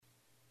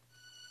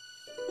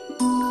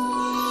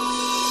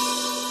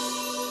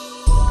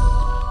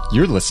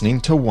You're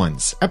listening to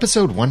Once,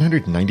 episode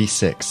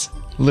 196,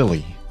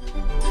 Lily.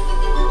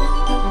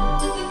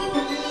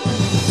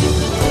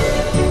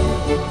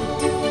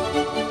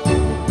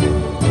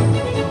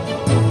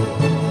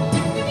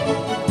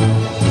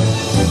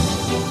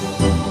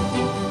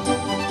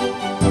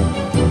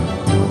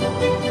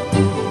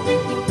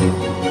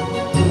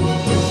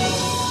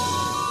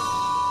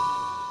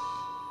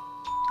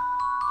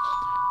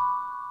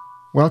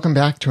 Welcome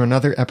back to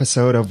another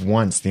episode of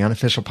Once, the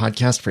unofficial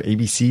podcast for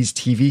ABC's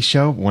TV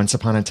show Once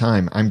Upon a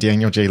Time. I'm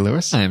Daniel J.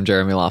 Lewis. I'm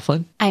Jeremy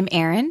Laughlin. I'm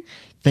Erin.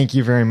 Thank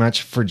you very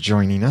much for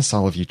joining us,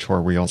 all of you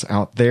chore wheels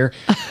out there.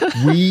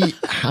 We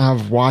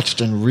have watched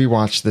and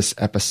rewatched this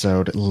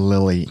episode,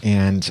 Lily,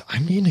 and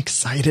I'm getting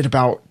excited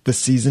about the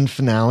season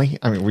finale.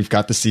 I mean, we've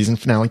got the season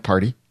finale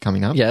party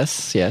coming up.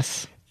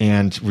 Yes.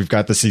 And we've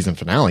got the season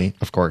finale,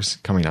 of course,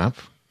 coming up.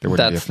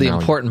 That's the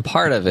important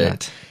part of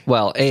it. Yeah.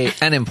 Well,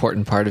 an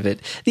important part of it.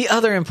 The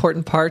other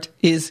important part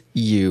is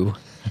you.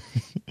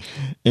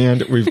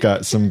 And we've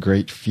got some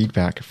great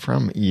feedback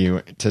from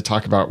you to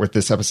talk about with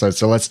this episode.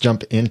 So let's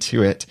jump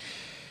into it.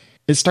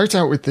 It starts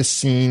out with this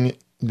scene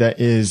that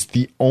is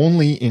the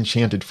only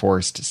enchanted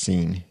forest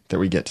scene that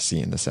we get to see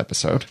in this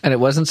episode. And it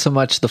wasn't so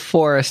much the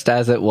forest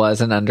as it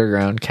was an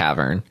underground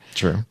cavern.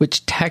 True.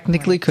 Which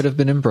technically could have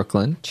been in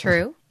Brooklyn.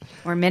 True.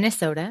 Or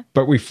Minnesota.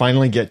 But we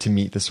finally get to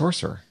meet the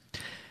sorcerer.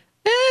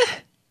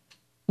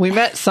 We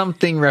met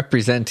something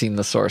representing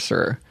the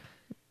sorcerer.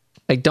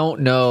 I don't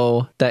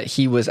know that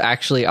he was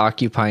actually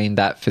occupying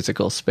that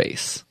physical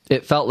space.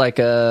 It felt like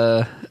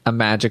a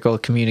magical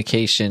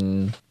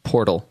communication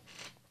portal.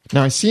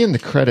 Now, I see in the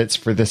credits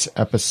for this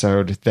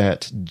episode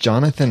that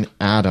Jonathan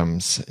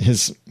Adams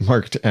is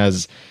marked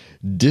as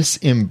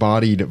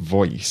disembodied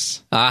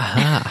voice.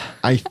 Aha.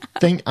 I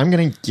think I'm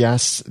going to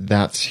guess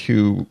that's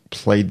who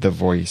played the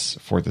voice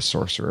for the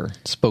sorcerer.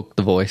 Spoke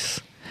the voice.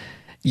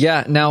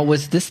 Yeah. Now,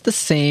 was this the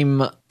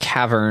same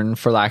cavern,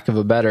 for lack of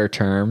a better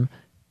term,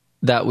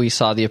 that we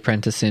saw the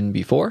apprentice in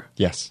before?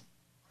 Yes.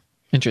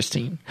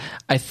 Interesting.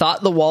 I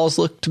thought the walls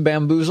looked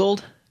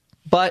bamboozled,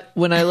 but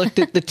when I looked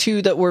at the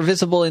two that were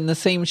visible in the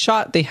same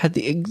shot, they had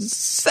the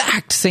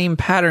exact same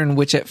pattern,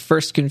 which at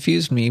first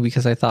confused me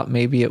because I thought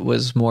maybe it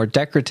was more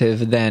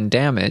decorative than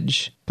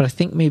damage, but I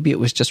think maybe it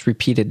was just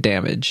repeated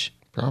damage.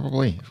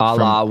 Probably. A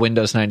la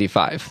Windows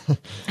 95.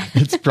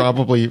 It's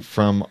probably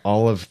from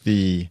all of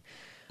the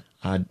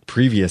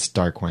previous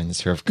Dark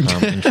Ones who have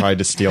come and tried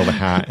to steal the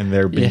hat, and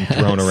they're being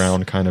thrown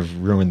around, kind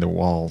of ruined the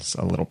walls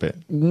a little bit.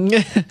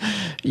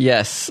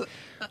 Yes.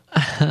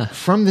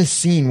 From this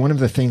scene, one of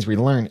the things we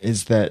learn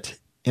is that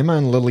Emma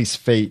and Lily's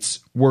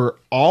fates were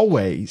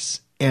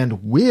always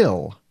and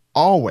will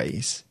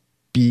always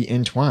be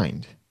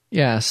entwined.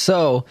 Yeah,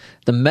 so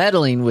the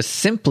meddling was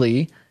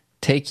simply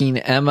taking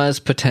Emma's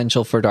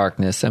potential for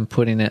darkness and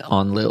putting it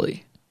on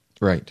Lily.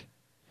 Right.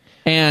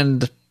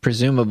 And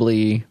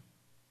presumably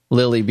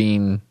Lily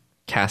being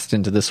cast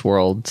into this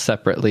world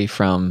separately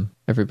from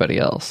everybody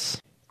else.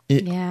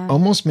 It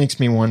almost makes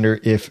me wonder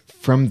if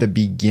from the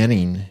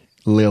beginning,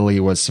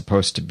 Lily was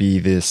supposed to be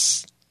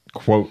this,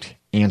 quote,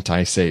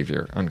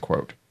 anti-savior,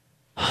 unquote.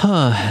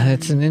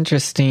 It's an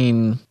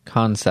interesting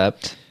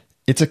concept.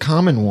 It's a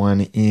common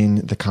one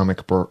in the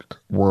comic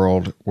book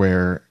world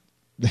where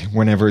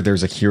whenever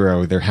there's a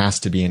hero, there has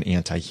to be an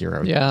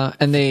anti-hero. Yeah,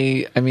 and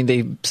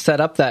they set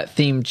up that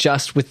theme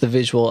just with the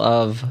visual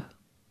of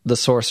the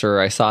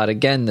sorcerer. I saw it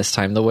again this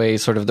time. The way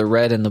sort of the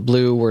red and the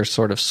blue were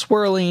sort of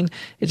swirling.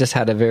 It just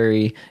had a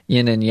very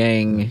yin and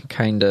yang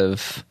kind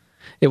of...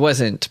 It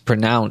wasn't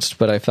pronounced,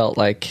 but I felt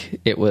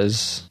like it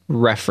was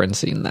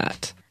referencing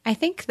that. I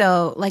think,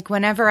 though, like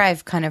whenever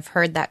I've kind of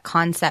heard that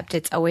concept,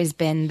 it's always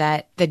been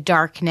that the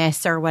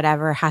darkness or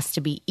whatever has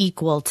to be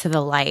equal to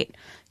the light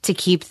to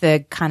keep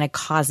the kind of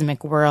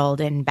cosmic world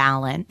in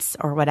balance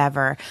or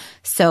whatever.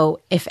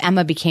 So if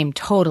Emma became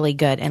totally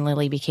good and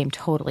Lily became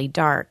totally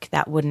dark,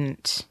 that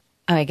wouldn't...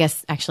 Oh, I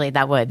guess actually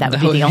that would be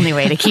the only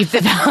way to keep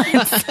the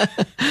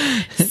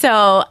balance.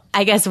 So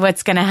I guess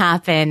what's going to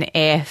happen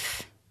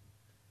if...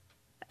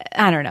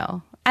 I don't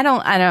know. I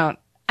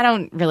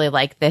don't really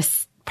like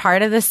this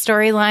part of the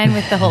storyline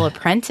with the whole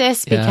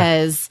apprentice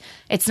because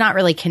it's not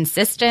really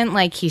consistent.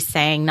 Like he's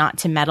saying not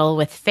to meddle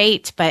with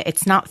fate, but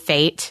it's not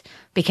fate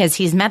because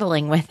he's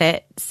meddling with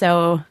it.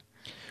 So,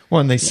 well,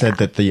 and they said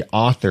that the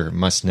author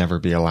must never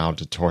be allowed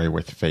to toy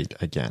with fate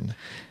again.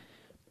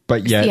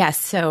 But yet, yes.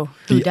 So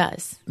who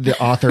does? The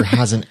author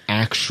hasn't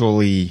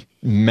actually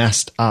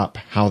messed up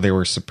how they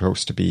were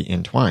supposed to be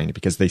entwined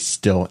because they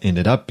still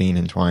ended up being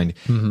entwined,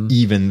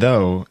 even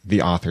though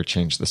the author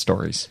changed the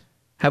stories.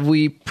 Have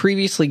we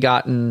previously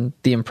gotten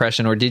the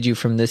impression, or did you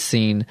from this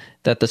scene,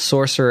 that the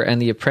sorcerer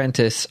and the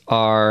apprentice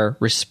are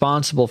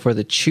responsible for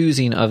the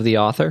choosing of the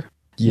author?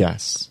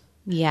 Yes.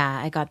 Yeah,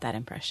 I got that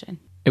impression.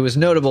 It was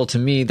notable to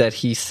me that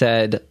he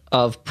said,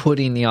 of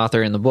putting the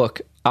author in the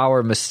book,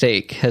 our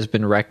mistake has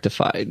been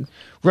rectified.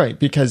 Right,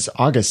 because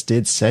August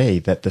did say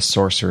that the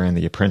sorcerer and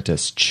the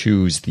apprentice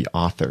choose the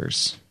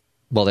authors.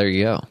 Well, there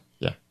you go.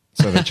 Yeah.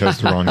 So they chose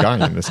the wrong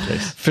guy in this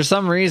case. For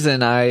some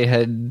reason, I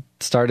had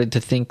started to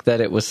think that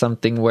it was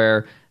something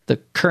where the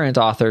current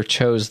author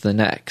chose the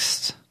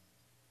next.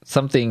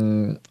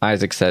 Something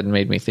Isaac said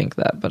made me think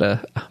that, but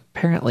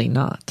apparently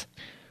not.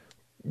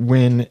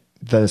 When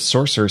the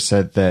sorcerer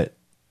said that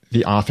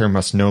the author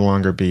must no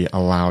longer be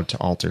allowed to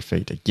alter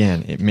fate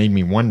again, it made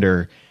me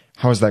wonder,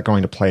 how is that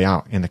going to play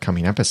out in the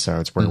coming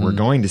episodes, where we're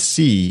going to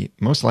see,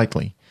 most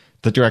likely,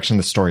 the direction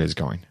the story is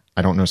going.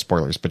 I don't know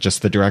spoilers, but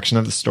just the direction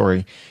of the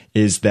story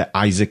is that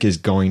Isaac is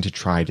going to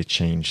try to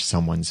change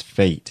someone's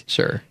fate.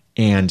 Sure.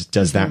 And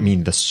does that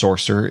mean the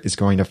sorcerer is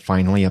going to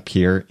finally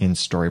appear in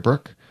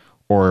Storybrooke?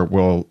 Or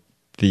will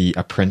the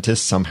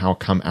apprentice somehow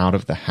come out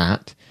of the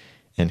hat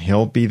and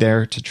he'll be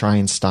there to try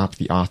and stop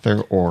the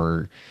author?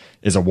 Or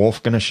is a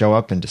wolf going to show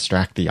up and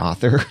distract the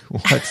author?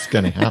 What's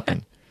going to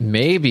happen?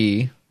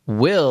 Maybe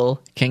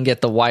Will can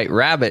get the white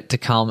rabbit to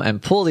come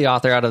and pull the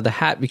author out of the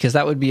hat, because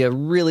that would be a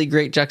really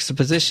great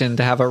juxtaposition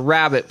to have a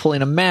rabbit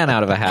pulling a man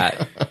out of a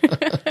hat.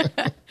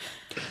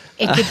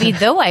 It could be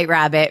the White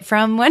Rabbit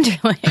from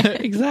Wonderland.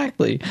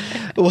 Exactly.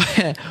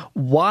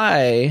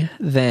 Why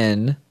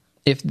then,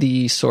 if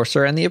the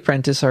sorcerer and the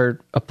apprentice are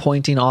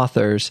appointing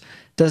authors,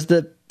 does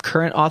the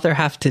current author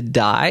have to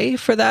die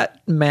for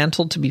that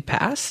mantle to be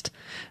passed?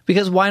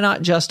 Because why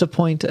not just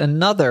appoint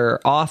another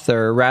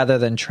author rather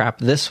than trap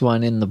this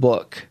one in the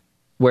book,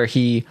 where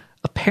he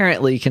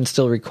apparently can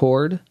still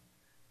record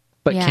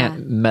but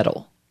can't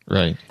meddle?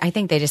 Right. I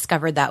think they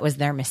discovered that was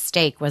their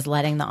mistake, was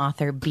letting the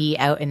author be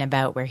out and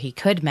about where he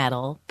could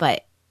meddle.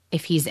 But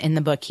if he's in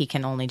the book, he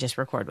can only just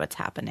record what's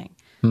happening.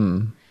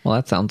 Well,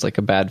 that sounds like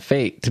a bad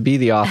fate to be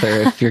the author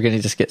if you're going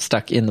to just get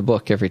stuck in the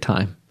book every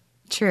time.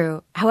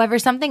 True. However,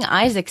 something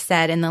Isaac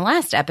said in the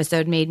last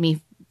episode made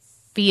me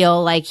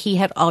feel like he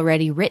had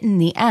already written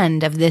the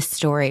end of this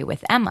story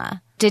with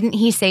Emma. Didn't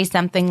he say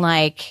something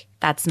like,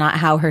 that's not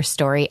how her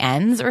story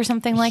ends, or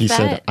something like that?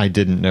 He said, I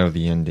didn't know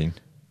the ending.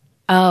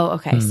 Oh,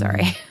 okay.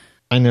 Sorry.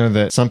 I know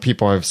that some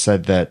people have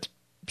said that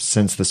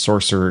since the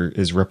sorcerer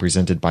is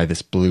represented by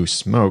this blue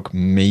smoke,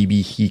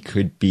 maybe he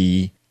could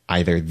be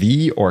either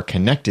the or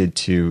connected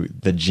to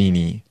the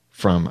genie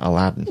from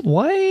Aladdin.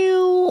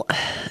 Well,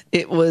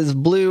 it was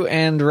blue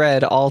and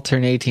red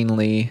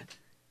alternatingly.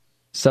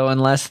 So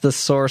unless the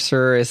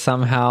sorcerer is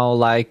somehow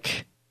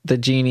like the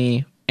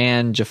genie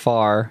and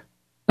Jafar,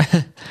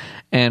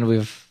 and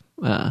we've,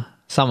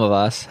 some of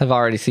us have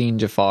already seen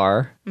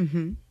Jafar.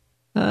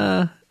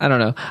 I don't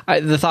know.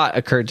 The thought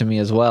occurred to me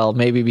as well,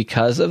 maybe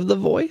because of the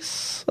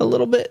voice a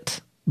little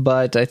bit,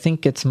 but I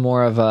think it's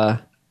more of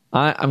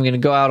I'm going to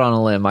go out on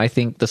a limb. I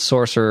think the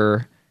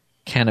sorcerer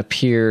can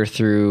appear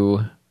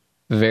through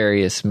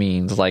various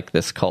means, like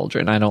this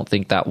cauldron. I don't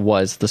think that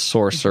was the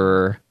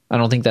sorcerer. I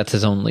don't think that's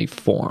his only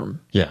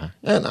form. Yeah,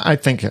 and I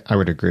think I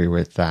would agree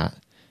with that,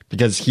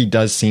 because he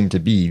does seem to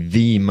be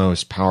the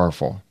most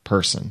powerful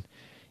person,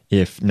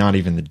 if not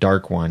even the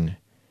Dark One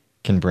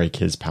can break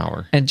his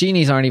power. And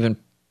genies aren't even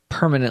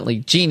permanently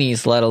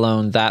genies, let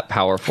alone that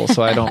powerful.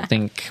 So I don't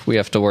think we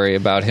have to worry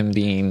about him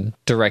being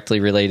directly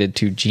related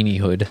to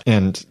geniehood.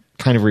 And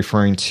kind of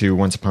referring to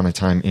Once Upon a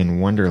Time in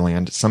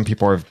Wonderland, some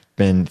people have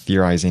been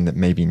theorizing that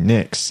maybe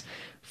Nyx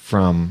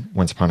from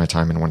Once Upon a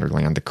Time in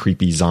Wonderland, the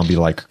creepy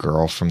zombie-like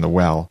girl from the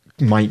well,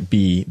 might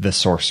be the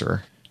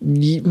sorcerer.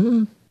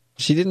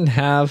 She didn't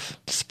have,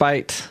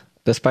 despite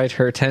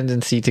her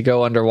tendency to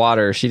go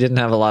underwater, she didn't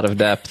have a lot of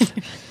depth.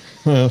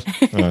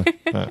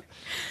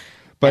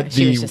 But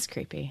she was just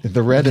creepy.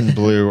 The red and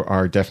blue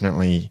are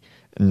definitely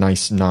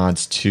nice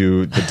nods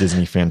to the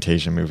Disney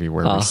Fantasia movie,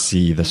 where we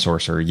see the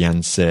sorcerer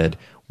Yen Sid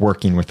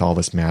working with all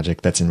this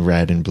magic that's in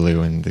red and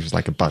blue, and there's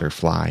like a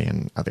butterfly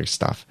and other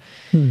stuff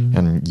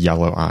and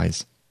yellow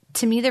eyes.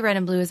 To me, the red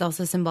and blue is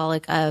also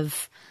symbolic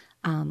of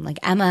like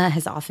Emma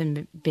has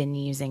often been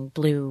using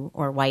blue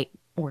or white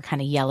or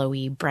kind of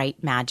yellowy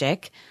bright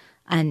magic,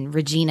 and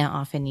Regina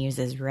often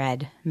uses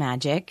red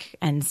magic.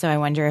 And so I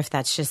wonder if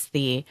that's just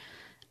the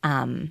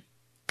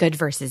good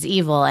versus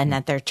evil, and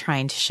that they're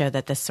trying to show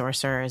that the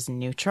sorcerer is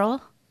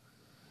neutral.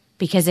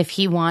 Because if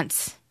he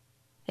wants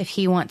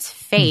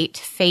fate,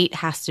 fate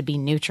has to be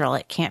neutral.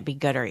 It can't be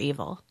good or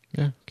evil.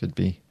 Yeah, could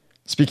be.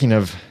 Speaking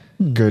of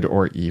good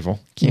or evil,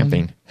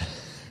 camping.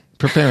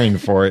 Preparing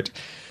for it.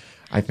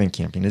 I think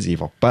camping is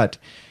evil. But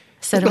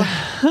so do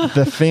I.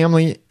 The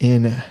family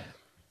in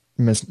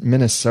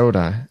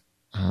Minnesota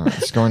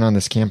is going on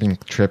this camping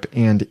trip,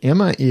 and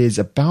Emma is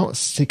about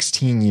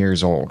 16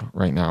 years old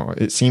right now.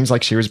 It seems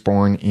like she was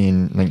born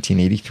in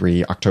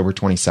 1983. October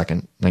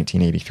 22nd,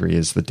 1983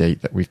 is the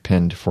date that we've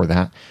pinned for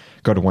that.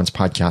 Go to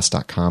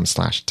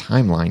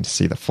oncepodcast.com/timeline to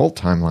see the full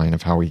timeline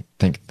of how we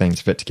think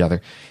things fit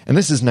together. And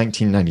this is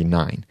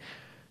 1999.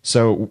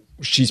 So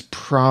she's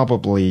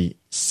probably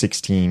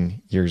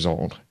 16 years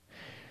old.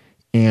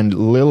 And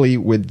Lily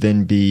would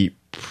then be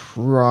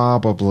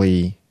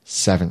probably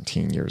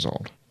 17 years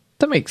old.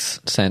 That makes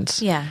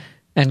sense. Yeah.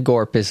 And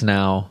Gorp is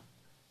now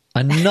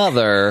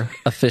another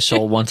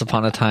official Once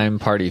Upon a Time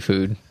party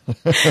food.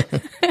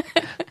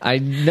 I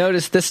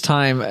noticed this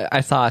time,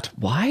 I thought,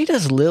 why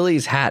does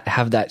Lily's hat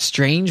have that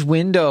strange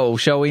window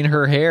showing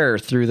her hair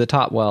through the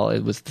top? Well,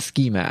 it was the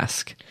ski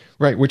mask.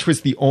 Right, which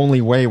was the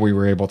only way we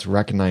were able to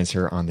recognize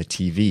her on the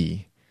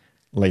TV.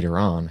 later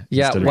on.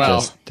 Yeah, instead of well-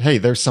 just, hey,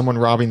 there's someone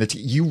robbing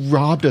you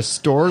robbed a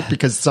store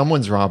because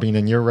someone's robbing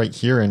and you're right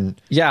here.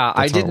 And Yeah, I that's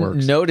how it didn't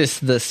works. notice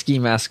the ski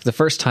mask the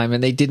first time,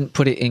 and they didn't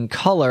put it in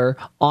color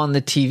on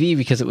the TV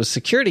because it was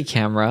security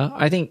camera.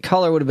 I think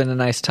color would have been a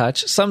nice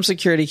touch. Some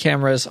security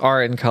cameras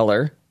are in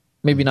color.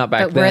 Maybe not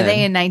back But then. were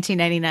they in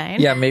 1999?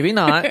 Yeah, maybe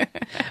not.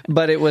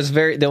 But it was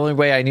the only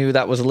way I knew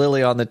that was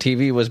Lily on the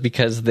TV was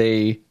because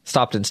they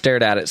stopped and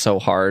stared at it so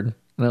hard.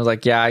 And I was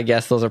like, yeah, I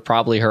guess those are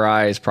probably her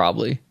eyes,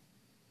 probably.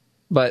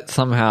 But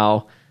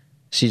somehow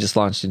she just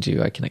launched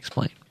into I Can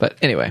Explain. But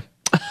anyway.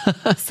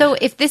 So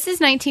if this is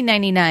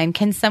 1999,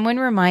 can someone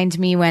remind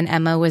me when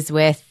Emma was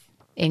with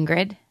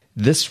Ingrid?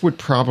 This would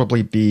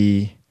probably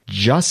be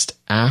just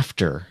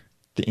after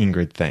the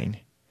Ingrid thing,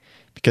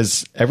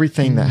 because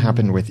everything that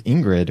happened with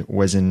Ingrid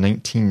was in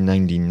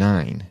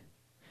 1999.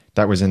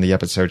 That was in the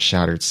episode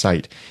Shattered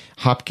Sight.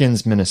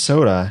 Hopkins,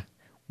 Minnesota,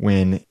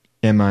 when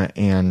Emma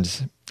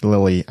and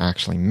Lily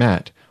actually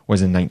met,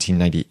 was in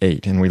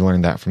 1998, and we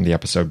learned that from the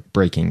episode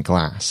Breaking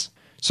Glass.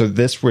 So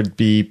this would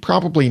be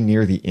probably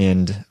near the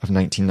end of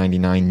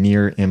 1999,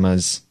 near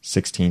Emma's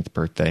 16th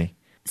birthday.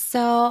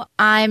 So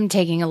I'm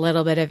taking a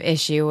little bit of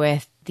issue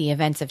with the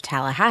events of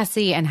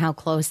Tallahassee and how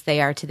close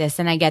they are to this.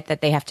 And I get that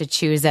they have to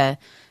choose a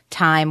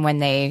time when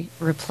they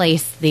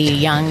replace the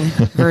young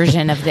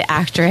version of the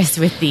actress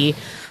with the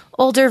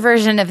older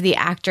version of the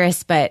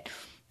actress. But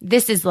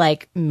this is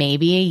like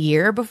maybe a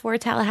year before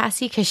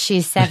Tallahassee because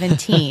she's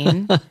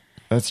 17.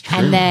 That's true.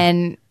 And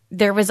then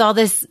there was all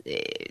this,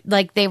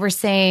 like they were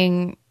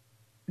saying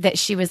that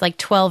she was like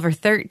 12 or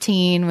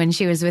 13 when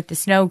she was with the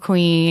Snow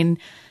Queen,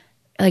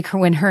 like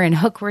when her and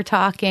Hook were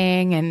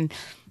talking. And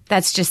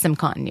that's just some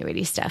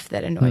continuity stuff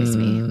that annoys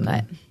me.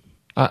 But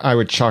I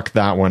would chalk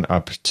that one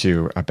up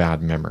to a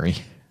bad memory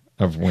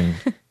of when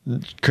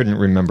couldn't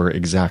remember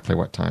exactly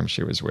what time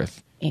she was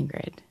with.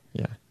 Ingrid,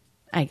 Yeah.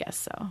 I guess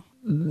so.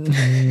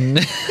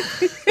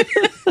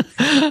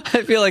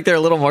 I feel like they're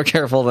a little more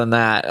careful than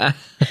that.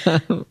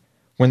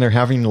 When they're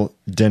having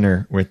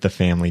dinner with the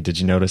family, did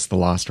you notice the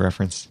Lost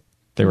reference?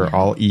 They were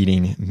all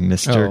eating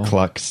Mr. Oh.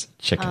 Cluck's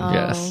chicken.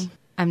 Yes.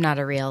 I'm not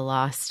a real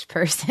Lost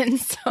person,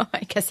 so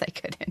I guess I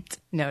couldn't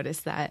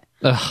notice that.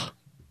 Ugh.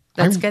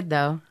 That's good,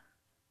 though.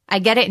 I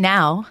get it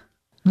now.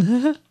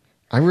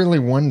 I really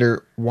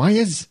wonder, why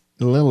is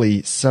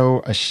Lily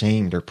so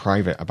ashamed or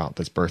private about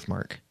this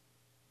birthmark?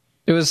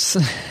 It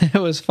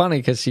was funny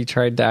because she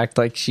tried to act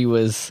like she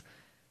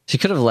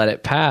could have let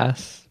it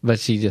pass, but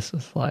she just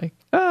was like,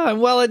 oh, I'm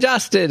well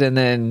adjusted. And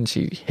then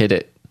she hit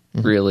it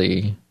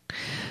really,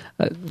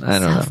 I don't know.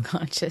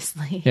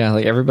 Self-consciously. Yeah,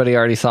 like everybody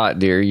already saw it,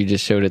 dear. You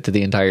just showed it to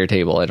the entire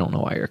table. I don't know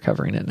why you're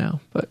covering it now,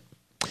 but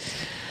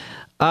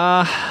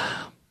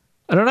I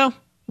don't know.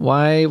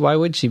 Why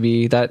would she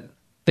be that?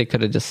 They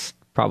could have just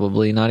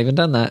probably not even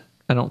done that.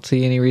 I don't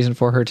see any reason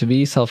for her to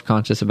be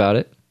self-conscious about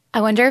it.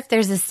 I wonder if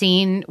there's a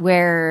scene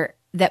where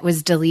that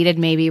was deleted,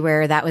 maybe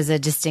where that was a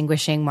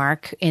distinguishing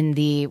mark when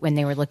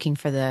they were looking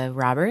for the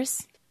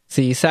robbers.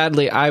 See,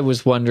 sadly, I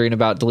was wondering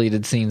about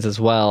deleted scenes as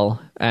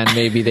well, and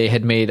maybe they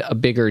had made a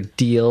bigger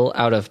deal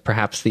out of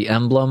perhaps the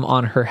emblem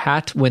on her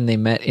hat when they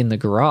met in the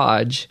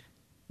garage,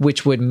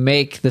 which would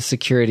make the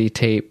security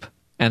tape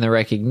and the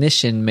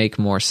recognition make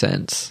more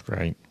sense.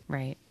 Right.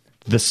 Right.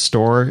 The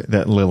store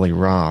that Lily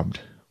robbed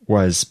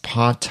was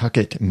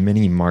Pawtucket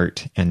Mini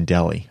Mart and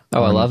Deli.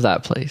 Oh, I love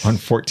that place. On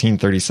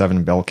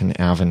 1437 Belkin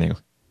Avenue.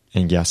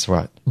 And guess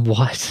what?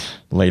 What?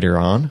 Later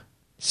on,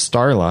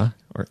 Starla,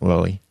 or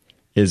Lily,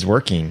 is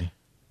working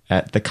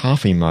at the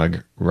coffee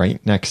mug right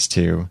next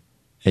to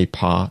a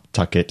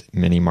Pawtucket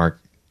Mini Mart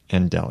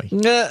and Deli.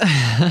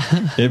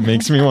 It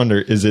makes me wonder,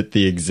 is it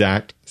the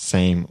exact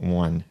same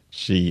one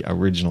she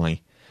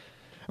originally...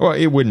 Well,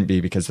 it wouldn't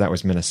be because that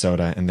was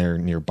Minnesota and they're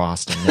near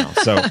Boston now.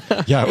 So,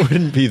 yeah, it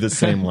wouldn't be the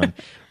same one.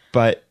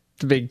 But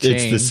It's a big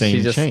change. it's the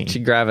same chain. She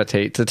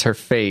gravitates. It's her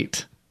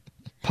fate.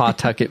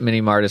 Pawtucket Mini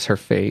Mart is her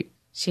fate.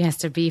 She has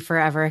to be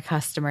forever a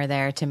customer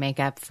there to make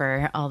up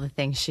for all the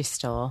things she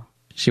stole.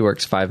 She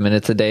works 5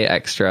 minutes a day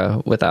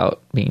extra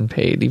without being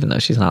paid, even though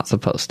she's not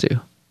supposed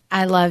to.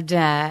 I loved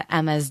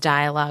Emma's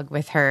dialogue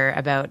with her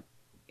about,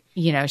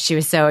 she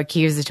was so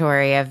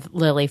accusatory of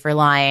Lily for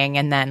lying.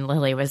 And then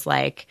Lily was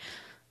like,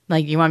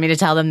 you want me to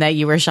tell them that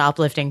you were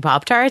shoplifting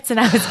Pop-Tarts and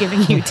I was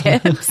giving you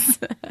tips?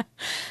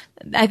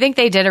 I think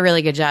they did a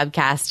really good job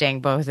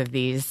casting both of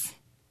these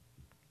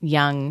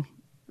young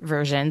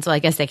versions. Well, I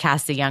guess they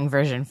cast the young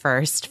version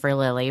first for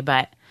Lily,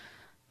 but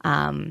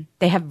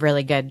they have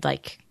really good,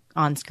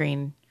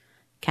 on-screen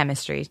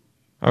chemistry.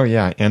 Oh,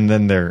 yeah. And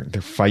then their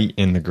fight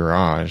in the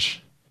garage.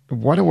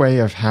 What a way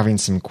of having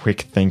some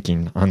quick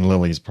thinking on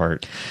Lily's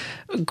part.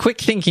 Quick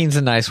thinking's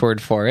a nice word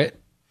for it.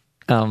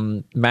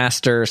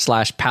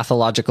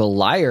 Master/pathological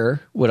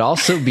liar would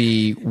also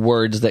be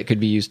words that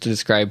could be used to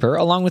describe her,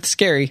 along with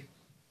scary.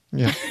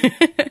 Yeah.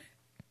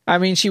 I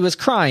mean, she was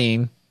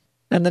crying,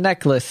 and the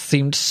necklace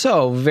seemed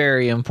so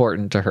very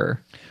important to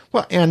her.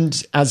 Well,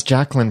 and as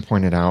Jacqueline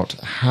pointed out,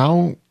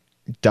 how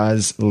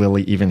does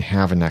Lily even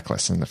have a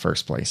necklace in the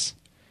first place?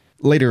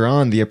 Later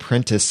on, the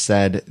apprentice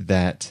said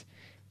that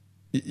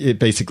it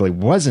basically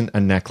wasn't a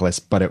necklace,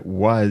 but it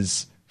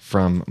was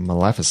from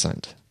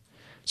Maleficent.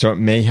 So it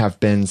may have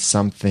been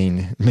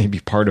something, maybe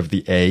part of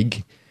the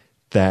egg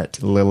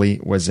that Lily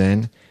was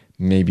in,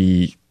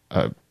 maybe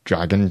a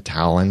dragon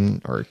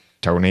talon or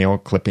toenail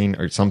clipping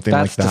or something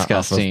That's like that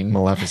disgusting. off of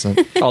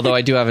Maleficent. Although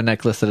I do have a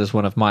necklace that is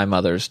one of my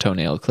mother's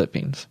toenail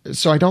clippings.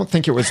 So I don't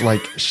think it was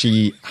like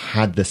she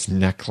had this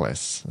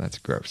necklace. That's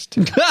gross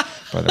too,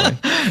 by the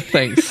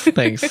way.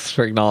 Thanks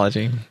for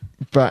acknowledging.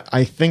 But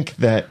I think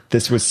that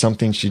this was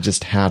something she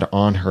just had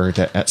on her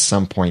that at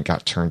some point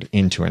got turned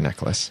into a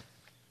necklace.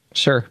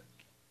 Sure.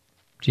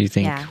 Do you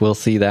think we'll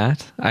see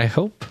that? I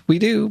hope we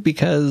do,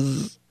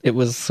 because it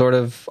was sort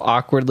of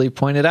awkwardly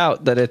pointed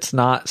out that it's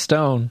not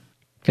stone.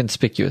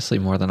 Conspicuously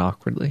more than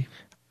awkwardly.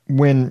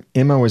 When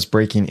Emma was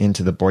breaking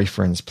into the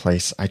boyfriend's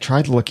place, I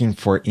tried looking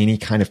for any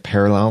kind of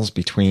parallels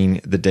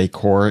between the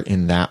decor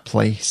in that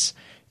place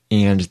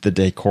and the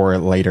decor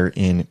later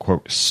in,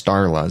 quote,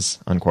 Starla's,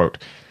 unquote,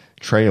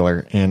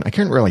 trailer, and I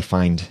couldn't really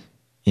find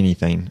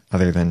anything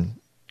other than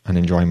an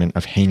enjoyment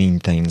of hanging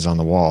things on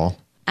the wall.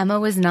 Emma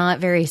was not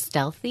very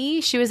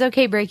stealthy. She was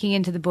okay breaking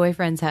into the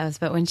boyfriend's house,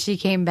 but when she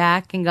came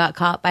back and got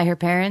caught by her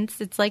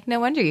parents, it's like, no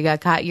wonder you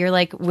got caught. You're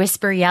like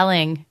whisper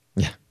yelling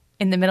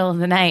in the middle of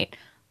the night,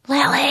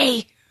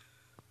 Lily!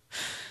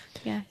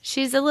 Yeah,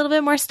 she's a little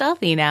bit more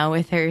stealthy now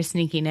with her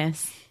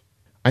sneakiness.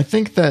 I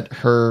think that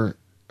her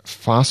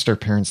foster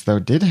parents, though,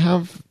 did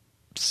have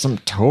some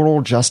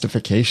total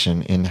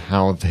justification in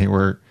how they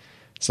were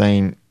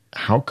saying,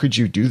 how could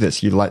you do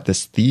this? You let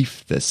this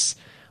thief, this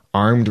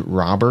armed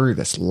robber,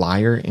 this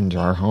liar into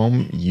our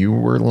home. You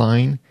were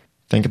lying.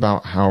 Think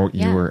about how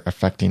you were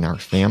affecting our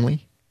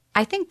family.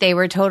 I think they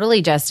were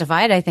totally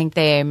justified. I think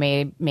they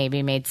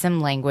maybe made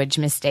some language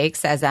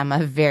mistakes, as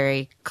Emma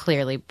very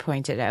clearly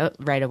pointed out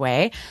right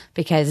away,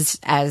 because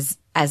as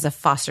a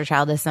foster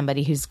child, as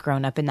somebody who's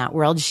grown up in that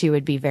world, she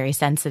would be very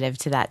sensitive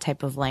to that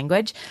type of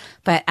language.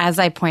 But as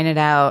I pointed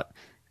out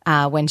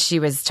when she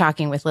was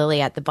talking with Lily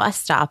at the bus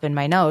stop in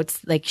my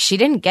notes, like, she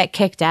didn't get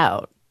kicked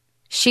out.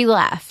 She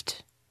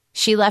left.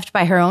 She left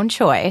by her own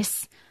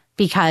choice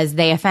because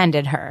they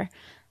offended her.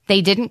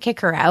 They didn't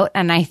kick her out,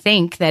 and I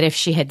think that if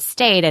she had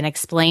stayed and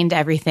explained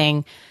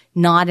everything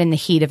not in the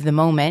heat of the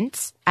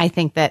moment, I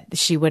think that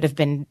she would have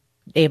been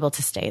able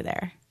to stay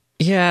there.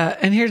 Yeah,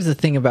 and here's the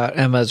thing about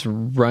Emma's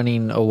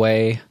running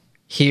away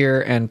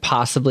here and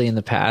possibly in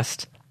the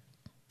past.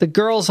 The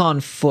girls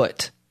on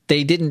foot,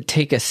 they didn't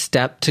take a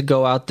step to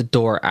go out the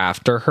door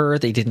after her.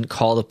 They didn't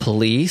call the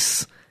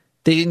police.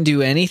 They didn't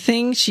do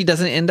anything. She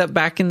doesn't end up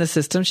back in the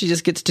system. She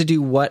just gets to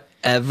do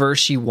whatever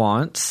she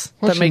wants.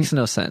 Well, that makes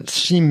no sense.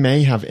 She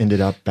may have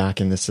ended up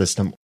back in the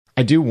system.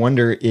 I do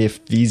wonder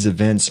if these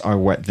events are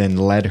what then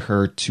led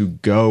her to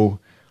go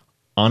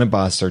on a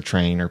bus or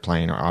train or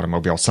plane or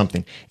automobile,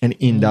 something, and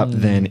end up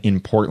then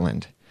in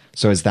Portland.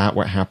 So is that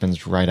what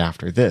happens right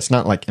after this?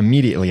 Not like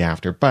immediately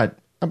after, but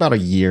about a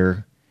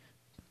year,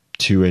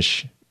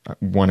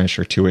 one-ish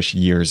or two-ish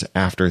years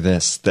after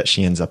this, that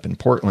she ends up in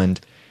Portland.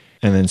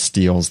 And then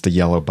steals the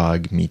yellow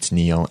bug, meets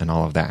Neil, and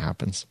all of that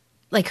happens.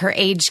 Like, her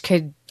age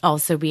could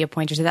also be a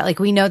pointer to that. Like,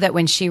 we know that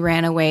when she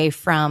ran away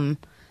from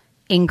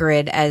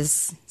Ingrid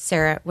as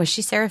Sarah, was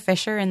she Sarah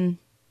Fisher in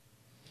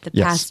the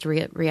past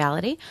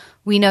reality?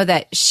 We know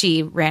that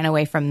she ran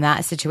away from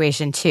that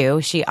situation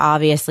too. She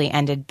obviously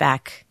ended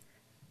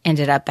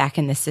up back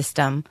in the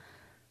system,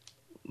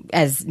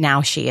 as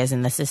now she is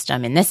in the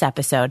system in this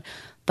episode.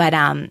 But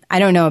I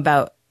don't know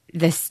about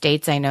the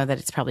states. I know that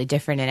it's probably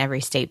different in every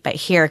state, but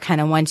here,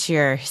 kind of once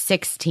you're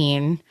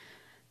 16,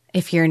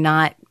 if you're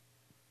not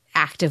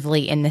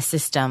actively in the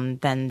system,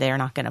 then they're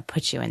not going to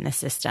put you in the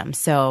system.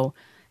 So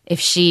if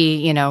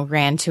she,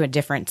 ran to a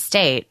different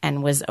state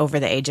and was over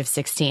the age of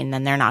 16,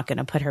 then they're not going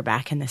to put her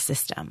back in the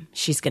system.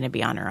 She's going to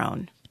be on her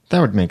own.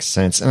 That would make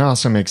sense. And it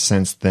also makes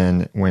sense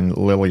then when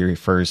Lily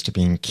refers to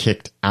being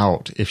kicked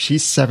out. If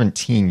she's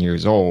 17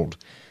 years old,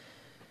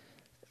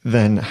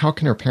 then how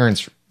can her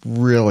parents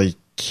really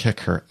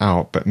kick her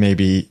out? But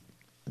maybe,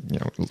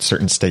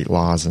 certain state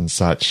laws and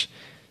such,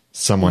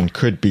 someone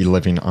could be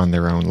living on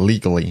their own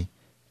legally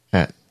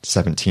at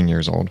 17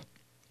 years old.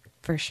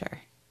 For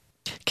sure.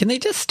 Can they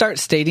just start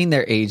stating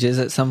their ages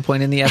at some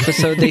point in the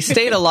episode? They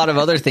state a lot of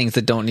other things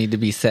that don't need to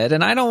be said,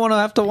 and I don't want to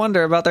have to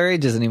wonder about their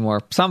ages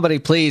anymore. Somebody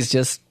please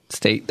just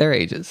state their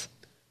ages.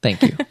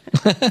 Thank you.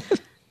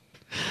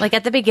 Like,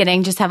 at the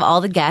beginning, just have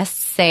all the guests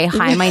say,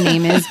 hi, my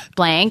name is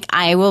blank.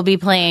 I will be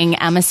playing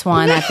Emma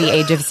Swan at the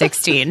age of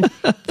 16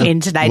 in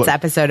tonight's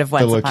episode of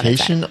Once Upon a Time. The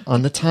location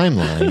on the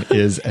timeline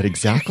is at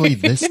exactly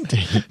this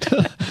date.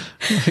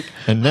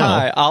 And now,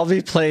 hi, I'll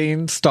be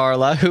playing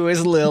Starla, who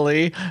is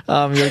Lily.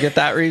 You'll get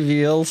that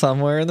reveal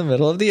somewhere in the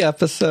middle of the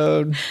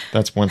episode.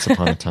 That's Once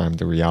Upon a Time,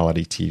 the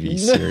reality TV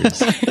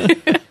series.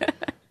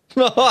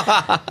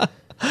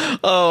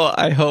 Oh,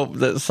 I hope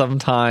that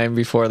sometime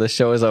before the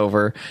show is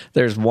over,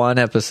 there's one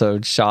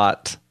episode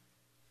shot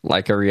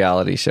like a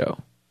reality show.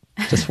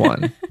 Just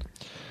one.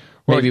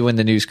 Maybe when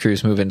the news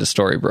crews move into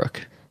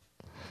Storybrooke.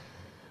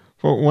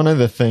 Well, one of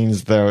the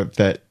things, though,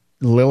 that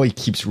Lily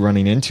keeps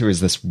running into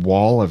is this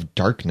wall of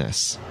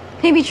darkness.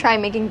 Maybe try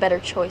making better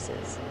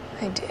choices.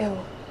 I do.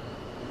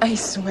 I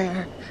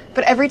swear.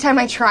 But every time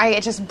I try,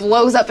 it just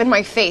blows up in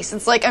my face.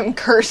 It's like I'm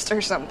cursed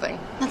or something.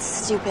 That's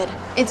stupid.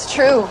 It's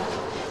true.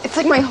 It's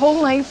like my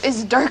whole life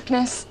is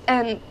darkness,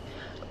 and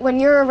when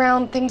you're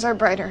around, things are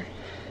brighter.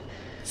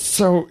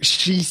 So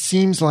she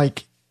seems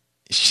like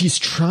she's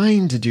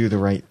trying to do the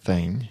right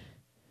thing,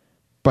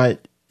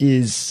 but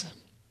is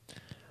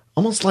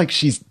almost like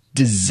she's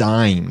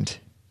designed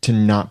to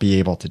not be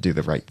able to do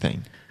the right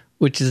thing.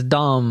 Which is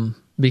dumb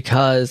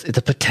because it's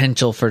a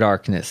potential for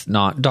darkness,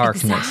 not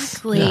darkness.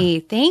 Exactly. Yeah.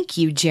 Thank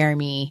you,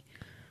 Jeremy.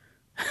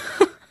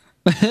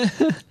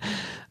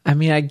 I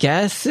mean, I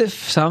guess if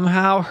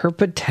somehow her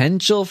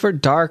potential for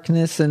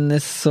darkness in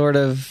this sort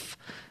of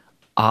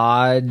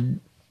odd,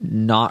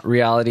 not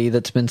reality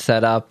that's been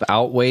set up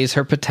outweighs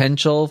her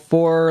potential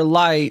for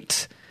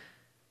light.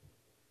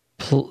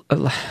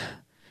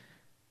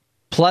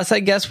 Plus, I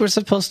guess we're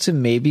supposed to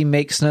maybe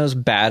make Snow's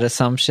bad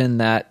assumption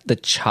that the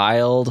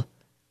child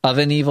of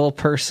an evil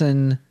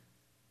person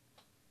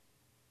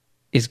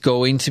is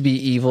going to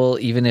be evil,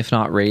 even if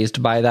not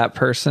raised by that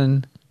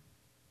person.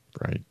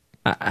 Right.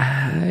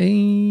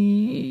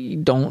 I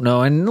don't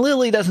know. And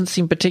Lily doesn't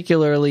seem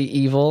particularly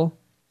evil,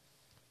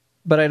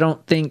 but I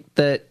don't think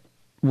that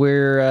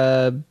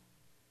we're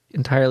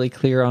entirely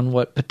clear on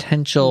what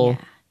potential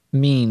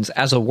means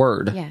as a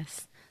word.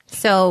 Yes.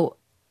 So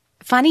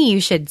funny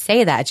you should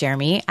say that,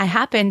 Jeremy. I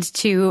happened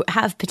to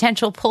have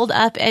potential pulled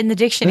up in the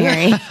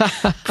dictionary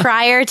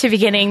prior to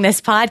beginning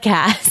this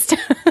podcast.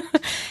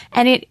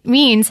 And it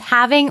means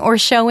having or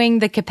showing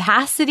the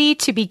capacity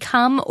to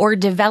become or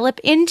develop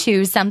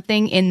into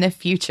something in the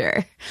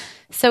future.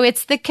 So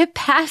it's the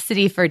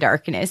capacity for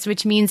darkness,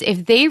 which means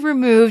if they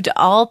removed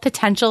all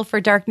potential for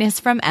darkness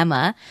from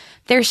Emma,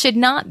 there should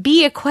not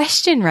be a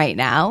question right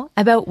now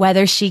about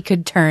whether she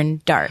could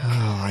turn dark. Oh,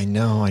 I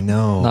know.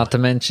 Not to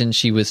mention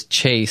she was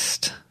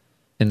chased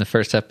in the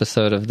first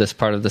episode of this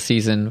part of the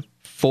season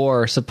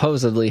for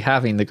supposedly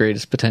having the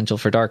greatest potential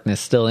for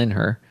darkness still in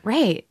her.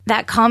 Right.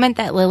 That comment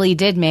that Lily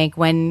did make,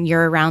 when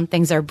you're around,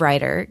 things are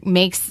brighter,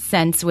 makes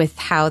sense with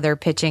how they're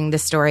pitching the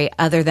story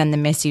other than the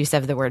misuse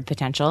of the word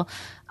potential.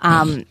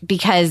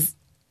 Because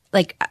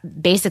like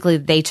basically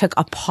they took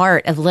a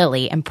part of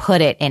Lily and put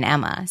it in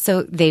Emma.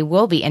 So they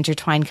will be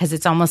intertwined because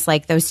it's almost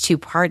like those two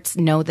parts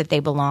know that they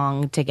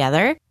belong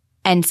together.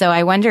 And so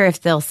I wonder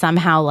if they'll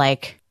somehow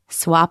like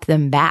swap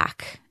them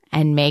back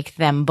and make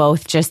them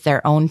both just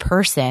their own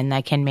person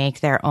that can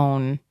make their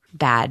own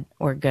bad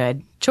or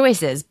good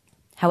choices.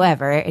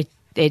 However,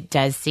 it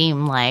does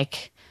seem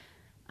like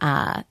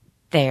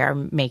they are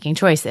making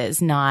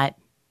choices, not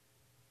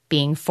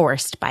being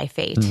forced by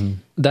fate. Mm-hmm.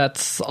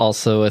 That's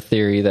also a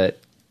theory that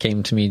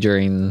came to me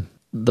during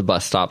the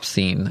bus stop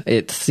scene.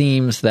 It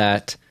seems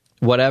that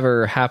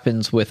whatever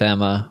happens with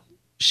Emma,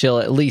 she'll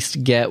at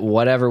least get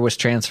whatever was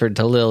transferred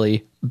to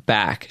Lily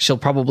back. She'll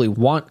probably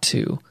want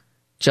to,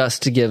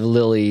 just to give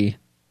Lily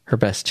her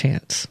best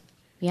chance.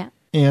 Yeah.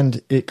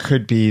 And it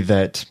could be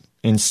that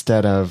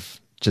instead of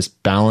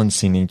just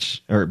balancing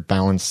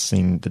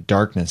the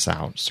darkness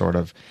out, sort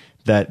of,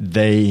 that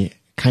they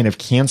kind of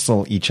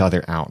cancel each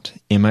other out.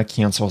 Emma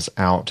cancels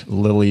out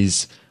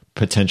Lily's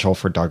potential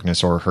for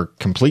darkness or her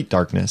complete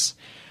darkness.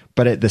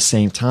 But at the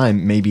same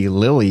time, maybe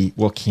Lily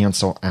will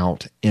cancel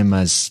out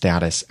Emma's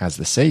status as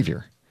the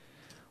savior,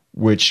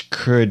 which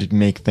could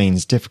make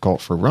things difficult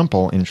for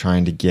Rumple in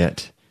trying to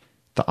get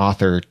the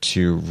author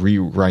to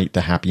rewrite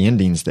the happy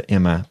endings that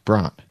Emma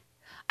brought.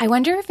 I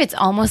wonder if it's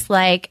almost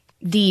like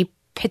the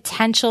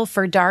potential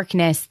for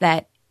darkness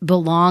that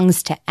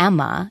belongs to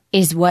Emma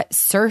is what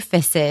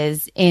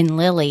surfaces in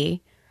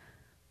Lily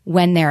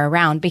when they're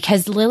around,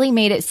 because Lily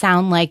made it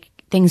sound like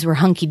things were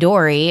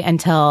hunky-dory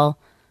until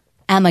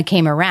Emma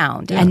came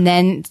around, and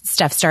then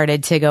stuff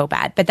started to go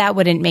bad. But that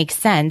wouldn't make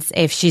sense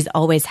if she's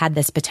always had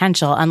this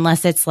potential,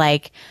 unless it's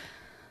like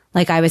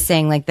I was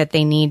saying, like that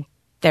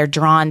they're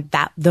drawn,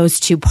 that those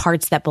two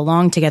parts that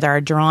belong together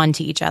are drawn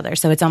to each other.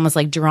 So it's almost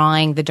like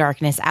drawing the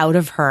darkness out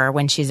of her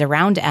when she's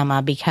around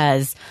Emma,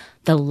 because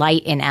the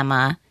light in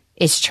Emma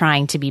is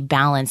trying to be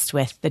balanced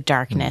with the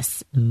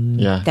darkness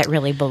that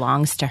really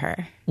belongs to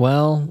her.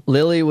 Well,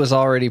 Lily was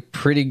already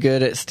pretty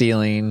good at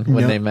stealing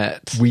when they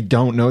met. We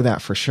don't know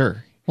that for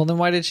sure. Well, then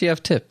why did she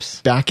have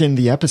tips? Back in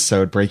the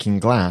episode Breaking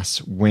Glass,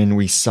 when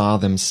we saw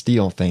them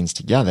steal things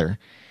together,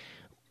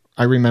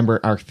 I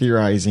remember our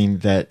theorizing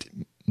that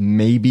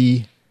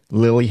maybe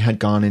Lily had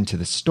gone into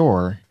the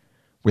store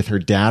with her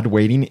dad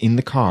waiting in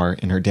the car,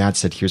 and her dad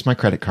said, "Here's my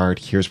credit card.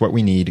 Here's what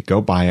we need.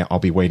 Go buy it. I'll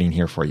be waiting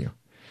here for you."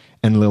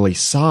 And Lily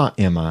saw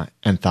Emma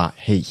and thought,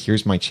 "Hey,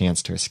 here's my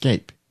chance to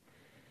escape."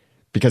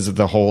 Because of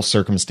the whole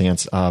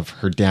circumstance of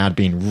her dad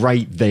being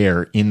right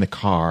there in the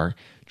car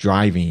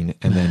driving,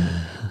 and then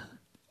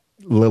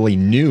Lily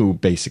knew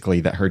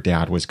basically that her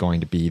dad was going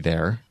to be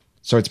there.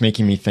 So it's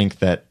making me think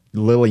that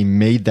Lily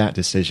made that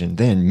decision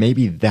then.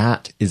 Maybe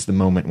that is the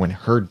moment when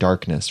her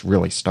darkness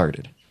really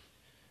started.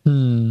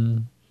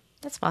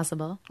 That's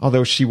possible.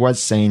 Although she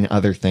was saying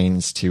other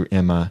things to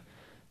Emma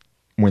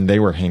when they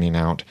were hanging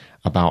out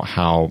about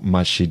how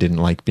much she didn't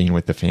like being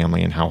with the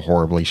family and how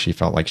horribly she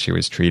felt like she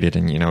was treated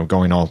and,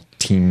 going all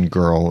teen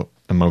girl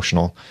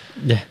emotional.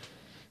 Yeah.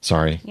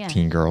 Sorry, Yeah.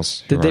 teen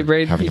girls. who Did they are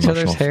braid having each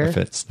other's emotional hair?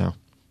 fits now.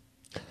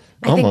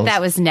 I think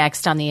that was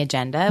next on the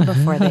agenda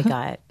before they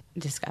got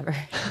discovered.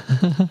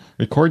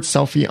 Record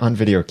selfie on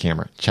video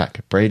camera.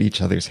 Check. Braid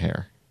each other's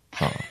hair.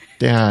 Oh,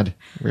 Dad,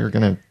 we were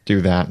going to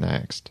do that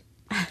next.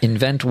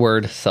 Invent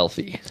word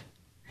selfie.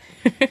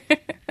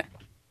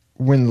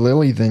 When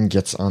Lily then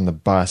gets on the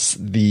bus,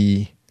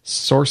 the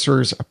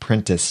sorcerer's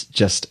apprentice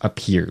just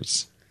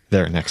appears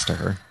there next to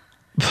her.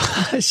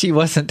 She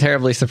wasn't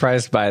terribly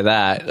surprised by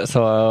that.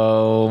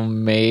 So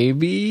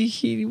maybe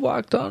he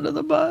walked onto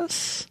the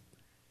bus.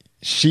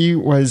 She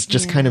was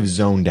just kind of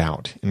zoned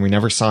out, and we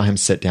never saw him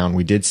sit down.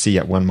 We did see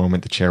at one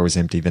moment the chair was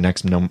empty. The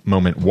next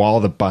moment, while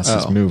the bus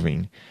is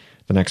moving,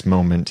 the next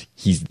moment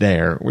he's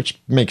there,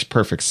 which makes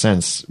perfect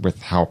sense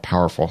with how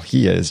powerful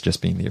he is, just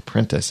being the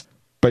apprentice.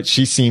 But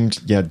she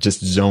seemed,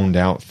 just zoned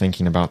out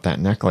thinking about that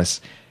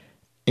necklace.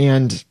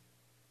 And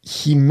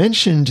he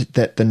mentioned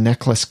that the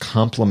necklace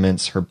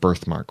complements her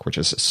birthmark, which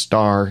is a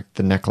star.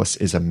 The necklace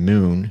is a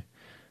moon.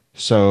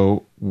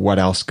 So what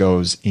else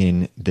goes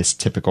in this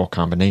typical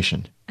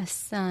combination? A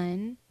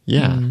sun.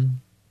 Yeah.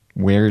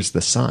 Where's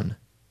the sun?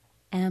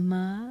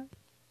 Emma.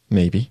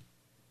 Maybe.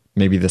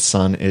 Maybe the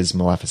sun is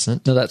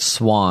Maleficent. No, that's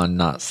Swan,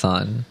 not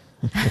Sun.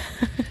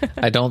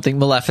 I don't think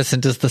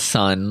Maleficent is the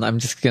sun. I'm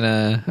just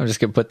gonna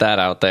put that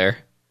out there.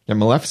 Yeah,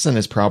 Maleficent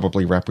is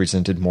probably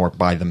represented more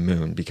by the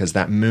moon because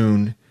that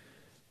moon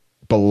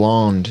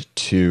belonged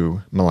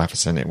to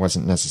Maleficent. It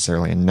wasn't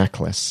necessarily a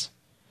necklace.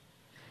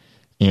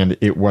 And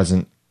it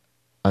wasn't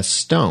a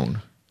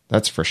stone.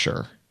 That's for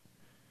sure.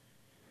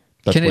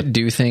 Can it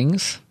do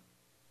things?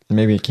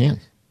 Maybe it can.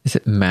 Is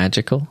it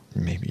magical?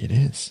 Maybe it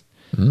is.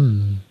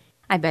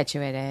 I bet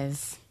you it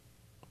is.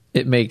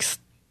 It makes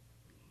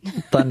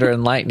thunder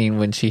and lightning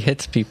when she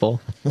hits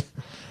people.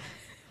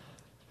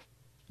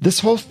 This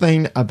whole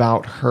thing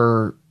about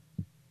her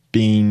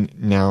being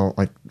now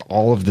like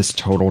all of this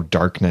total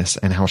darkness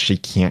and how she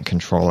can't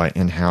control it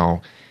and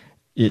how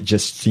it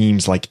just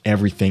seems like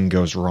everything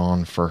goes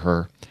wrong for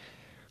her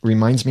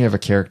reminds me of a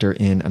character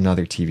in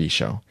another TV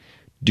show,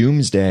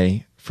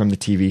 Doomsday from the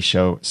TV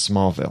show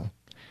Smallville.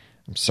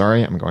 I'm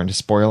sorry, I'm going to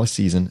spoil a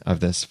season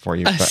of this for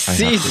you. A but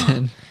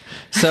season?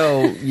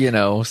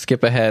 So,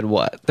 skip ahead,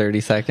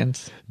 30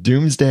 seconds?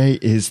 Doomsday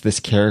is this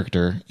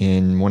character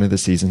in one of the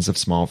seasons of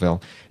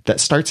Smallville that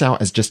starts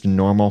out as just a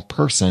normal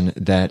person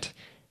that,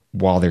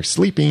 while they're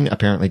sleeping,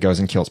 apparently goes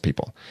and kills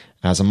people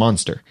as a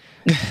monster.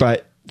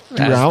 But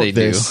throughout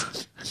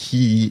this,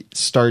 he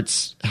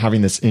starts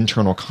having this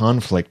internal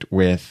conflict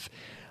with,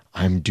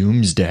 I'm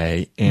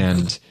Doomsday,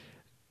 and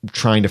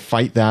trying to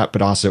fight that,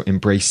 but also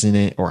embracing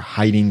it or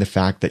hiding the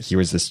fact that he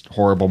was this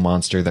horrible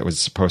monster that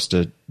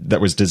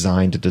was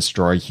designed to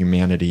destroy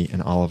humanity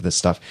and all of this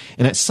stuff.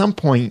 And at some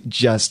point,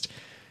 just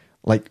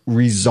like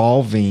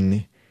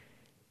resolving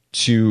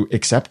to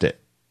accept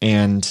it.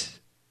 And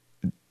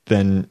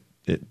then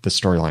the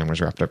storyline was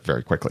wrapped up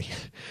very quickly.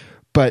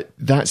 But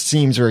that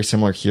seems very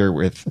similar here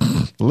with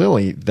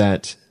Lily,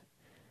 that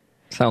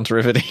sounds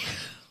riveting.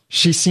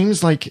 She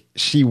seems like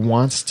she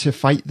wants to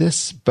fight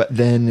this, but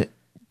then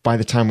by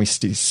the time we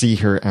see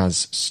her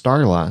as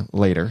Starla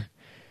later,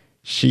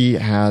 she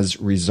has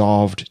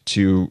resolved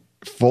to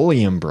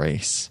fully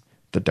embrace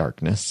the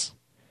darkness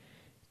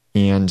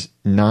and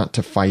not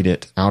to fight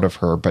it out of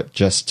her, but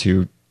just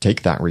to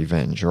take that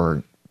revenge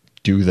or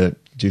do the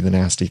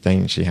nasty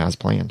thing she has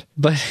planned.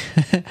 But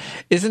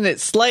isn't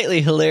it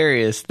slightly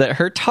hilarious that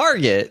her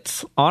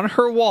targets on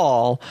her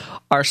wall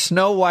are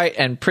Snow White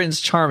and Prince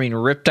Charming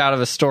ripped out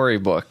of a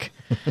storybook?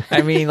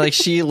 I mean, like,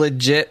 she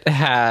legit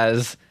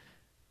has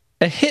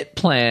a hit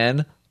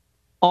plan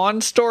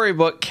on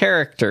storybook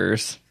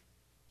characters.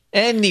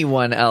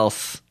 Anyone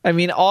else, I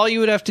mean, all you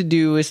would have to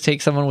do is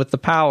take someone with the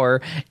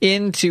power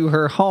into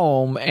her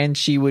home and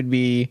she would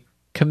be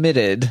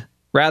committed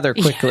rather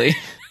quickly.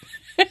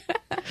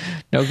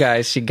 No,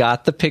 guys, she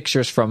got the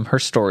pictures from her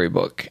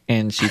storybook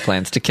and she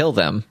plans to kill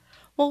them.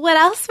 Well, what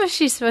else was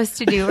she supposed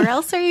to do? Where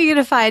else are you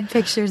going to find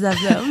pictures of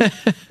them?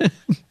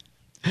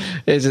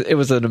 It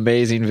was an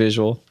amazing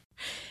visual.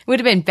 Would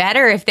have been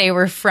better if they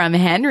were from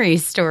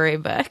Henry's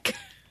storybook.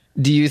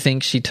 Do you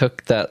think she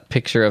took that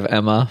picture of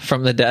Emma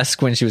from the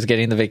desk when she was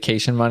getting the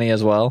vacation money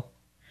as well?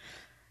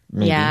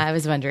 Maybe. Yeah, I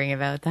was wondering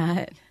about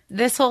that.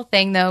 This whole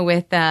thing, though,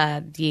 with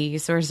the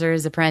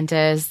Sorcerer's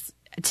Apprentice,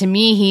 to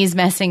me, he's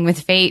messing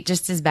with fate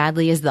just as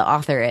badly as the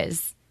author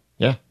is.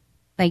 Yeah.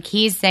 Like,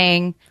 he's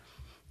saying,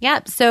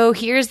 yep, so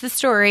here's the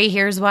story.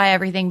 Here's why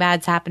everything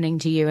bad's happening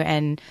to you.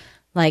 And,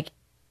 like,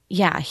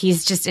 yeah,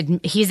 he's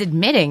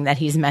admitting that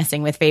he's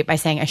messing with fate by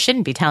saying, I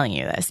shouldn't be telling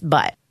you this,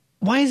 but.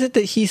 Why is it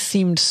that he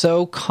seemed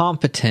so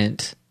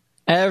competent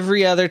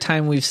every other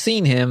time we've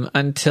seen him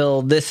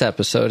until this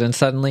episode, and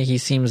suddenly he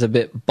seems a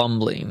bit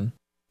bumbling?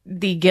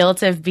 The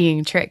guilt of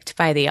being tricked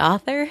by the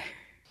author?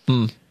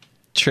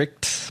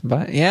 Tricked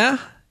by...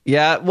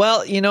 Yeah.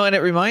 Well, and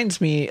it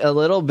reminds me a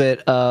little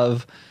bit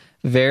of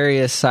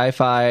various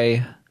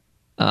sci-fi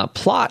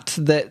plots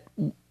that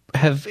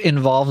have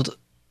involved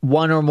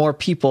one or more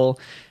people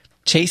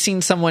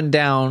chasing someone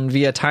down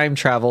via time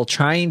travel,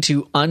 trying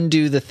to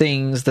undo the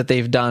things that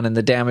they've done and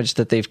the damage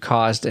that they've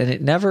caused, and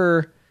it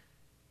never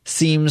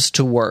seems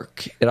to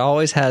work. It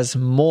always has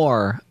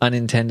more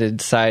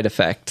unintended side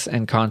effects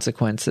and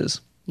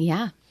consequences.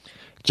 Yeah.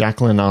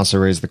 Jacqueline also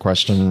raised the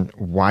question,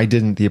 why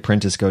didn't the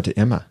apprentice go to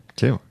Emma,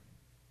 too?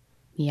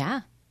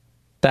 Yeah.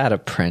 That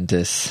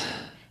apprentice.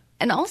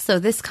 And also,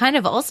 this kind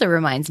of also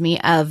reminds me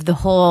of the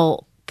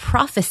whole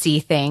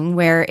prophecy thing,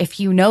 where if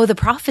you know the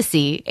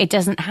prophecy, it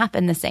doesn't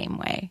happen the same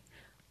way.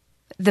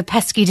 The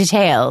pesky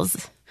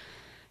details.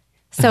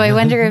 So I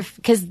wonder if,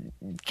 because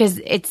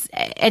it's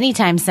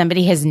anytime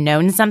somebody has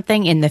known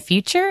something in the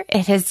future,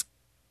 it has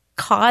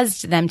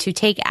caused them to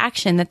take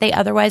action that they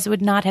otherwise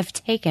would not have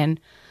taken,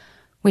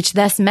 which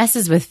thus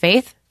messes with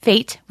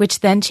fate, which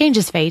then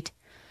changes fate.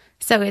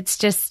 So it's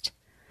just,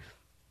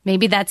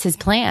 maybe that's his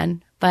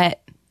plan,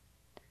 but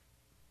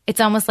it's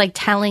almost like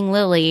telling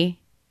Lily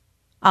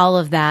all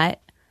of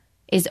that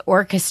is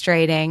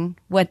orchestrating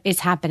what is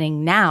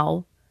happening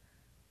now,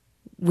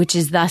 which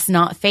is thus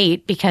not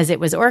fate because it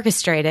was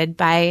orchestrated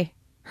by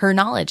her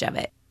knowledge of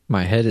it.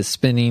 My head is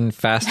spinning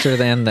faster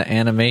than the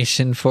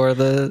animation for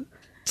the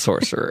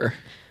sorcerer.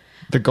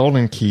 The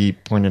Golden Key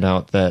pointed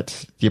out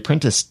that the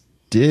apprentice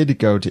did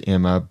go to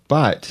Emma,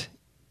 but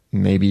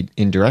maybe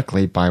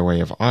indirectly by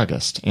way of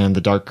August, and the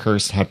Dark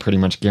Curse had pretty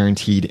much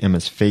guaranteed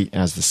Emma's fate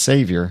as the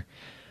savior.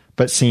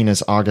 But seeing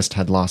as August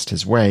had lost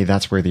his way,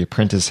 that's where the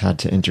apprentice had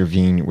to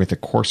intervene with a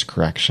course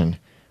correction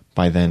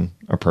by then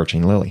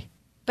approaching Lily.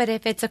 But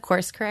if it's a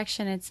course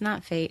correction, it's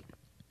not fate.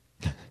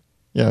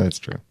 Yeah, that's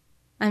true.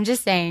 I'm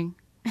just saying.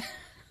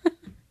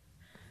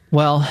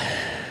 Well,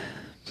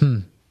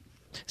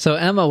 so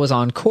Emma was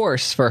on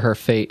course for her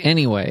fate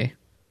anyway,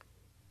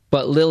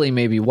 but Lily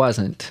maybe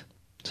wasn't.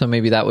 So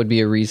maybe that would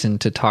be a reason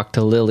to talk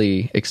to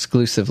Lily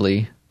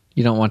exclusively.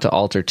 You don't want to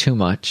alter too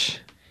much.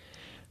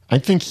 I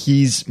think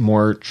he's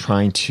more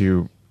trying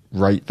to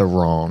right the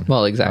wrong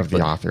of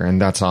the author. And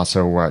that's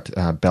also what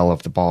Belle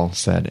of the Ball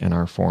said in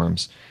our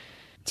forums.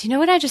 Do you know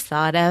what I just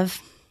thought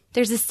of?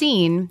 There's a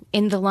scene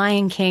in The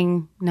Lion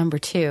King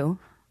 #2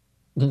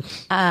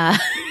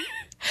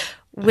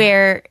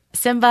 where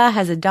Simba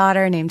has a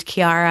daughter named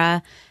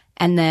Kiara,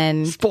 and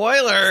then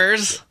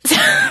Spoilers!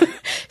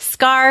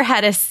 Scar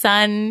had a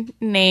son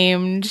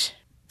named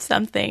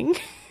something.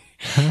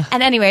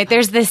 And anyway,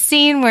 there's this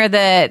scene where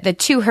the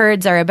two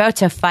herds are about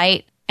to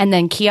fight, and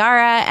then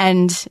Kiara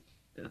and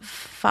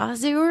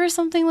Fazu or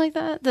something like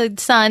that, the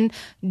son,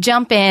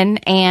 jump in,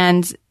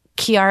 and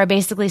Kiara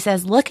basically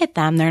says, look at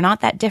them, they're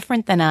not that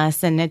different than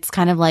us. And it's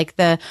kind of like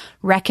the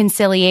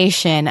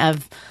reconciliation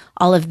of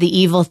all of the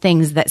evil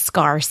things that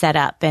Scar set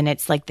up. And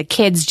it's like the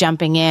kids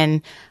jumping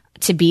in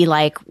to be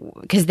like,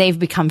 because they've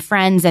become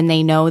friends and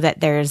they know that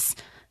there's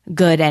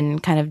good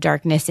and kind of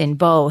darkness in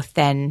both,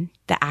 and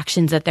the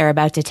actions that they're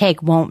about to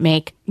take won't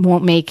make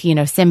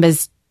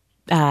Simba's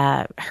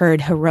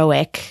herd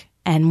heroic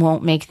and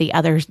won't make the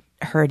other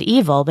herd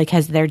evil,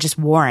 because they're just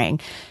warring.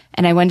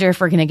 And I wonder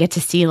if we're going to get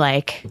to see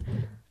like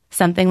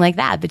something like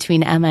that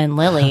between Emma and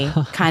Lily,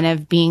 kind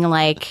of being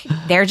like,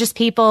 they're just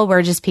people,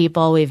 we're just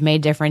people, we've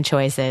made different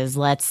choices,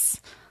 let's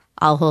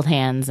all hold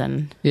hands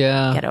and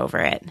get over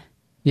it.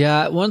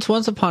 Yeah,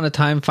 Once Upon a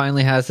Time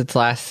finally has its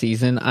last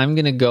season, I'm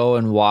going to go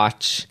and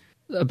watch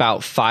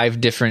about 5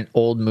 different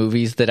old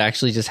movies that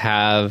actually just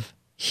have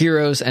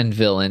heroes and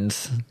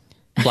villains,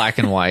 black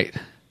and white,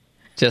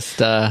 just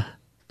to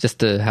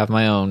have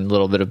my own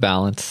little bit of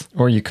balance.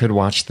 Or you could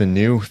watch the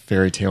new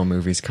fairy tale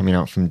movies coming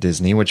out from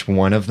Disney, which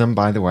one of them,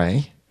 by the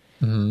way,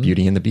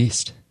 Beauty and the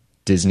Beast.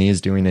 Disney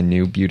is doing a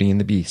new Beauty and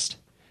the Beast.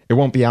 It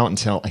won't be out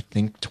until, I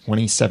think,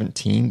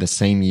 2017, the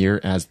same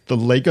year as the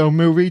Lego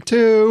Movie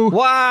 2.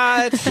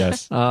 What?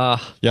 Yes.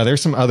 Yeah,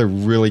 there's some other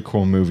really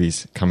cool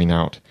movies coming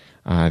out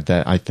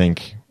that I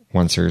think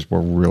oncers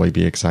will really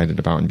be excited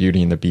about. And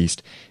Beauty and the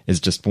Beast is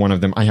just one of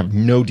them. I have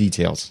no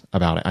details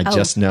about it. I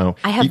just know.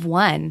 I have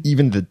one.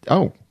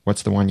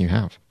 What's the one you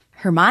have?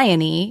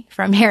 Hermione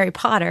from Harry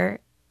Potter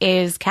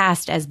is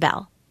cast as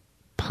Belle.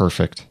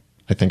 Perfect.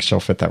 I think she'll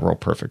fit that role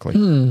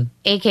perfectly.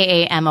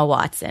 AKA Emma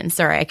Watson.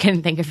 Sorry, I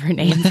couldn't think of her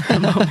name for a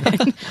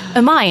moment.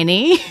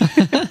 Hermione.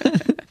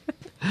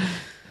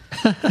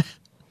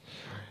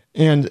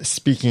 And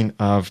speaking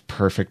of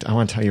perfect, I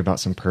want to tell you about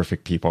some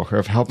perfect people who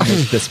have helped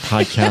make this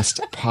podcast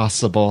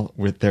possible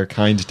with their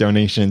kind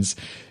donations.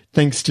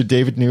 Thanks to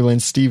David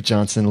Newland, Steve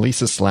Johnson,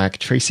 Lisa Slack,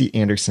 Tracy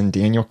Anderson,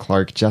 Daniel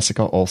Clark,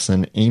 Jessica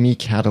Olson, Amy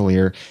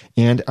Catalier,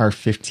 and our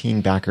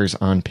 15 backers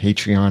on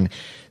Patreon.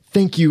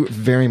 Thank you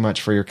very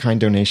much for your kind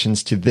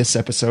donations to this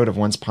episode of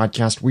Once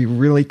Podcast. We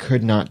really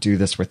could not do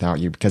this without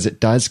you because it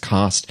does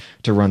cost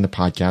to run the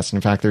podcast. In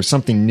fact, there's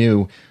something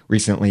new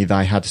recently that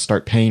I had to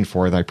start paying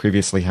for that I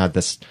previously had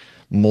this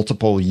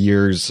multiple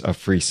years of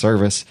free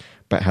service,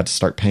 but had to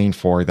start paying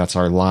for. That's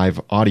our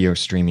live audio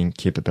streaming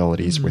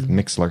capabilities with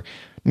Mixler.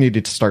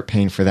 Needed to start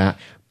paying for that.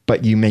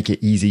 but you make it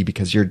easy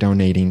because you're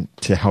donating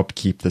to help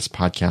keep this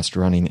podcast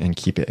running and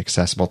keep it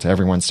accessible to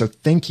everyone. So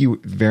thank you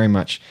very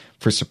much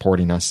for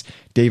supporting us.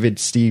 David,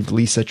 Steve,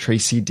 Lisa,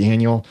 Tracy,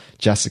 Daniel,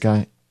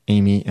 Jessica,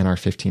 Amy, and our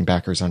 15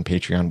 backers on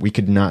Patreon. We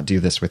could not do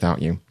this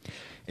without you.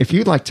 If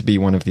you'd like to be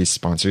one of these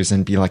sponsors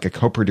and be like a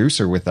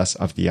co-producer with us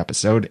of the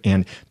episode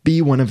and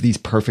be one of these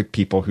perfect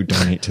people who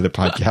donate to the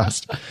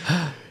podcast,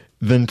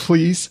 then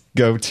please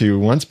go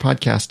to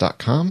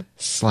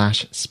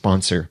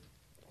oncepodcast.com/sponsor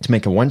to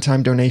make a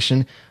one-time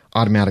donation,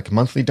 automatic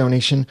monthly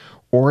donation,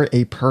 or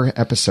a per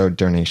episode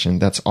donation.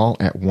 That's all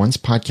at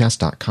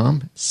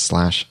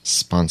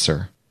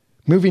oncepodcast.com/sponsor.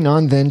 Moving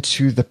on then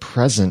to the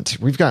present.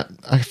 We've got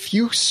a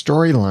few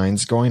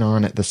storylines going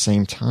on at the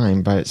same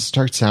time, but it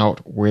starts out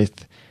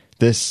with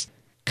this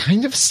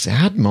kind of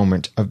sad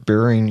moment of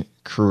burying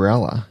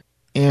Cruella.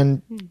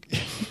 And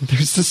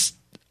there's this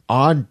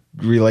odd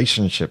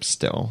relationship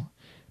still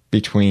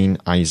between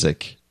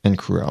Isaac and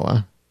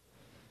Cruella.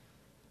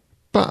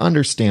 But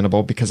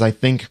understandable, because I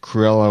think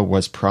Cruella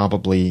was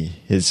probably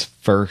his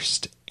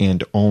first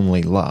and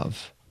only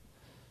love.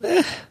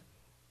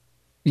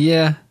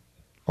 Yeah.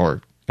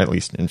 Or at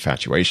least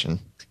infatuation.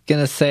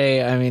 Gonna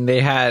say, I mean,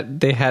 they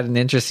had an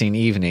interesting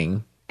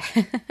evening.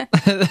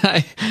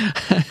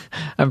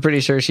 I'm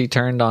pretty sure she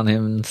turned on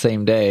him the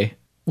same day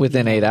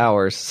within 8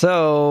 hours.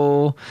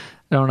 So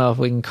I don't know if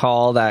we can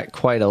call that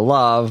quite a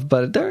love,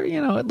 but there,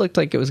 it looked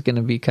like it was going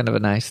to be kind of a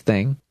nice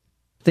thing.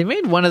 They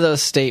made one of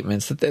those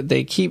statements that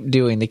they keep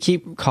doing. They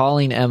keep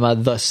calling Emma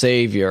the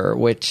savior,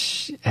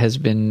 which has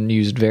been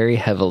used very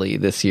heavily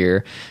this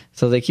year.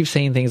 So they keep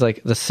saying things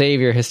like the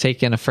savior has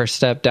taken a first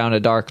step down a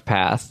dark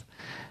path.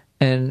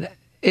 And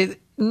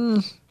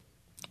I'm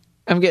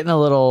getting a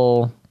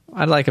little...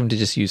 I'd like them to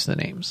just use the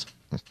names.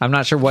 I'm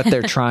not sure what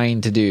they're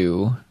trying to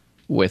do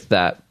with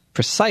that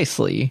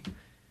precisely.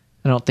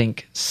 I don't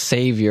think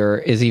savior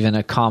is even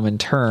a common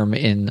term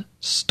in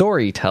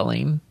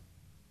storytelling.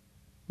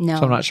 No.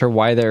 So I'm not sure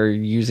why they're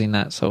using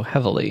that so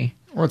heavily.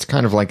 Well, it's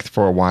kind of like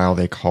for a while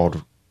they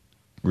called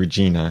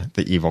Regina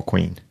the evil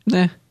queen.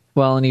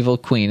 Well, an evil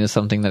queen is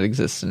something that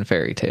exists in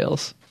fairy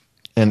tales.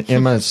 And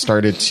Emma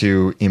started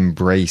to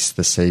embrace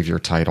the savior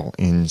title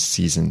in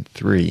season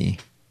 3.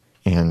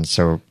 And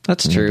so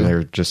that's true.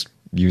 They're just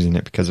using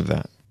it because of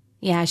that.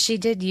 Yeah, she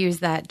did use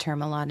that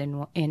term a lot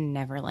in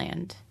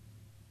Neverland.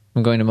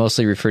 I'm going to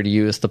mostly refer to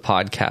you as the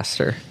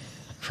podcaster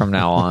from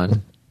now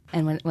on.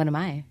 And what am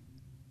I?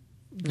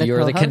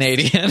 You're the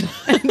Canadian.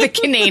 The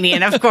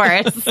Canadian, of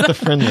course. The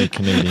friendly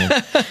Canadian.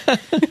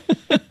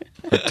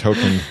 The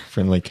token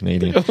friendly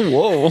Canadian.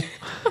 Whoa.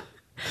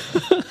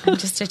 I'm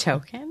just a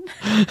token.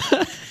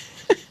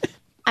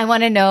 I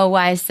want to know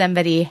why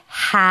somebody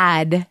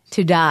had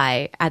to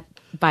die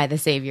by the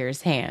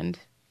Savior's hand.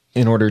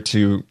 In order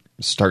to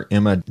start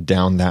Emma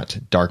down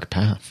that dark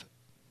path.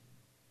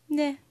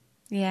 Yeah.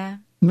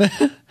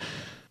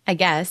 I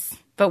guess.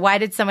 But why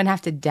did someone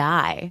have to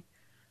die?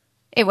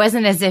 It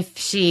wasn't as if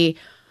she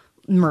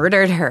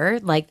murdered her,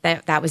 like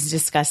that was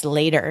discussed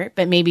later,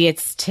 but maybe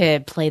it's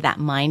to play that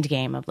mind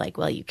game of like,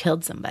 well, you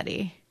killed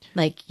somebody.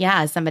 Like,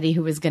 yeah, somebody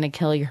who was going to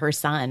kill her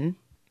son.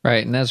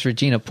 Right, and as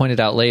Regina pointed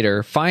out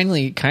later,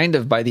 finally, kind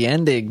of by the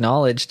end, they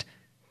acknowledged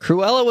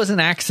Cruella was an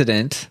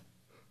accident.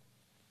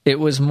 It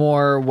was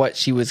more what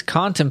she was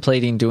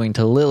contemplating doing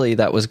to Lily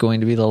that was going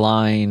to be the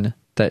line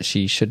that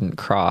she shouldn't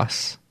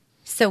cross.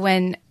 So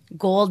when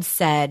Gold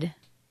said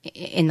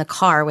in the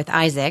car with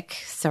Isaac,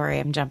 sorry,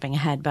 I'm jumping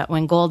ahead, but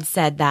when Gold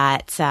said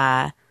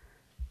that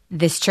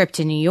this trip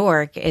to New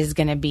York is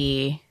going to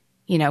be,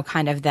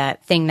 kind of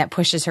that thing that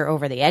pushes her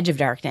over the edge of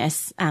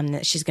darkness,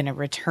 that she's going to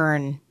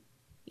return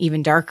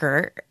even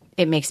darker,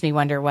 it makes me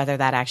wonder whether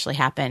that actually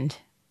happened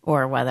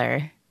or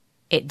whether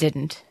it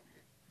didn't.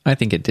 I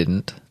think it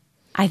didn't.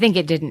 I think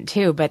it didn't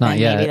too, but Not then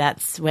yet. maybe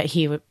that's what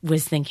he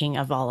was thinking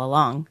of all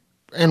along.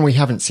 And we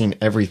haven't seen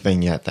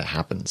everything yet that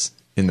happens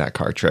in that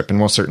car trip, and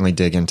we'll certainly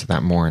dig into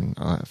that more in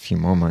a few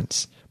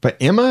moments. But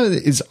Emma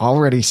is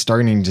already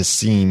starting to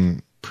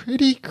seem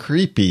pretty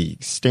creepy,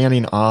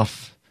 standing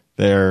off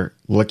there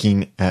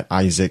looking at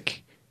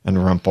Isaac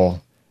and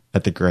Rumple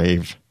at the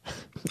grave.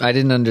 I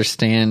didn't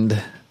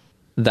understand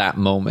that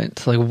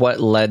moment. Like, what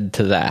led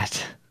to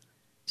that?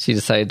 She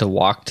decided to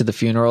walk to the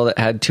funeral that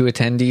had 2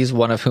 attendees,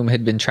 one of whom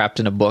had been trapped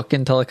in a book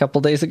until a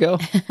couple days ago.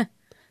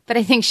 But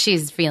I think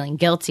she's feeling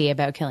guilty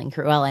about killing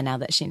Cruella now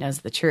that she knows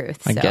the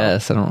truth. I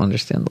guess. I don't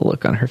understand the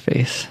look on her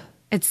face.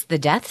 It's the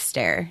death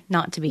stare,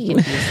 not to be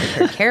confused with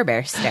her Care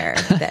Bear stare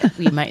that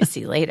we might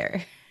see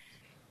later.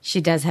 She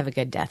does have a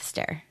good death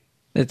stare.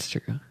 It's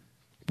true.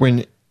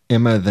 When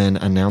Emma then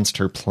announced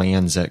her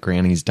plans at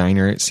Granny's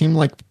Diner, it seemed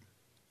like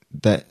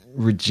that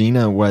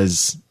Regina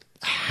was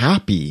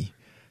happy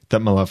that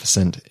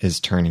Maleficent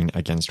is turning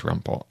against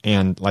Rumple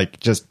and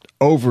like just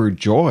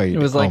overjoyed. It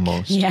was like,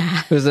 almost.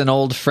 Yeah. It was an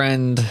old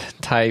friend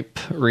type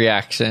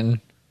reaction.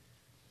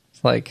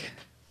 It's like,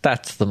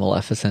 that's the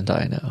Maleficent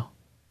I know.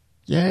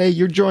 Yay,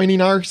 you're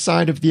joining our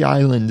side of the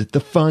island,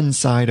 the fun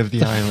side of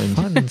the island.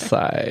 Fun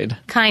side.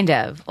 Kind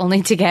of,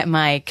 only to get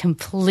my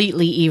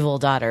completely evil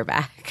daughter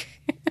back.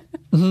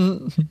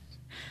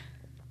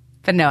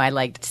 But no, I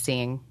liked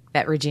seeing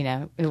that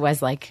Regina, it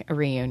was like a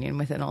reunion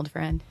with an old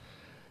friend.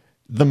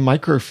 The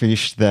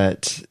microfiche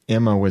that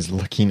Emma was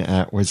looking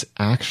at was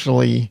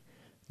actually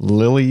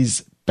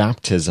Lily's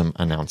baptism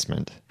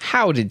announcement.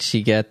 How did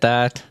she get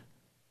that?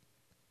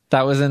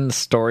 That was in the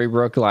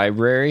Storybrooke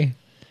library?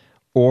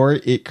 Or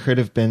it could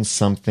have been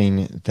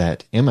something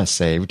that Emma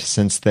saved,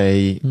 since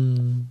they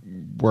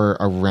were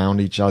around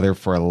each other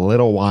for a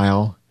little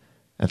while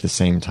at the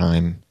same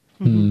time.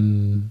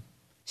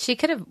 She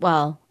could have,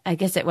 well, I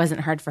guess it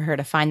wasn't hard for her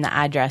to find the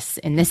address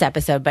in this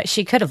episode, but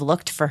she could have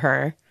looked for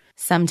her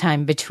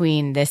sometime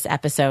between this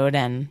episode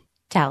and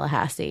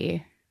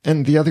Tallahassee.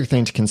 And the other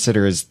thing to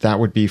consider is that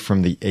would be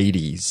from the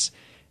 80s.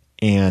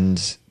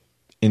 And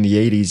in the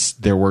 80s,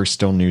 there were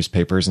still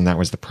newspapers, and that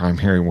was the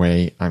primary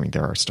way. I mean,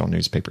 there are still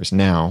newspapers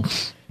now.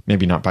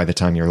 Maybe not by the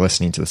time you're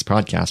listening to this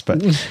podcast,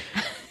 but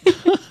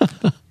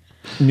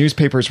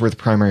newspapers were the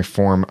primary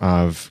form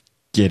of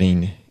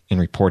getting and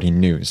reporting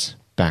news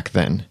back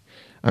then.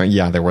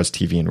 Yeah, there was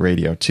TV and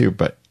radio too,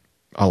 but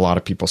a lot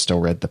of people still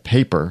read the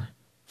paper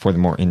for the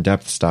more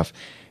in-depth stuff.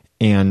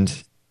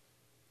 And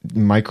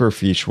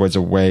microfiche was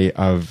a way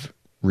of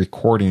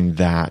recording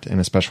that, and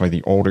especially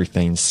the older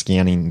things,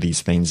 scanning these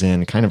things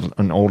in, kind of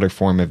an older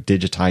form of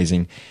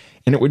digitizing.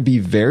 And it would be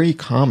very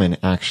common,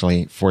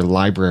 actually, for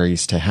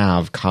libraries to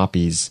have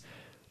copies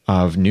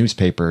of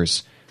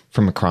newspapers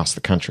from across the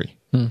country.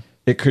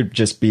 It could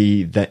just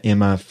be that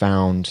Emma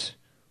found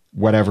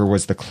whatever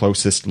was the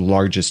closest,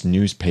 largest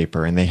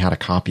newspaper, and they had a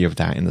copy of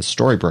that in the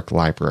Storybrooke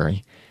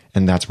library.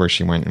 And that's where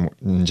she went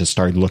and just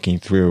started looking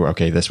through,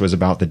 okay, this was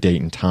about the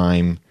date and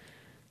time.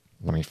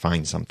 Let me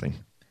find something.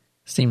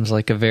 Seems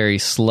like a very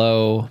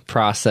slow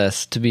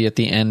process to be at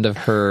the end of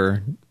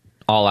her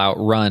all-out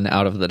run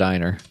out of the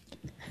diner.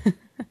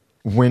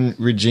 When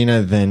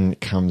Regina then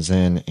comes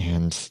in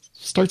and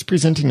starts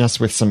presenting us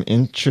with some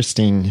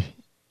interesting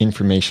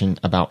information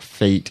about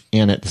fate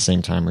and at the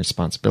same time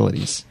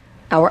responsibilities.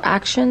 Our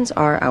actions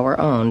are our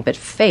own, but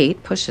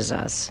fate pushes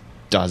us.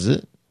 Does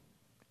it?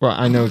 Well,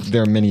 I know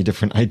there are many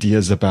different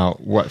ideas about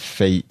what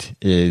fate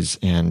is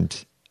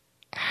and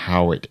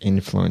how it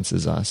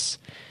influences us.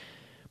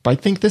 But I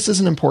think this is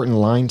an important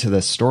line to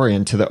the story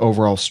and to the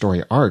overall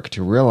story arc,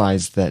 to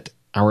realize that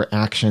our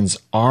actions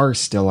are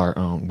still our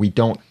own. We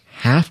don't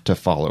have to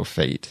follow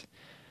fate.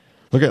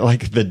 Look at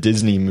like the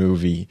Disney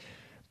movie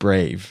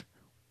Brave,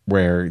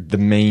 where the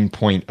main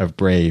point of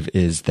Brave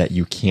is that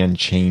you can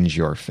change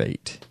your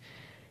fate.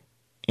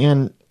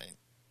 And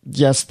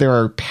yes, there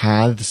are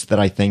paths that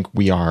I think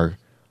we are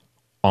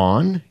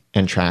on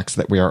and tracks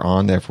that we are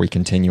on, that if we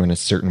continue in a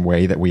certain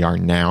way that we are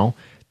now,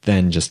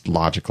 then just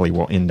logically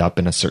we'll end up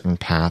in a certain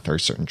path or a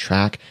certain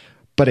track.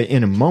 But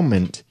in a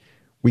moment,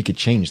 we could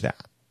change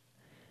that.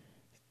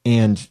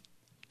 And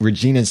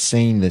Regina's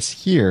saying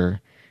this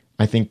here,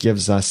 I think,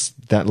 gives us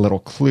that little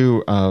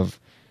clue of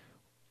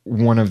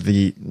one of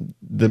the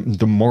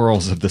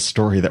morals of the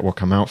story that will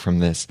come out from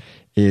this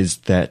is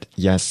that,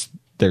 yes,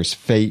 there's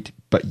fate,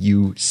 but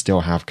you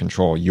still have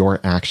control.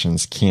 Your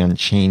actions can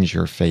change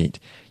your fate.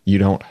 You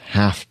don't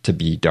have to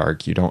be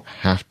dark. You don't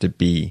have to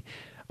be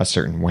a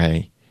certain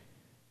way.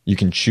 You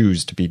can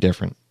choose to be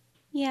different.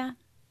 Yeah.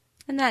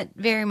 And that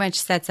very much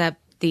sets up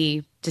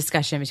the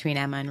discussion between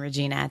Emma and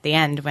Regina at the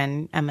end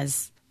when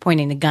Emma's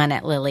pointing the gun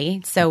at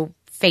Lily. So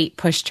fate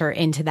pushed her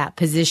into that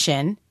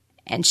position,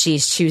 and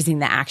she's choosing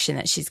the action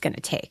that she's going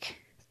to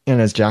take.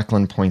 And as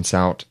Jacqueline points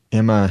out,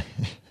 Emma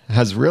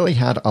has really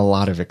had a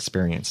lot of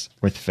experience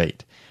with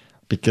fate,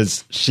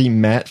 because she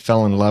met,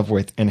 fell in love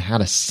with, and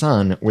had a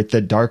son with the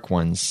Dark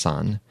One's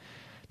son.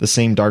 The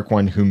same Dark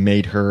One who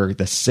made her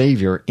the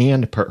savior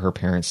and put her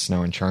parents,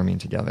 Snow and Charming,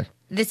 together.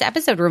 This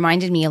episode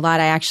reminded me a lot.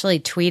 I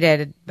actually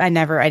tweeted, I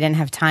didn't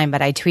have time,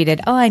 but I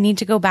tweeted, I need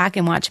to go back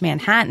and watch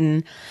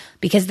Manhattan,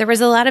 because there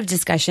was a lot of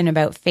discussion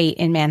about fate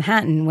in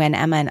Manhattan when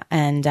Emma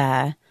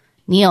and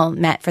Neil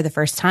met for the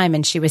first time.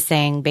 And she was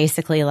saying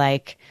basically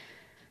like,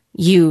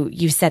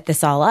 you set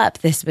this all up.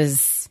 This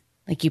was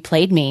like, you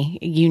played me.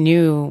 You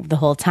knew the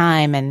whole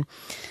time and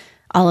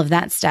all of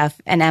that stuff.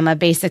 And Emma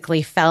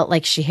basically felt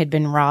like she had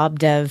been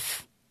robbed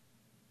of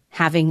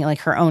having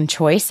like her own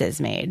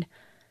choices made.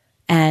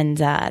 And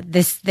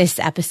this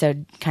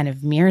episode kind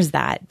of mirrors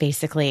that.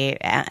 Basically,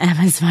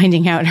 Emma's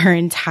finding out her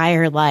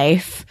entire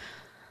life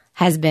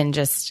has been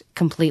just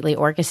completely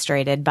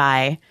orchestrated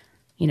by,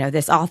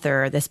 this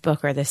author or this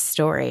book or this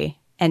story.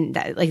 And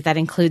that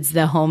includes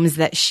the homes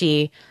that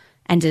she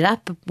ended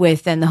up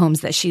with and the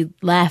homes that she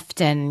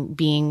left, and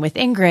being with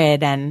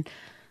Ingrid and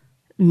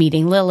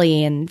meeting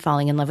Lily and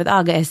falling in love with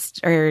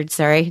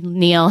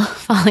Neil,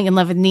 falling in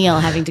love with Neil,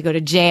 having to go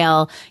to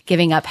jail,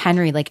 giving up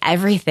Henry, like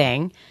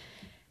everything.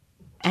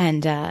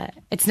 And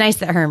it's nice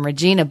that her and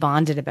Regina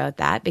bonded about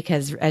that,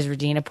 because as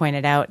Regina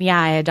pointed out,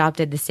 I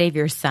adopted the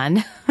savior's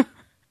son.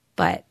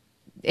 But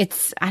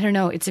it's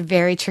a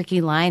very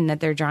tricky line that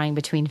they're drawing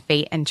between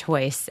fate and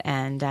choice.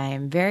 And I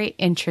am very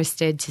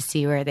interested to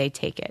see where they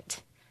take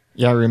it.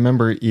 Yeah, I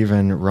remember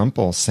even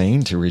Rumpel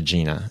saying to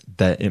Regina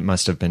that it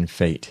must have been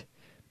fate,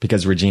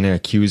 because Regina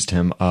accused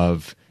him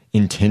of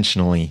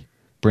intentionally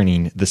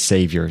bringing the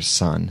savior's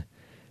son.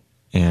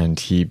 and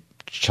he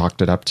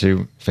chalked it up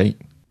to fate.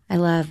 I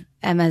love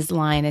Emma's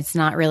line, it's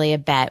not really a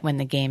bet when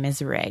the game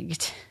is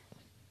rigged.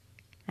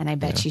 And I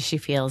bet you she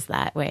feels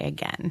that way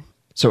again.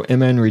 So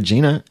Emma and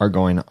Regina are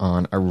going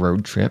on a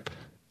road trip.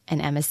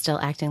 And Emma's still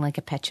acting like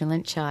a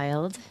petulant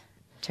child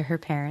to her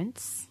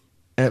parents.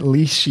 At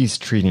least she's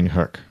treating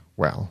Hook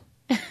well.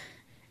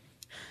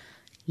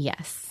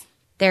 Yes.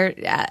 Their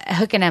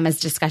Hook and Emma's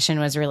discussion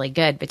was really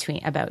good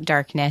about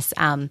darkness.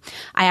 I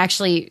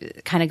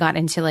actually kind of got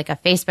into like a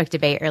Facebook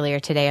debate earlier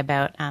today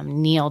about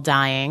Neil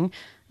dying,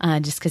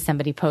 just because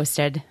somebody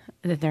posted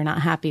that they're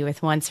not happy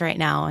with Once right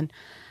now. And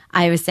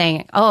I was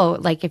saying,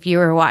 like if you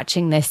were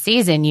watching this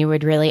season, you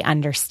would really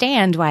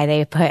understand why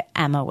they put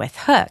Emma with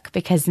Hook,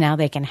 because now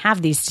they can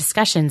have these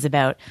discussions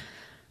about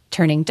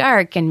turning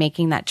dark and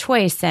making that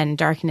choice and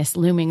darkness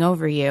looming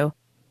over you.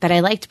 But I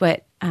liked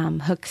what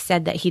Hook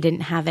said, that he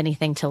didn't have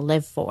anything to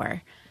live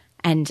for.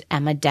 And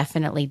Emma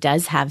definitely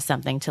does have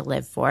something to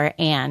live for.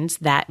 And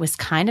that was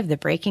kind of the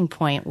breaking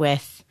point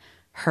with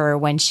her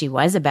when she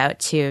was about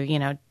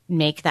to,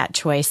 make that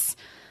choice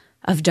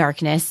of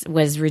darkness,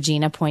 was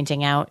Regina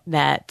pointing out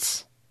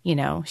that,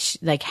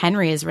 like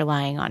Henry is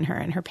relying on her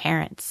and her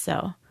parents.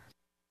 So.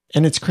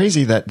 And it's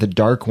crazy that the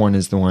dark one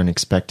is the one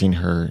expecting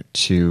her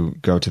to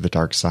go to the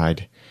dark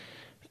side.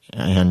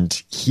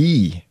 And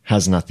he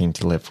has nothing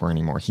to live for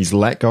anymore. He's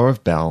let go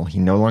of Belle. He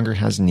no longer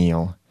has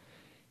Neil.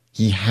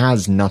 He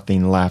has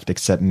nothing left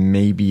except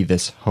maybe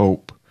this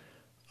hope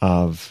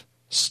of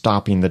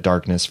stopping the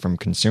darkness from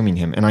consuming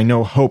him. And I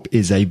know hope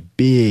is a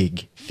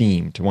big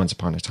theme to Once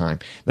Upon a Time.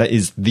 That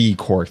is the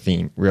core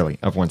theme, really,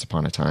 of Once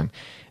Upon a Time.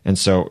 And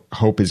so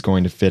hope is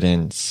going to fit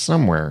in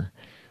somewhere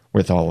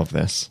with all of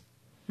this.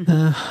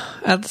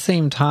 At the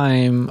same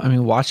time,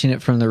 watching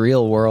it from the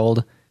real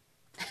world,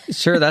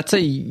 sure, that's that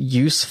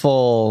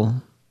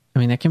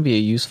can be a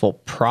useful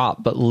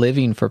prop, but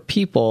living for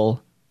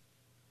people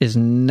is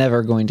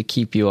never going to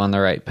keep you on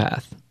the right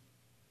path.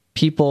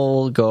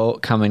 People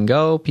come and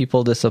go,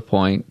 people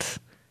disappoint.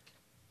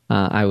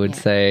 I would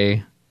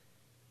say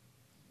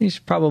you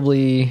should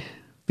probably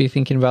be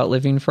thinking about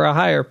living for a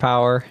higher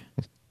power.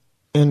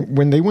 And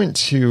when they went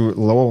to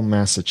Lowell,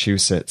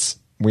 Massachusetts,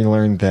 we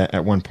learned that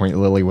at one point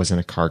Lily was in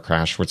a car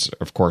crash, which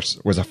of course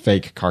was a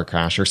fake car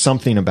crash, or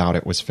something about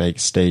it was fake,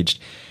 staged.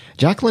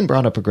 Jacqueline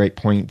brought up a great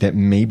point that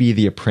maybe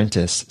the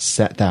apprentice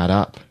set that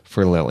up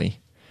for Lily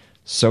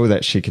so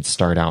that she could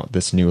start out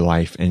this new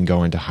life and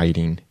go into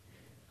hiding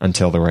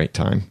until the right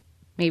time.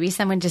 Maybe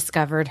someone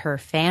discovered her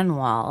fan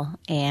wall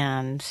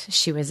and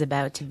she was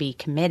about to be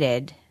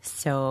committed,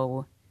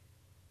 so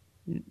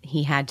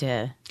he had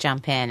to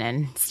jump in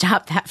and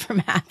stop that from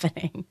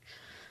happening.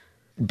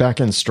 Back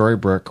in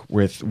Storybrooke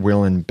with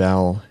Will and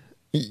Belle,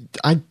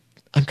 I'm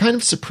kind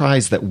of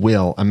surprised that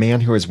Will, a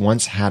man who has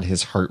once had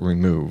his heart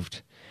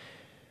removed,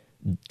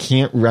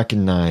 can't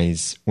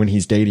recognize when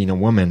he's dating a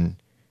woman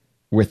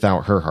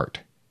without her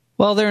heart.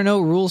 Well, there are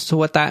no rules to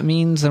what that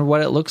means and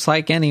what it looks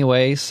like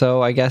anyway,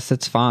 so I guess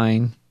it's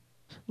fine.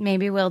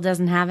 Maybe Will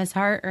doesn't have his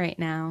heart right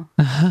now.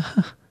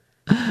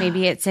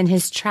 Maybe it's in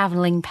his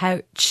traveling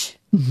pouch.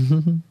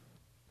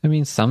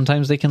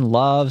 Sometimes they can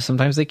love,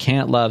 sometimes they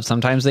can't love,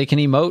 sometimes they can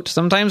emote,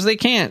 sometimes they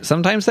can't,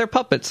 sometimes they're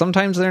puppets,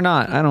 sometimes they're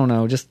not. I don't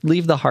know. Just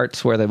leave the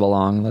hearts where they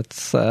belong.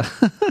 Let's,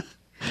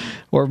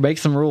 or make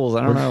some rules.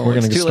 I don't know.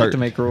 It's too late to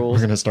make rules. We're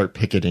going to start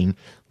picketing.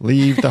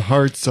 Leave the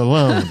hearts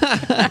alone.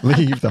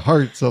 Leave the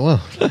hearts alone.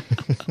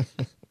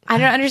 I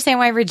don't understand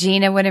why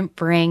Regina wouldn't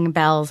bring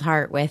Belle's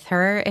heart with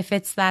her if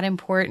it's that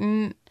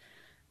important.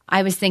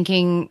 I was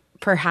thinking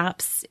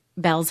perhaps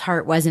Belle's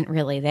heart wasn't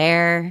really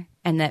there,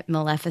 and that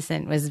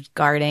Maleficent was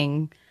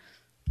guarding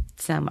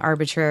some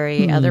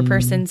arbitrary other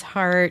person's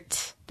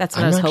heart. That's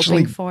what I was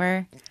hoping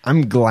for.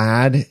 I'm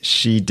glad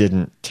she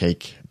didn't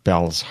take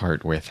Belle's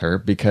heart with her,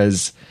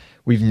 because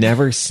we've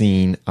never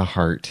seen a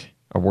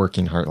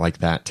working heart like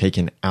that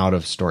taken out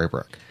of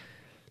Storybrooke.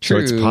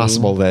 True. So it's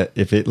possible that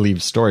if it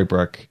leaves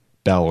Storybrooke,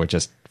 Belle would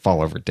just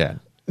fall over dead.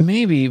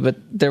 Maybe, but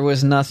there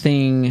was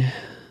nothing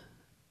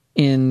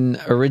in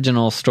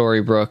original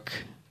Storybrooke.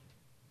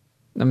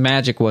 The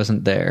magic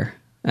wasn't there,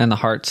 and the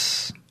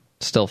hearts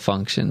still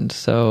functioned,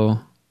 so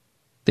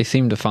they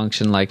seem to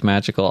function like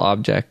magical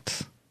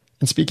objects.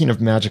 And speaking of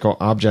magical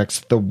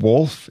objects, the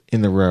wolf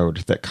in the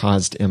road that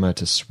caused Emma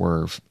to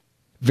swerve.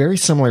 Very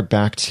similar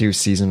back to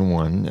season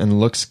 1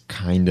 and looks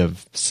kind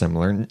of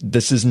similar.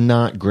 This is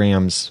not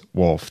Graham's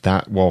wolf.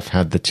 That wolf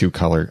had the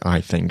 2-color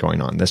eye thing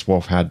going on. This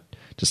wolf had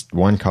just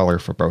one color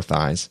for both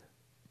eyes.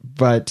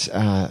 But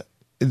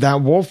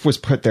that wolf was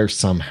put there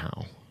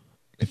somehow.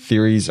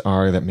 Theories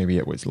are that maybe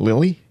it was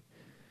Lily.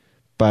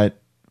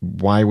 But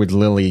why would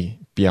Lily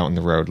be out in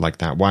the road like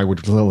that? Why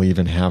would Lily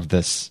even have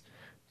this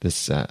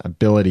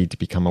ability to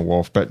become a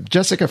wolf? But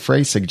Jessica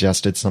Frey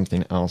suggested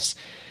something else.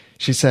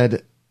 She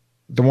said,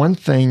 the one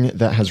thing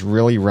that has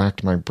really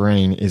racked my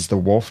brain is the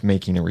wolf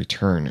making a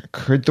return.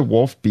 Could the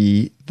wolf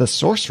be the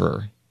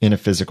sorcerer in a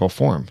physical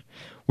form?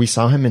 We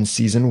saw him in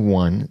season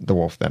 1, the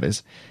wolf that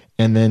is,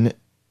 and then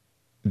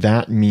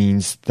that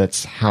means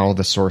that's how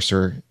the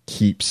sorcerer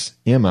keeps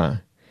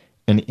Emma,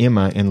 and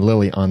Emma and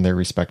Lily on their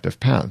respective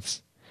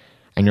paths.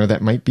 I know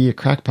that might be a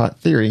crackpot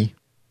theory.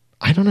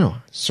 I don't know.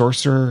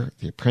 Sorcerer,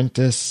 The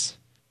Apprentice.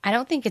 I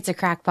don't think it's a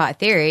crackpot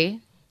theory.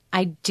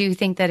 I do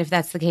think that if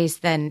that's the case,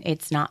 then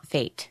it's not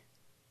fate.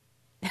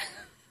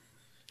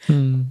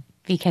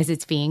 Because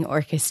it's being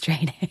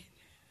orchestrated.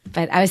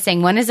 But I was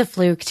saying 1 is a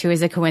fluke, 2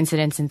 is a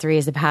coincidence, and 3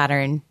 is a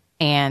pattern.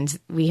 And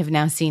we have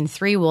now seen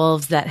 3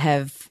 wolves that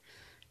have,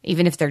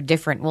 even if they're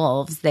different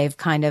wolves, they've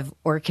kind of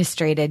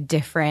orchestrated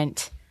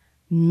different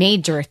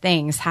major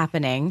things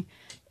happening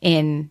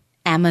in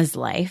Emma's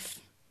life.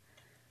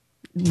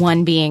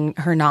 1 being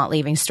her not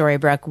leaving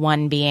Storybrooke,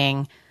 1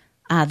 being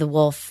the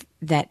wolf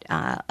that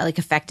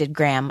affected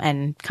Graham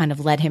and kind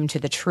of led him to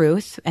the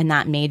truth, and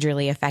that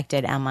majorly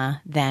affected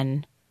Emma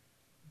then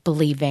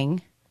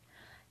believing.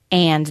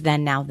 And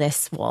then now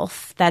this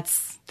wolf.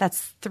 That's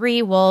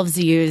 3 wolves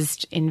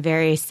used in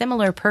very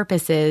similar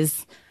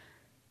purposes.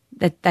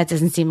 That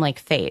doesn't seem like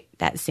fate.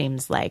 That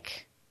seems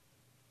like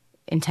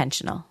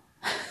intentional.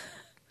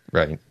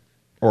 Right.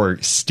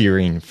 Or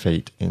steering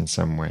fate in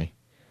some way.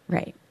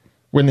 Right.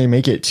 When they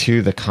make it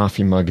to the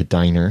Coffee Mug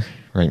Diner,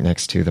 right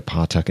next to the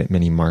Pawtucket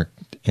Mini Mart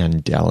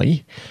and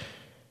Deli,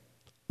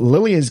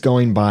 Lily is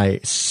going by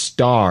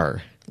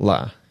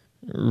Starla.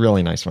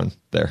 Really nice one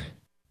there.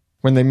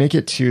 When they make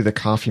it to the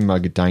Coffee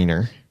Mug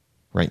Diner,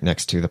 right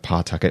next to the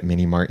Pawtucket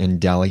Mini Mart and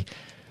Deli,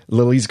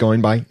 Lily's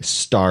going by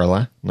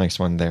Starla. Nice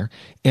one there.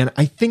 And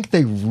I think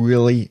they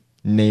really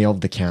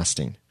nailed the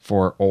casting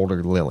for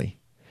older Lily.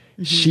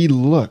 Mm-hmm. She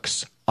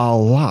looks a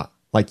lot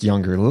like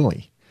younger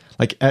Lily.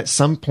 Like at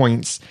some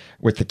points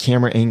with the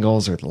camera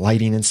angles or the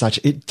lighting and such,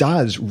 it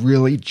does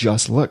really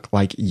just look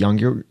like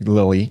younger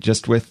Lily,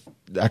 just with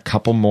a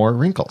couple more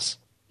wrinkles.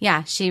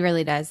 Yeah, she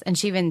really does. And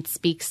she even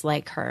speaks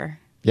like her.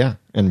 Yeah,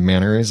 and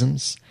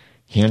mannerisms,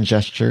 hand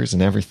gestures,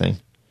 and everything.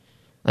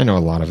 I know a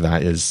lot of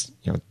that is,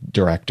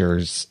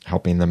 directors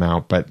helping them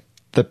out, but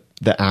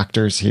the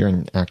actors here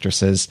and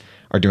actresses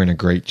are doing a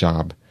great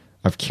job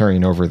of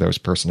carrying over those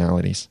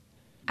personalities.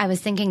 I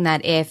was thinking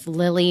that if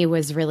Lily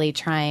was really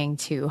trying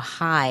to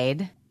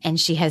hide, and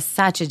she has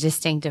such a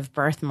distinctive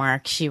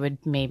birthmark, she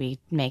would maybe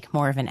make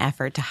more of an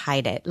effort to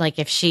hide it. Like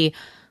if she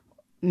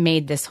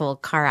made this whole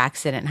car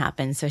accident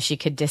happen so she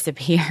could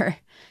disappear.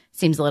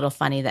 Seems a little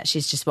funny that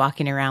she's just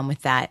walking around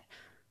with that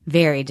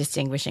very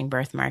distinguishing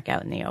birthmark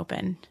out in the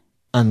open.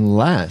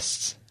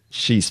 Unless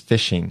she's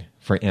fishing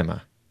for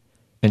Emma.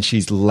 And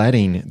she's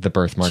letting the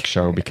birthmark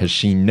show because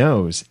she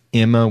knows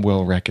Emma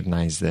will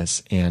recognize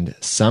this. And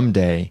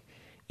someday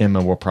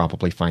Emma will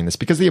probably find this.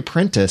 Because the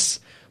apprentice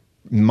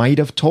might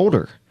have told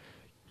her,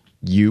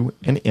 you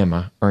and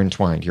Emma are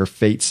entwined. Your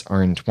fates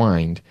are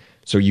entwined.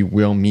 So you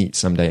will meet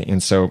someday.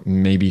 And so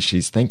maybe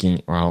she's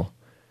thinking, well,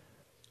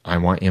 I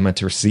want Emma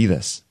to see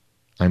this.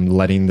 I'm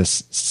letting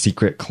this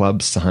secret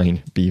club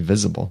sign be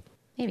visible.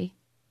 Maybe.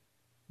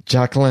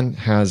 Jacqueline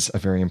has a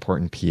very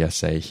important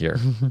PSA here.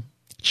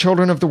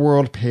 Children of the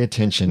world, pay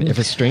attention. If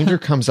a stranger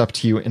comes up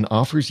to you and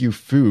offers you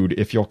food,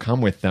 if you'll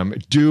come with them,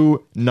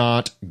 do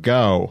not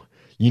go.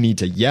 You need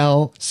to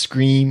yell,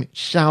 scream,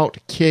 shout,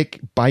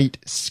 kick, bite,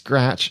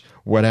 scratch,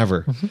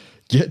 whatever.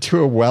 Get to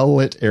a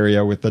well-lit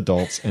area with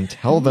adults and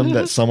tell them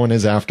that someone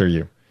is after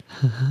you.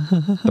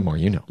 The more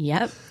you know.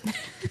 Yep.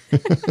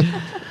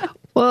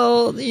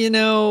 Well,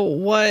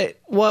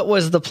 what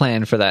was the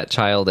plan for that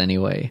child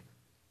anyway?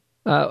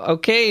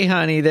 Okay,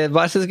 honey, the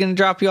bus is going to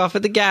drop you off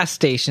at the gas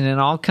station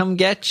and I'll come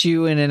get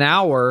you in an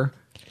hour.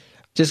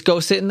 Just go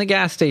sit in the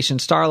gas station.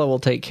 Starla will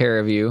take care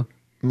of you.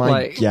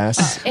 My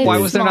guess. Why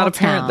was there not a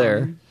parent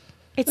there?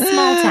 It's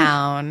small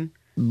town.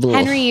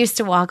 Henry used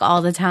to walk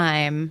all the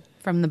time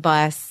from the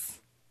bus.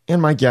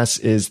 And my guess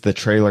is the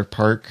trailer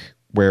park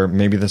where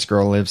maybe this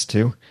girl lives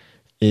too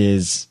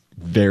is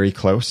very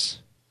close.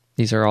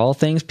 These are all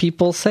things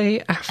people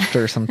say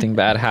after something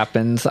bad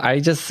happens.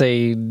 I just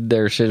say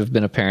there should have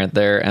been a parent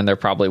there, and there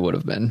probably would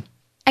have been.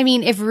 I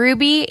mean, if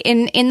Ruby,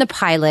 in the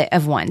pilot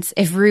of Once,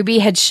 if Ruby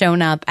had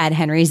shown up at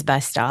Henry's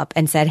bus stop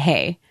and said,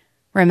 hey,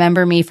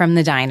 remember me from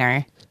the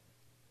diner?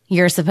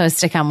 You're supposed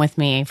to come with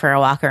me for a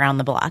walk around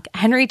the block.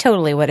 Henry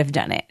totally would have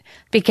done it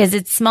because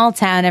it's small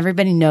town.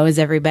 Everybody knows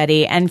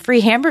everybody and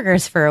free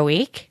hamburgers for a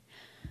week.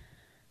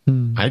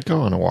 I'd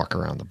go on a walk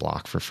around the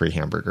block for free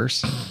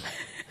hamburgers.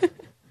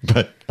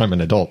 But I'm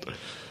an adult.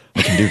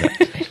 I can do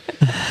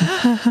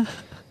that.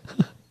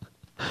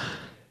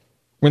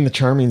 When the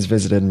Charmings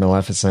visited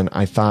Maleficent,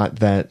 I thought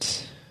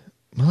that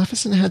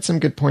Maleficent had some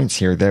good points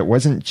here. That it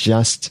wasn't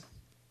just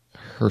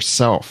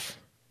herself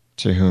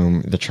to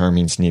whom the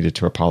Charmings needed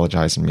to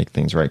apologize and make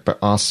things right, but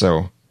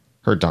also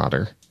her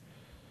daughter.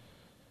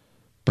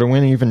 But it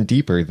went even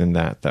deeper than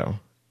that, though.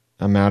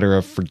 A matter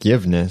of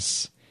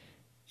forgiveness,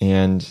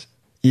 and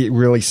it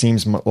really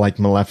seems like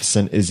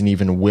Maleficent isn't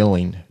even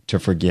willing to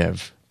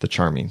forgive the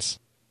Charmings.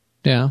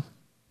 Yeah.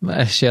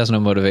 She has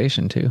no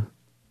motivation to.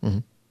 Mm-hmm.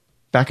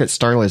 Back at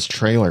Starla's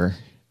trailer,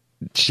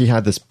 she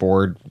had this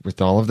board with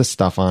all of the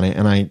stuff on it,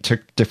 and I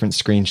took different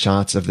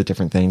screenshots of the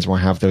different things. We'll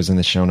have those in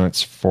the show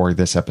notes for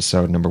this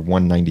episode, number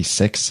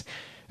 196,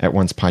 at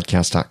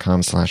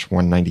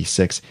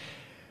oncepodcast.com/196.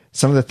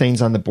 Some of the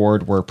things on the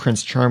board were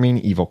Prince Charming,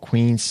 Evil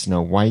Queen,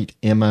 Snow White,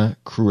 Emma,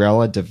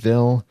 Cruella de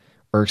Vil,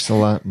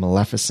 Ursula,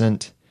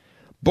 Maleficent.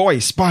 Boy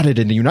spotted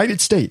in the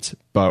United States,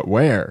 but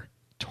where?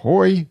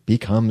 Toy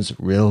becomes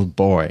real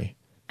boy.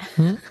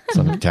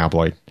 Some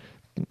tabloid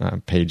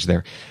page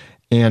there.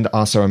 And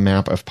also a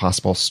map of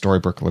possible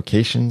Storybook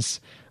locations,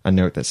 a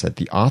note that said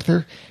the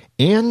author,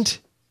 and,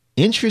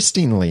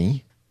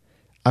 interestingly,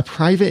 a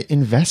private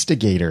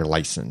investigator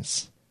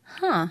license.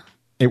 Huh.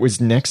 It was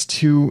next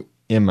to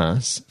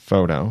Emma's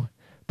photo,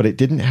 but it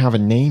didn't have a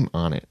name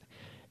on it.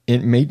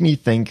 It made me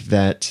think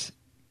that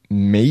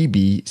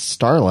maybe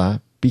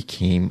Starla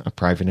became a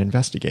private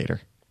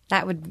investigator.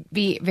 That would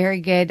be very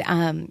good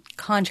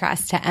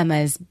contrast to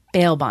Emma's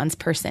bail bonds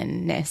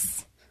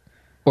personness.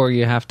 Or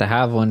you have to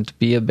have one to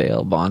be a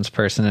bail bonds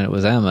person, and it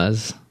was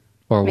Emma's,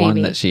 or one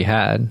Maybe. that she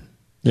had,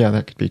 Yeah,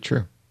 that could be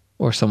true.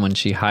 or someone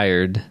she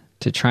hired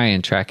to try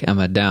and track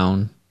Emma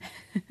down.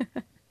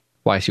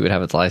 Why she would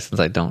have its license,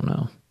 I don't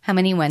know. How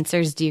many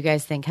Wentzers do you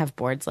guys think have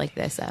boards like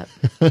this up?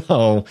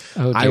 Oh,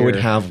 Oh, I would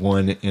dear. have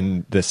one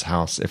in this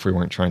house if we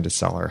weren't trying to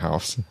sell our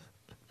house.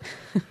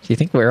 Do you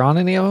think we're on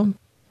any of them?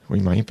 We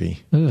might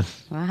be.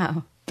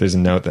 Wow. There's a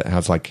note that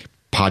has like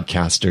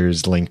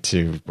podcasters linked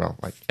to, well,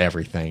 like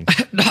everything.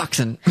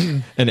 Dachshund.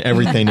 And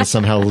everything is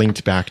somehow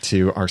linked back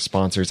to our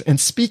sponsors. And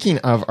speaking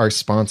of our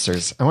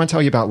sponsors, I want to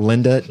tell you about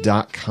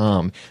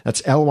lynda.com.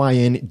 That's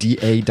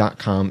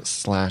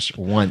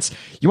lynda.com/once.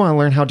 You want to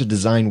learn how to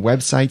design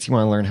websites. You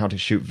want to learn how to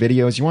shoot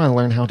videos. You want to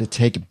learn how to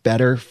take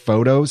better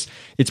photos.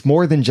 It's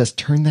more than just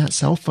turn that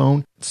cell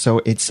phone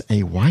so it's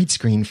a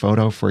widescreen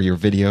photo for your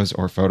videos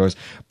or photos,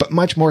 but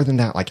much more than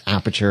that, like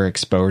aperture,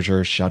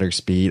 exposure, shutter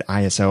speed,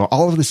 ISO,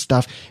 all of this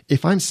stuff.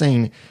 If I'm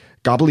saying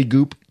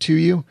gobbledygook to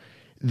you,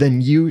 then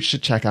you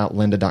should check out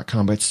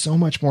lynda.com. But it's so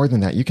much more than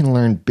that. You can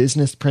learn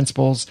business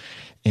principles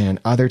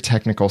and other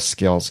technical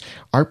skills.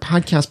 Our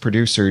podcast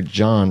producer,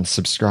 John,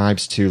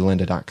 subscribes to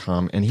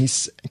lynda.com, and he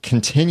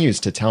continues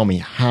to tell me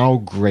how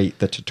great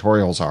the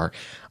tutorials are.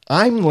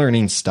 I'm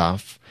learning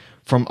stuff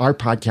from our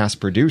podcast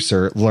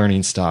producer,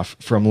 learning stuff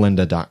from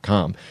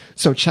lynda.com.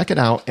 So check it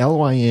out,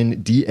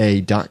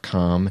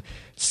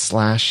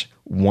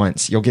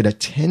 lynda.com/once. You'll get a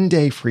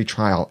 10-day free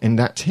trial, and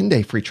that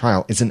 10-day free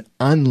trial is an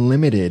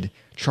unlimited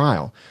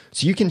trial.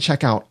 So you can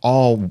check out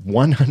all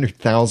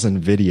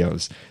 100,000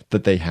 videos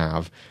that they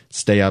have.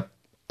 Stay up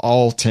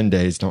all 10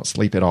 days. Don't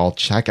sleep at all.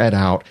 Check it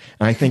out.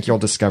 And I think you'll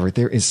discover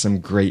there is some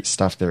great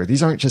stuff there.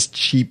 These aren't just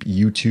cheap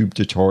YouTube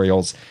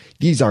tutorials.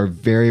 These are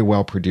very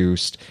well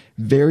produced,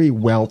 very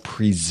well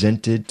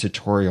presented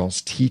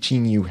tutorials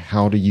teaching you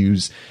how to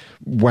use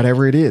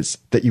whatever it is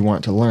that you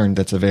want to learn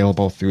that's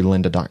available through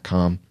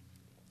lynda.com.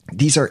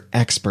 These are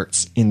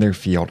experts in their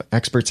field,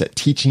 experts at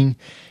teaching,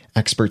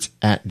 experts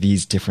at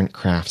these different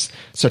crafts.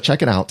 So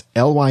check it out,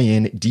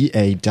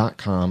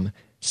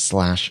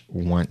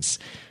 lynda.com/once.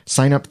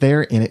 Sign up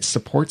there and it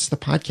supports the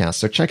podcast.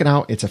 So check it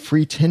out. It's a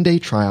free 10-day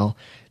trial.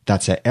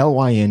 That's at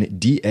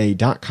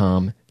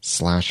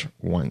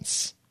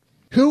lynda.com/once.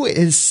 Who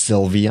is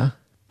Sylvia?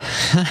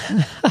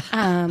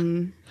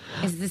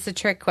 Is this a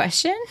trick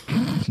question?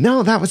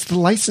 No, that was the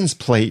license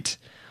plate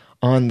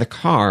on the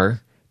car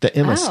that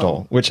Emma Oh.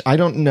 stole, which I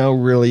don't know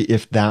really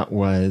if that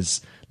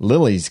was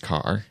Lily's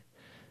car.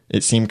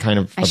 It seemed kind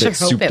of I a sure bit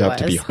hope souped it up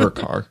to be was. her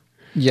car.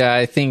 Yeah,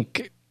 I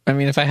think, I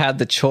mean, if I had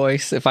the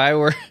choice, if I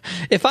were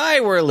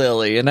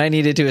Lily and I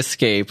needed to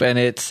escape, and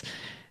it's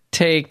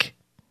take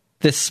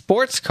this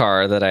sports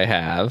car that I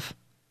have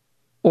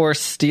or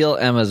steal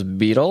Emma's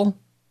Beetle,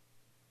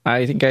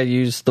 I think I'd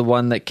use the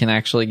one that can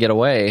actually get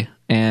away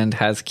and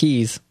has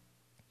keys.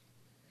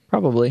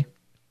 Probably.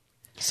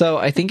 So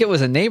I think it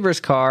was a neighbor's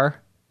car.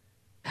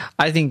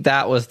 I think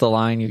that was the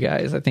line, you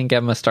guys. I think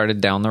Emma started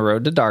down the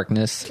road to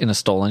darkness in a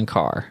stolen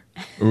car.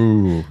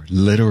 Ooh,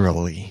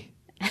 literally.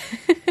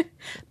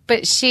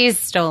 But she's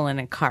stolen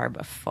a car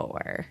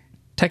before.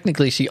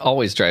 Technically, she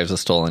always drives a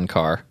stolen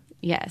car.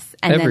 Yes.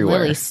 And Everywhere.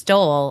 then Lily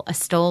stole a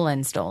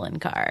stolen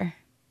car.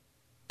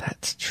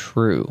 That's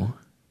true.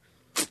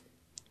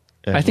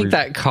 I think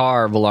that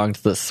car belonged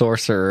to the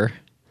sorcerer.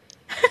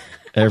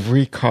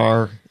 every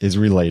car is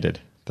related.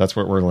 That's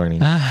what we're learning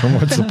from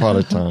Once Upon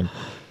a Time.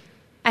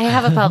 I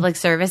have a public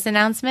service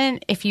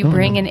announcement. If you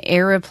bring an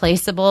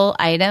irreplaceable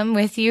item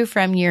with you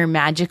from your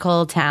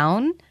magical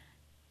town,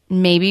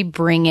 maybe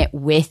bring it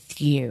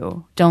with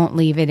you. Don't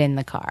leave it in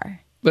the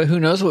car. But who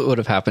knows what would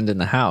have happened in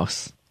the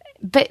house?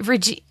 But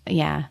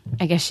yeah,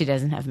 I guess she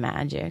doesn't have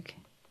magic.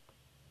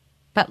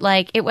 But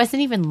like, it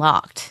wasn't even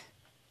locked.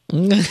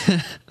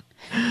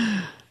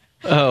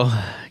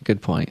 Oh,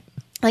 good point.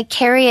 Like,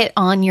 carry it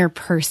on your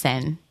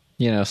person.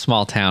 You know,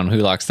 small town, who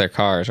locks their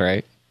cars,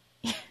 right?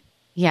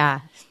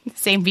 Yeah.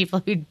 Same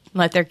people who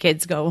let their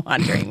kids go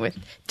wandering with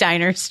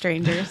diner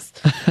strangers.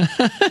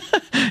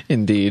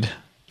 Indeed.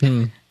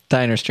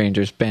 Diner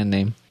Strangers, band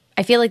name.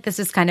 I feel like this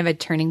is kind of a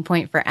turning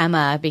point for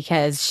Emma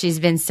because she's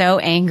been so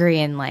angry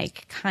and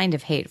like kind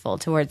of hateful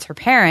towards her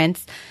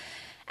parents.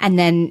 And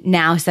then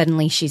now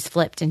suddenly she's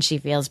flipped and she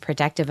feels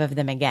protective of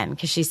them again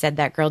because she said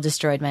that girl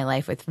destroyed my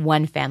life with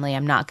one family.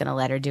 I'm not going to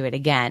let her do it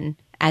again.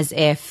 as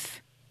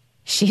if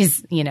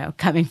she's,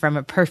 coming from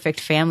a perfect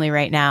family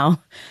right now,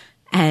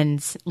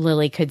 and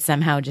Lily could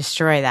somehow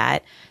destroy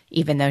that,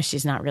 even though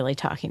she's not really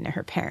talking to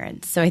her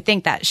parents. So I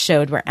think that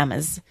showed where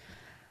Emma's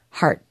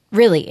heart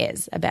really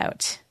is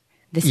about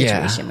the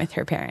situation with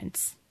her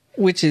parents.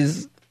 Which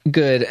is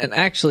good. And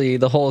actually,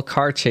 the whole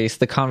car chase,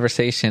 the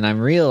conversation, I'm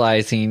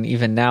realizing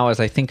even now as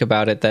I think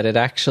about it, that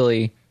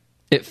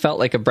it felt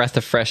like a breath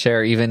of fresh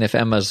air, even if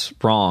Emma's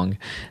wrong.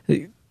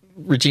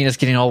 Regina's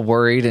getting all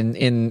worried, and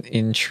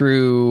in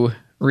true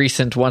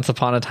recent Once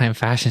Upon a Time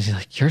fashion, she's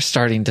like, "You're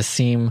starting to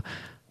seem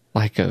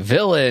like a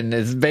villain,"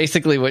 is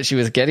basically what she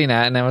was getting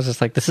at. And I was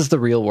just like, this is the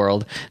real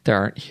world. There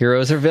aren't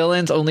heroes or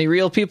villains, only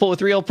real people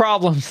with real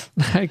problems.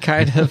 I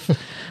kind of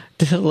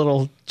did a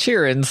little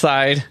cheer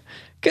inside.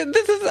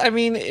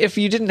 If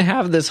you didn't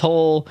have this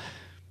whole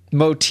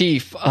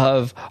motif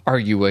of, are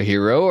you a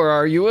hero or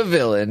are you a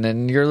villain?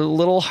 And your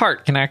little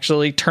heart can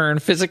actually turn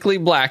physically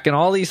black and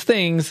all these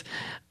things.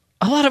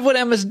 A lot of what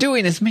Emma's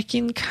doing is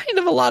making kind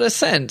of a lot of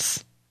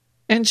sense.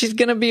 And she's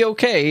going to be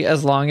okay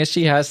as long as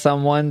she has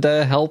someone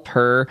to help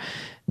her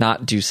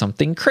not do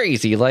something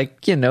crazy,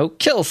 like,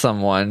 kill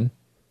someone.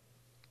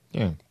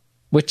 Yeah.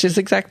 Which is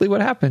exactly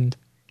what happened.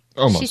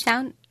 Almost. She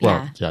sound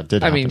Well, yeah, it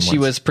did happen she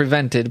once. was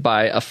prevented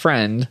by a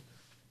friend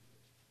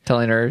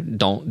telling her,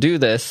 don't do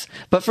this.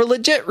 But for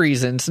legit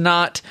reasons,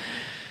 not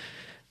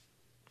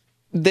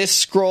this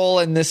scroll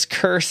and this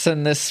curse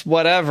and this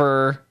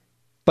whatever.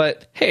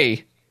 But,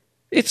 hey,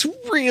 it's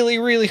really,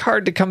 really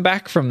hard to come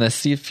back from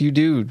this if you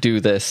do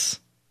this.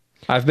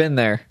 I've been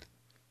there.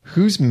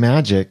 Whose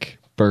magic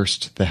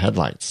burst the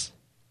headlights?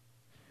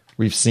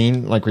 We've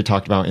seen, like we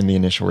talked about in the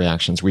initial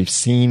reactions, we've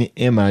seen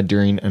Emma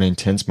during an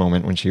intense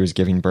moment when she was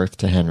giving birth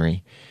to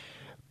Henry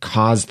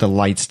cause the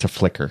lights to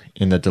flicker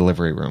in the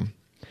delivery room.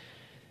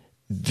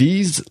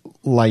 These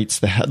lights,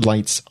 the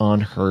headlights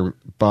on her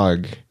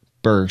bug,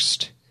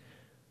 burst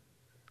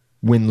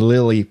when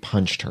Lily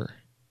punched her.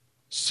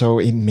 So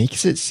it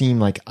makes it seem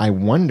like, I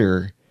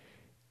wonder,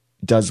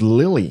 does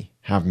Lily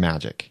have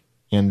magic?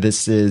 And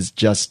this is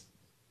just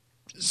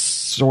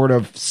sort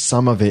of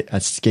some of it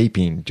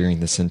escaping during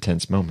this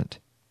intense moment.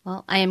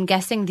 Well, I am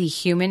guessing the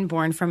human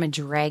born from a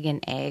dragon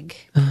egg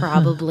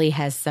probably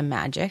has some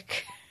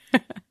magic.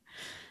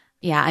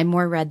 Yeah, I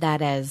more read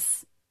that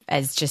as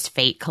just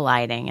fate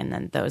colliding, and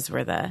then those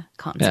were the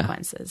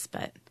consequences. Yeah.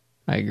 But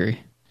I agree.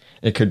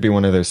 It could be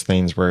one of those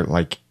things where,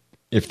 like,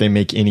 if they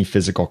make any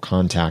physical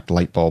contact,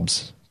 light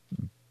bulbs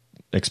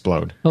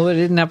explode. Well, it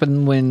didn't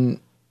happen when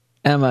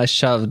Emma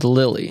shoved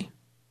Lily.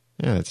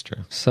 Yeah, that's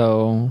true.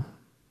 So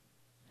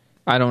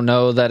I don't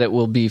know that it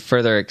will be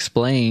further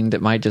explained.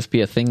 It might just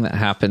be a thing that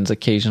happens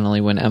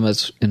occasionally when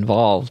Emma's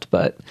involved,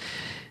 but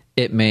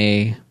it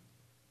may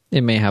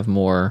have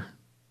more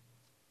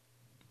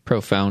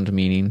profound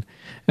meaning.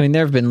 I mean,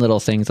 there have been little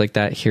things like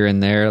that here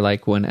and there,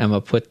 like when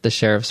Emma put the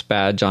sheriff's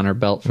badge on her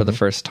belt for the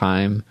first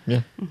time.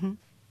 Yeah. Mm-hmm.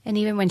 And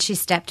even when she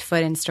stepped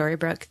foot in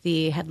Storybrooke,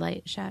 the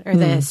headlight shot, or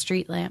the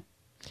street lamp.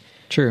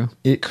 True.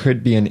 It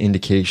could be an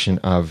indication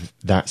of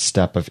that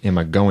step of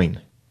Emma going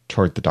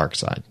toward the dark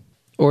side.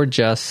 Or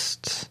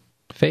just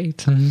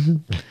fate.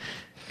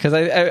 Because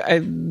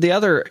the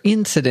other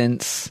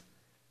incidents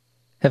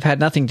have had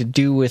nothing to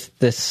do with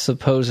this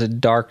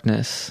supposed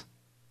darkness.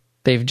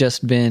 They've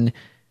just been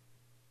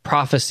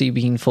prophecy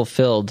being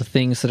fulfilled,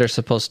 things that are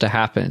supposed to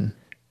happen.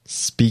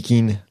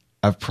 Speaking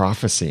of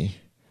prophecy,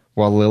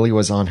 while Lily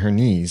was on her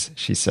knees,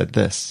 she said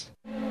this.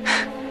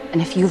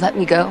 And if you let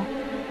me go,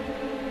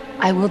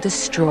 I will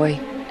destroy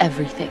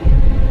everything.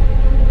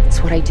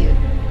 It's what I do.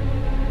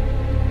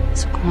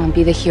 So come on,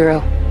 be the hero.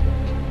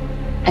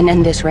 And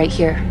end this right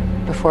here,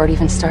 before it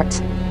even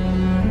starts.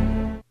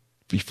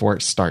 Before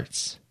it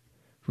starts.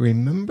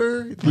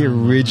 Remember the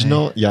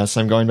original... Yes,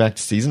 I'm going back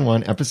to season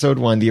 1, episode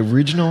 1. The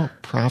original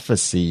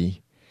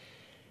prophecy.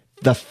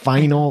 The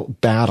final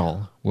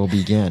battle will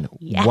begin.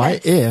 Yes.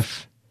 What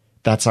if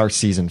that's our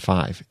season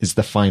 5, is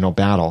the final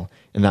battle?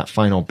 And that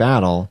final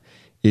battle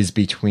is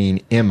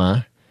between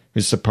Emma,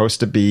 who's supposed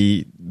to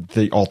be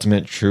the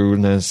ultimate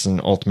trueness and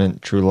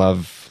ultimate true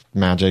love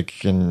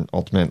magic and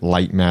ultimate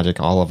light magic,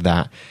 all of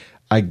that,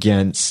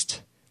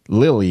 against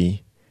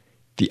Lily,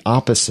 the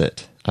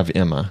opposite of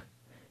Emma.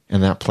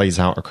 And that plays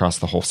out across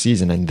the whole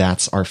season, and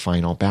that's our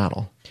final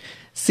battle.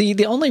 See,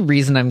 the only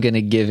reason I'm going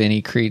to give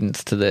any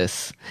credence to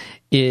this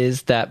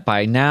is that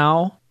by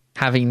now,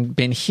 having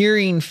been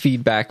hearing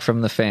feedback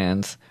from the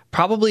fans,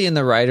 probably in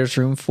the writer's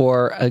room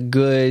for a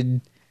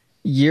good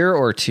year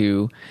or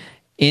two,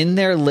 in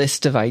their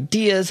list of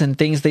ideas and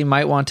things they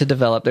might want to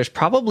develop, there's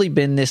probably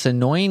been this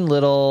annoying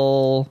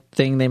little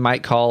thing they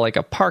might call like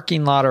a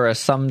parking lot or a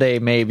someday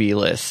maybe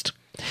list.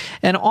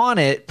 And on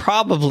it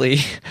probably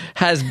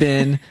has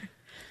been,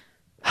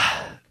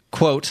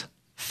 quote,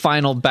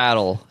 final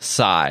battle,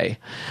 sigh.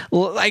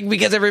 Like,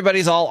 because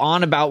everybody's all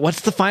on about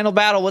what's the final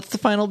battle,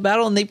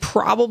 and they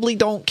probably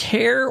don't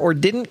care or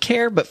didn't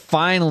care, but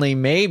finally,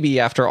 maybe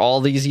after all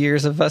these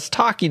years of us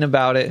talking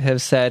about it,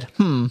 have said,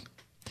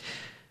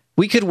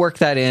 we could work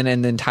that in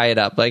and then tie it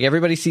up. Like,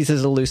 everybody sees it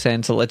as a loose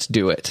end, so let's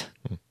do it.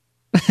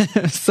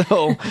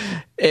 So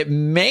it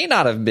may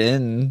not have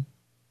been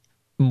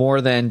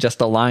more than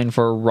just a line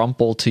for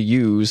Rumple to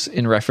use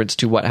in reference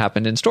to what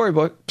happened in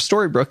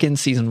Storybrooke in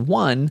season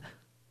 1.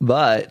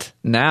 But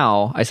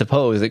now, I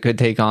suppose, it could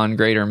take on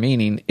greater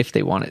meaning if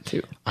they want it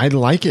to. I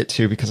like it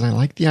too, because I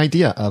like the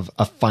idea of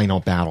a final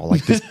battle,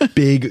 like this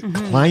big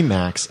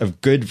climax of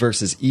good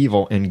versus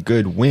evil, and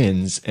good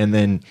wins, and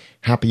then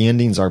happy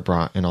endings are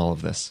brought in all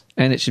of this.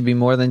 And it should be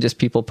more than just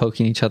people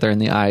poking each other in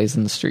the eyes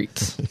in the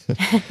streets.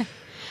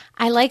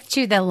 I like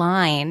to the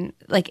line,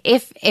 like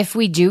if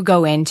we do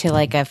go into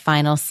like a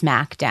final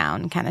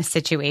SmackDown kind of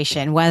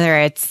situation, whether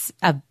it's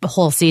a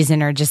whole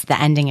season or just the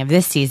ending of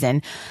this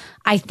season,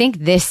 I think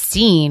this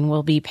scene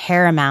will be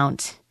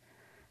paramount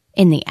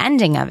in the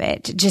ending of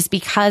it, just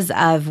because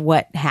of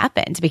what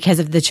happened, because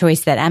of the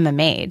choice that Emma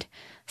made.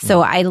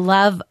 So I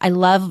love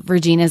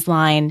Regina's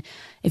line,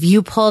 if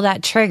you pull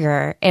that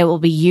trigger, it will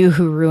be you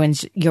who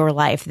ruins your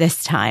life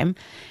this time.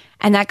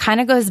 And that kind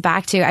of goes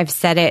back to, I've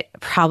said it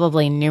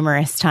probably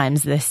numerous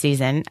times this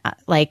season,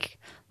 like,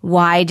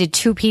 why did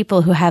two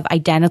people who have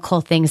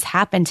identical things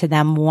happen to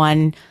them,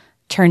 one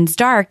turns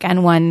dark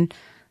and one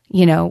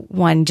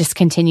just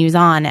continues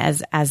on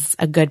as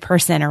a good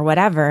person or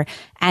whatever.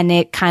 And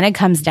it kind of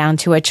comes down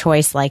to a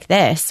choice like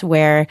this,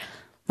 where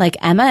like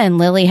Emma and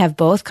Lily have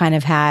both kind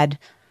of had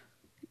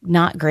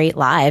not great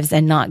lives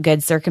and not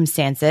good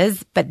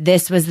circumstances, but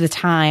this was the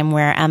time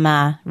where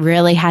Emma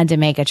really had to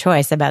make a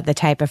choice about the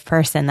type of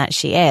person that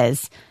she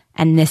is.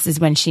 And this is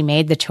when she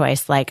made the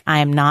choice, like, I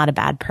am not a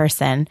bad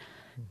person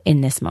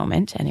in this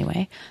moment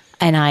anyway.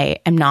 And I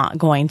am not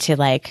going to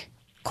like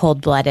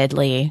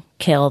cold-bloodedly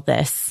kill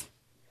this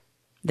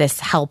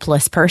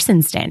helpless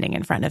person standing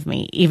in front of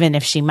me, even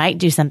if she might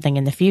do something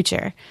in the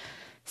future.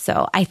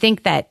 So I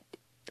think that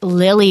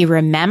Lily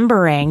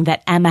remembering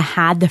that Emma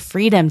had the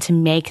freedom to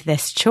make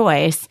this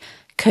choice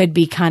could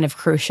be kind of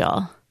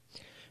crucial.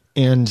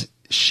 And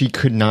she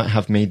could not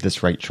have made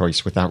this right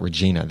choice without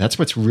Regina. That's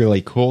what's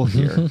really cool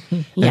here.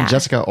 Yeah. And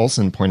Jessica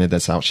Olsen pointed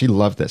this out. She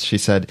loved this. She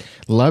said,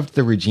 loved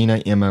the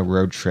Regina-Emma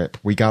road trip.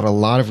 We got a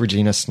lot of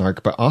Regina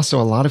snark, but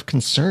also a lot of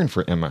concern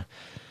for Emma.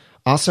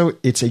 Also,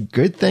 it's a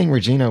good thing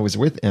Regina was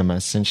with Emma,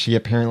 since she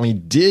apparently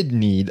did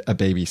need a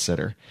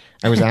babysitter.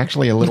 I was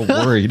actually a little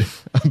worried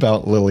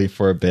about Lily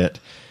for a bit.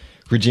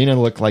 Regina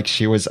looked like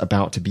she was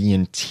about to be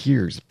in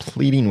tears,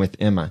 pleading with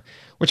Emma,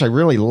 which I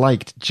really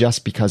liked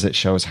just because it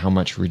shows how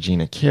much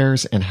Regina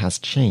cares and has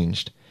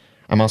changed.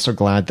 I'm also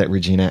glad that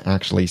Regina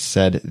actually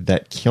said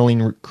that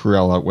killing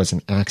Cruella was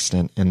an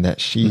accident and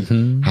that she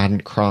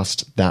hadn't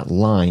crossed that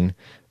line,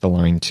 the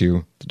line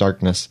to the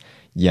darkness,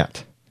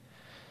 yet.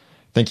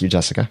 Thank you,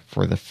 Jessica,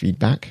 for the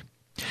feedback.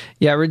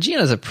 Yeah,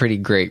 Regina's a pretty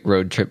great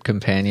road trip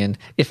companion.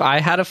 If I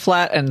had a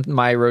flat and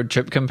my road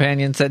trip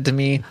companion said to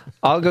me,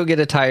 I'll go get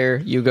a tire,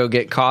 you go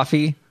get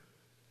coffee,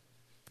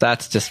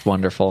 that's just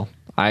wonderful.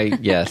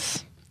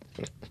 Yes.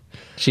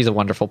 She's a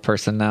wonderful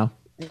person now.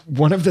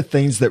 One of the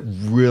things that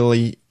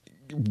really,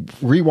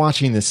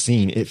 rewatching this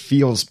scene, it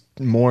feels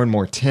more and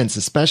more tense,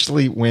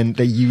 especially when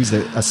they use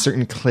a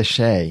certain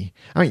cliche.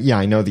 I mean, yeah,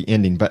 I know the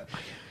ending, but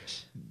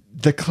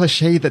the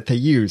cliche that they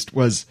used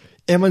was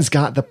Emma's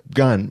got the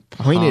gun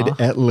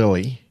pointed at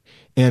Lily,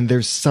 and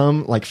there's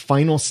some like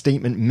final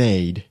statement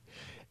made,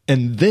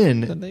 and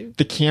then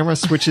the camera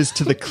switches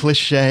to the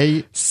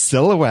cliche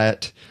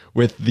silhouette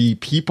with the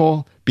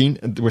people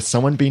with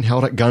someone being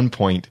held at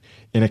gunpoint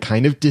in a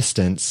kind of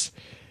distance,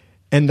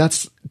 and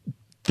that's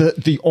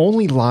the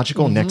only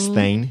logical next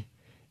thing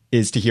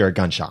is to hear a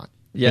gunshot.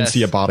 Yes. And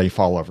see a body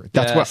fall over.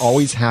 That's what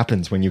always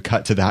happens when you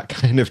cut to that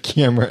kind of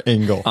camera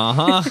angle.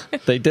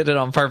 They did it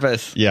on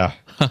purpose. Yeah.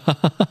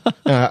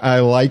 I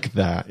like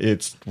that.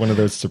 It's one of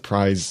those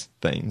surprise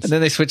things. And then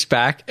they switch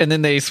back, and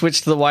then they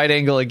switch to the wide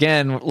angle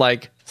again.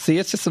 Like, see,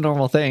 it's just a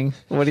normal thing.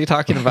 What are you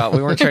talking about?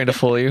 We weren't trying to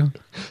fool you.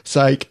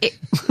 Psych.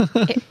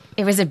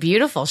 It was a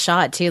beautiful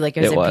shot too. Like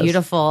it was a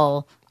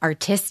beautiful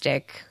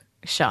artistic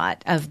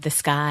shot of the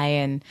sky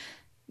and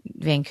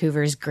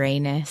Vancouver's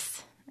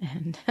grayness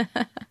and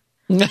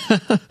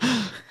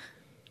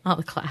all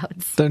the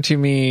clouds. Don't you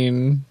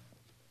mean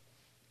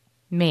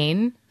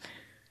Maine?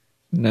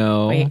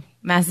 No. Wait,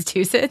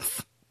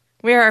 Massachusetts?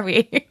 Where are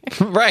we?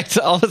 Right.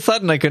 All of a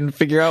sudden, I couldn't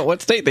figure out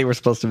what state they were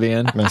supposed to be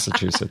in.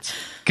 Massachusetts.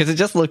 Because it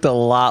just looked a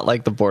lot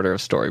like the border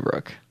of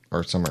Storybrooke.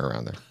 Or somewhere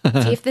around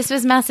there. See, if this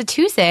was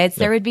Massachusetts,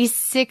 there would be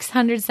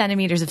 600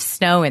 centimeters of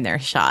snow in their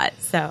shot.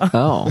 So,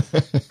 Oh.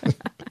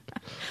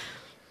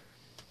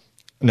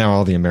 Now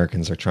all the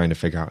Americans are trying to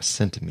figure out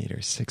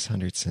centimeters,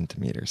 600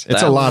 centimeters.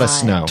 It's a lot of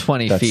snow.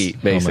 20 feet,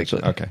 how much-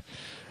 basically. okay.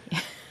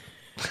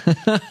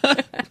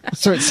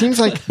 So it seems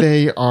like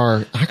they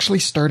are actually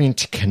starting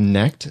to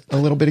connect a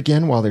little bit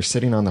again while they're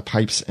sitting on the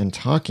pipes and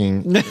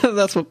talking.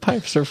 That's what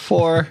pipes are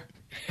for.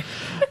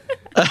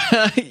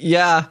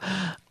 Yeah.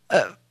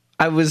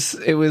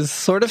 It was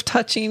sort of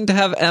touching to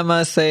have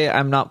Emma say,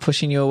 I'm not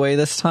pushing you away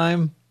this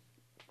time.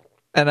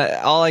 And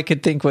all I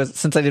could think was,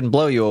 since I didn't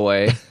blow you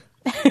away,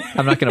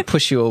 I'm not going to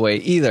push you away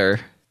either.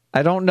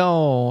 I don't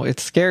know. It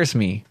scares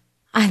me.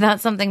 I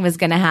thought something was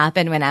going to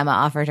happen when Emma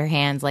offered her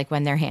hands, like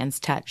when their hands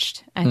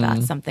touched. I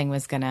thought something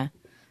was going to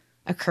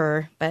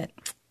occur, but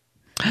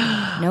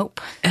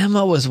nope.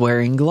 Emma was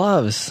wearing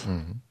gloves.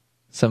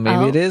 So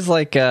maybe it is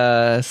like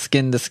a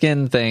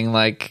skin-to-skin thing,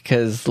 like,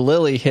 because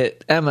Lily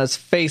hit Emma's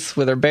face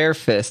with her bare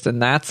fist,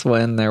 and that's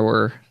when there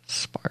were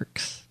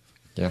sparks.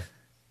 Yeah.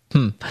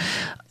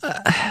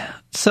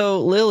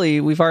 So Lily,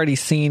 we've already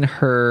seen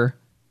her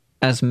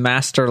as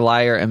master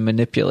liar and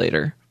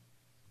manipulator.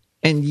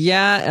 And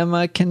yeah,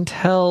 Emma can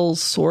tell,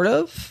 sort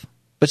of,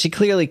 but she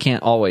clearly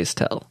can't always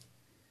tell.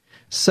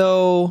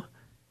 So,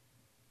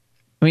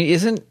 I mean,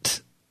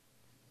 isn't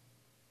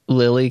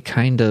Lily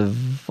kind of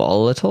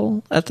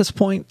volatile at this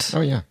point?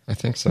 Oh, yeah, I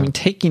think so. I mean,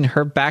 taking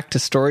her back to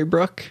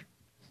Storybrooke,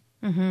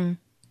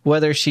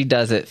 whether she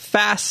does it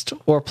fast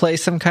or play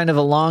some kind of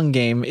a long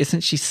game,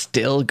 isn't she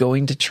still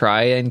going to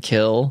try and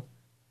kill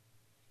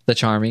the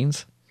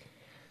Charmings?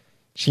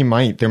 She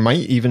might. There might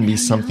even be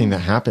something that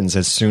happens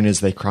as soon as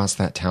they cross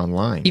that town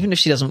line. Even if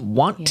she doesn't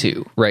want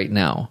to right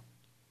now,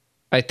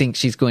 I think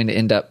she's going to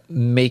end up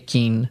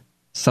making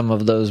some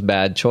of those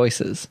bad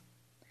choices.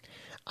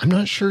 I'm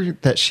not sure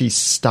that she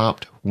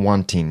stopped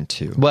wanting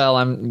to. Well,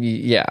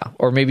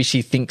 or maybe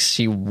she thinks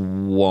she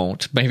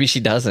won't. Maybe she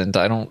doesn't.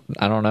 I don't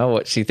know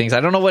what she thinks. I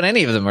don't know what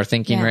any of them are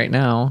thinking right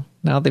now.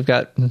 Now they've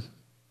got,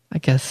 I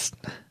guess,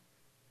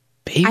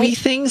 baby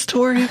things to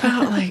worry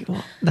about. Like,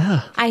 well,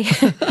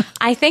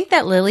 I think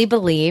that Lily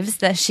believes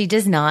that she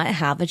does not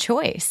have a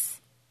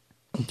choice.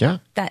 Yeah.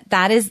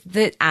 That is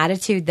the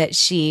attitude that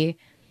she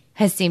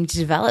has seemed to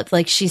develop.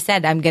 Like she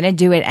said, I'm going to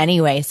do it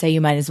anyway, so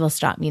you might as well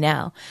stop me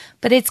now.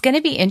 But it's going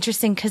to be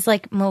interesting because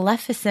like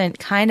Maleficent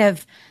kind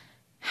of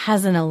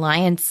has an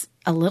alliance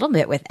a little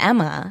bit with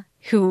Emma,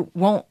 who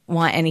won't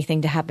want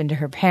anything to happen to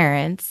her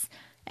parents.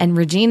 And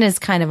Regina's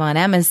kind of on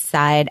Emma's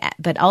side,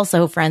 but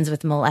also friends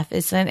with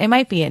Maleficent. It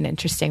might be an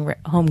interesting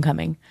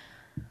homecoming.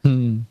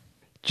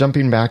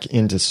 Jumping back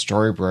into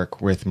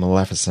Storybrooke with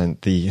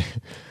Maleficent, the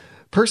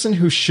person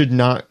who should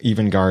not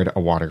even guard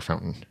a water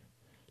fountain.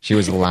 She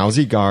was a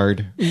lousy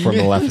guard for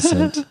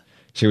Maleficent.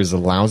 She was a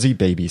lousy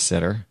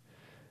babysitter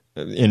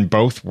in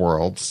both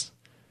worlds.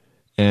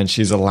 And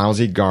she's a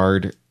lousy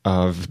guard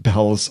of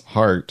Belle's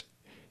heart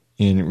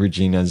in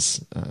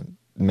Regina's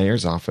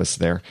mayor's office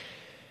there.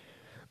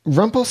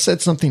 Rumpel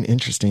said something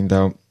interesting,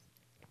 though.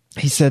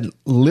 He said,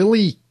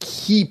 Lily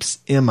keeps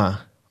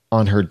Emma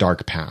on her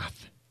dark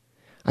path.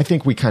 I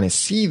think we kind of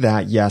see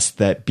that, yes,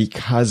 that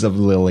because of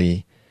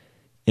Lily,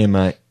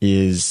 Emma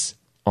is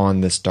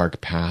on this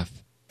dark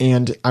path.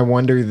 And I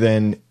wonder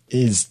then,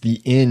 is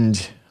the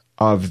end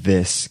of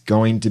this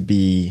going to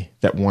be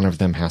that one of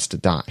them has to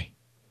die?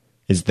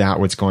 Is that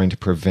what's going to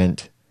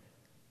prevent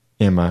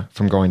Emma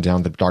from going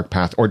down the dark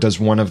path? Or does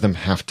one of them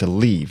have to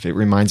leave? It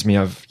reminds me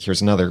of,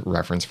 here's another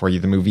reference for you,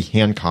 the movie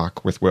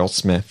Hancock with Will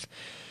Smith.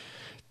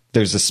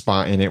 There's a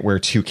spot in it where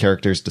two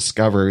characters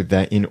discover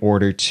that in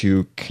order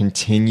to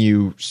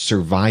continue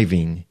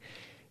surviving,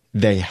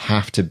 they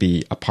have to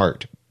be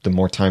apart. The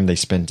more time they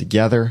spend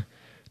together,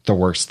 the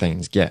worse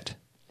things get.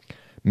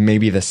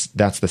 Maybe that's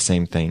the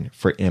same thing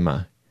for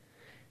Emma,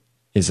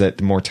 is that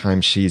the more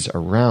time she's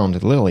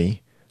around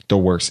Lily, the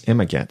worse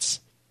Emma gets.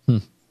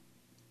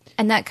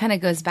 And that kind of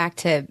goes back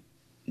to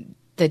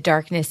the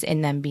darkness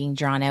in them being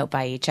drawn out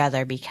by each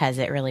other because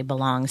it really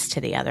belongs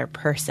to the other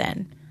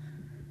person.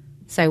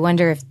 So I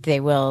wonder if they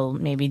will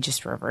maybe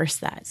just reverse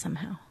that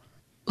somehow.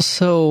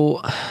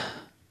 So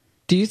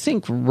do you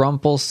think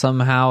Rumpel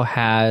somehow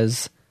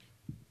has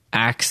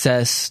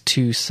access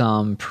to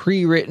some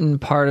pre-written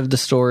part of the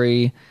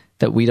story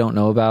that we don't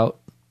know about?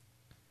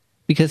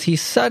 Because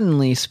he's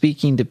suddenly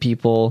speaking to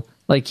people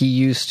like he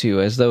used to,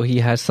 as though he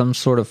has some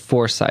sort of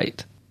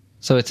foresight.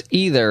 So it's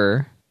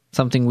either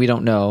something we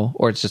don't know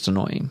or it's just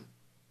annoying.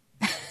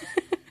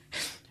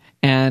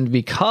 And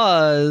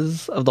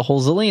because of the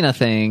whole Zelena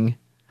thing,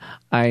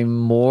 I'm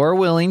more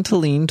willing to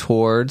lean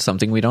towards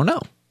something we don't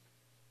know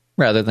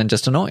rather than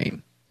just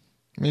annoying.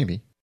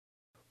 Maybe.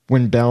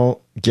 When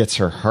Belle gets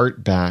her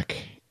heart back,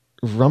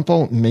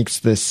 Rumpel makes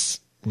this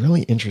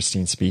really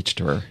interesting speech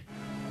to her.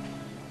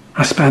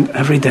 I spent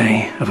every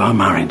day of our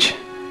marriage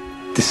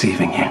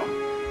deceiving you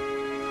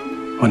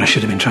when I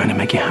should have been trying to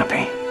make you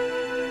happy.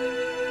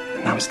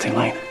 And now it's too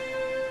late.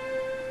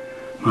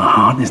 My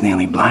heart is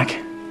nearly black.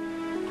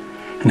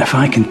 And if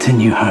I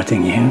continue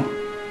hurting you,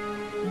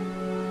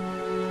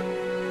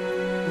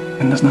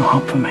 then there's no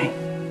hope for me.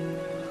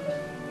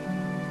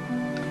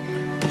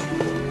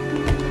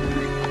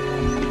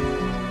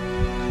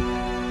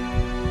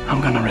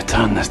 I'm going to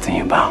return this to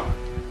you, Belle.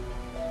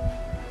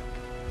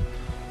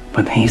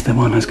 But he's the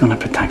one who's going to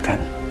protect it.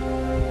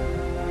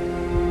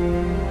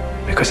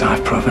 Because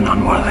I've proven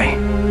unworthy.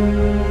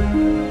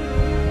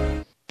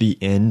 The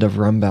end of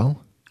Rumbelle?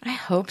 I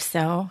hope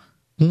so.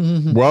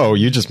 Whoa,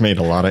 you just made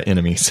a lot of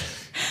enemies.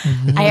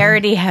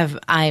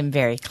 I'm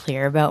very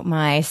clear about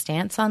my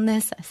stance on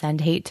this. I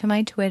send hate to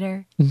my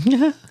Twitter.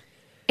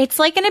 It's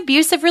like an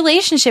abusive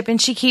relationship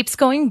and she keeps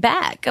going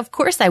back. Of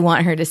course I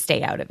want her to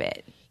stay out of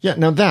it. Yeah,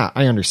 now that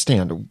I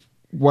understand.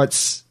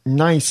 what's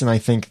nice, and I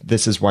think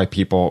this is why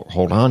people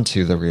hold on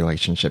to the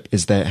relationship,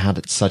 is that it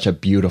had such a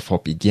beautiful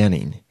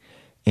beginning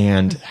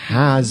and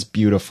has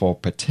beautiful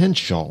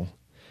potential,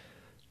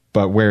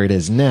 but where it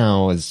is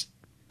now is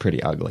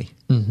pretty ugly.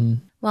 Mm-hmm.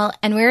 Well,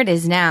 and where it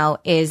is now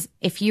is,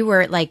 if you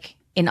were like,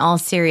 in all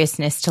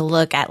seriousness, to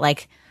look at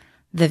like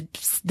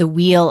the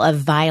wheel of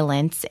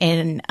violence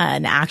in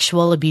an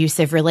actual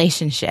abusive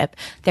relationship,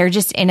 they're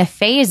just in a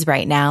phase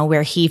right now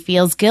where he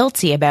feels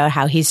guilty about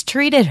how he's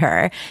treated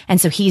her,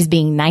 and so he's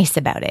being nice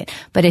about it.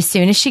 But as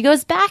soon as she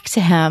goes back to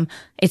him,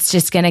 it's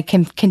just going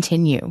to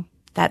continue.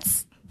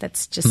 That's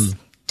just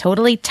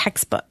totally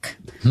textbook.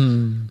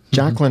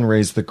 Jacqueline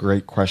raised the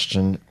great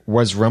question,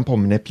 was Rumpel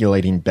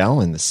manipulating Belle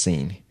in the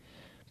scene,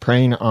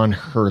 preying on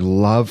her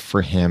love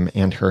for him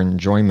and her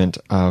enjoyment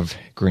of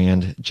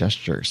grand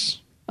gestures?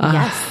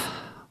 Yes.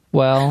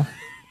 Well,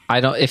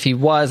 if he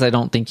was, I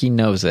don't think he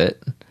knows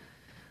it.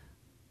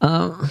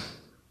 I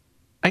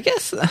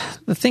guess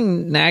the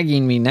thing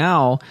nagging me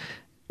now,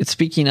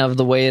 speaking of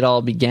the way it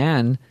all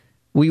began,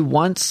 we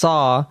once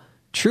saw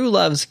True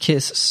Love's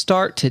kiss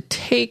start to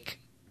take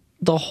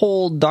the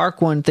whole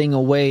Dark One thing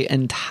away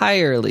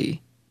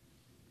entirely.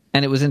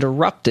 And it was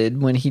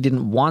interrupted when he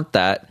didn't want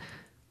that.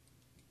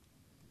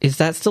 Is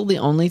that still the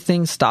only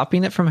thing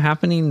stopping it from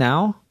happening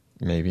now?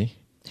 Maybe.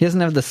 He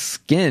doesn't have the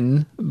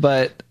skin,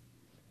 but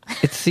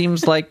it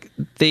seems like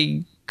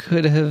they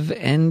could have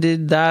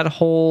ended that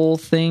whole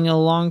thing a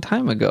long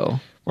time ago.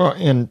 Well,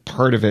 and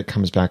part of it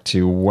comes back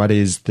to, what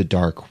is the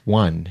Dark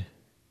One?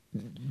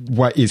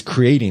 What is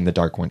creating the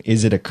Dark One?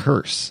 Is it a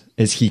curse?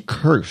 Is he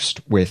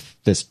cursed with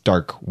this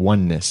dark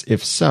oneness?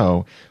 If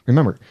so,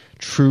 remember,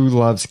 True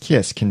Love's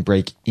kiss can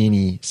break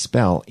any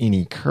spell,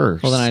 any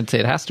curse. Well, then I'd say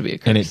it has to be a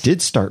curse. And it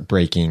did start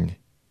breaking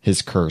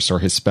his curse or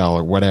his spell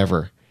or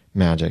whatever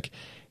magic.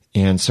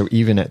 And so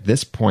even at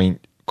this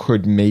point,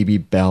 could maybe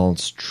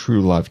Belle's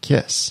true love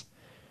kiss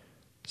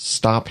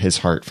stop his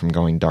heart from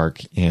going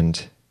dark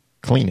and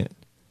clean it?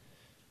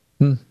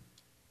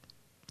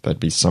 That'd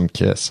be some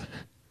kiss.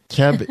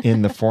 Keb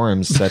in the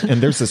forums said,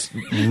 and there's this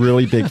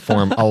really big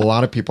forum, a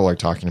lot of people are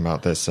talking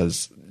about this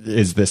as,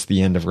 is this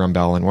the end of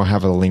Rumbelle? And we'll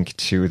have a link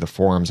to the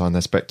forums on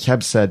this. But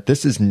Keb said,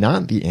 this is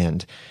not the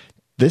end.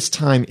 This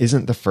time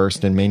isn't the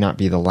first and may not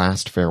be the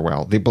last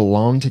farewell. They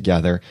belong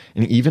together,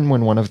 and even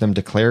when one of them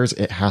declares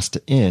it has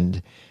to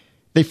end,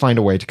 they find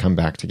a way to come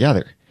back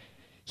together.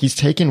 He's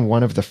taken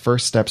one of the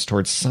first steps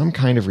towards some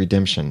kind of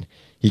redemption.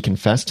 He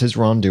confessed his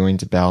wrongdoing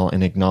to Belle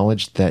and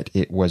acknowledged that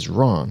it was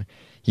wrong.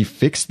 He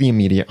fixed the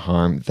immediate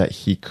harm that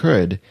he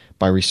could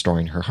by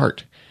restoring her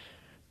heart.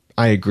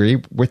 I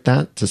agree with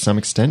that to some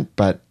extent,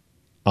 but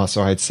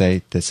also I'd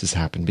say this has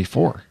happened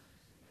before.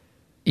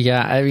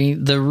 Yeah, I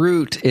mean, the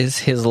root is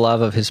his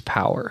love of his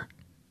power,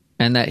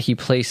 and that he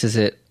places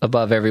it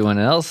above everyone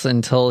else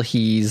until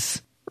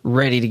he's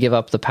ready to give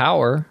up the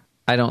power.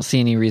 I don't see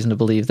any reason to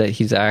believe that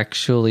he's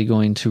actually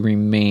going to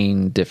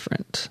remain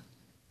different.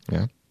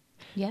 Yeah.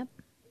 Yep.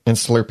 And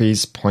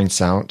Slurpees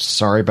points out,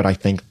 sorry, but I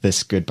think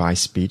this goodbye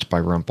speech by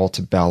Rumpel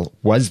to Belle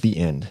was the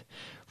end.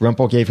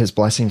 Rumpel gave his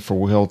blessing for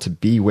Will to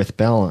be with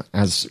Belle.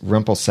 As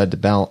Rumpel said to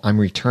Belle, I'm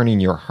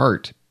returning your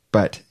heart,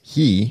 but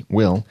he,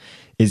 Will,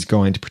 is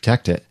going to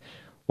protect it.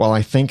 While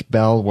I think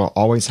Belle will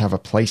always have a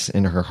place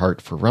in her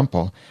heart for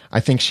Rumpel,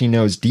 I think she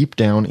knows deep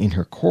down in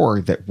her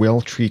core that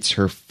Will treats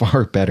her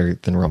far better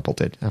than Rumpel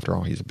did. After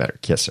all, he's a better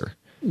kisser.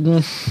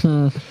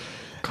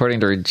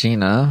 According to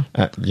Regina.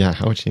 Yeah,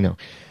 how would she know?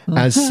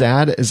 As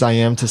sad as I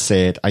am to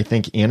say it, I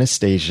think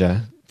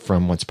Anastasia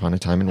from Once Upon a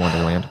Time in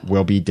Wonderland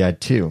will be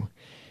dead too.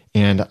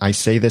 And I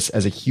say this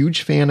as a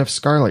huge fan of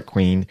Scarlet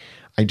Queen.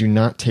 I do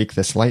not take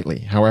this lightly.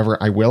 However,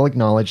 I will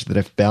acknowledge that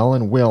if Belle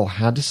and Will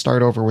had to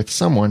start over with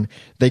someone,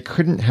 they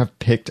couldn't have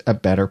picked a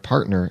better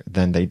partner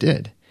than they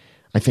did.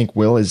 I think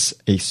Will is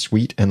a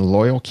sweet and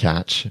loyal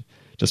catch.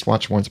 Just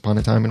watch Once Upon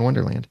a Time in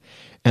Wonderland.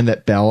 And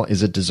that Belle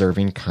is a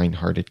deserving,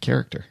 kind-hearted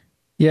character.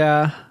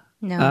 Yeah.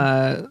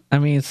 No. I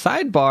mean,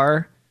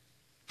 sidebar,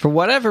 for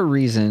whatever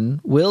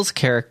reason, Will's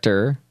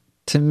character,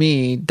 to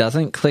me,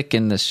 doesn't click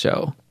in this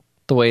show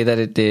the way that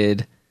it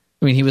did.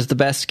 I mean, he was the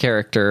best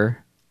character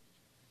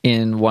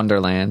in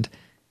Wonderland.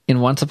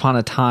 In Once Upon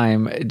a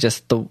Time,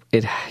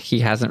 he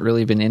hasn't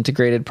really been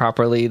integrated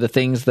properly. The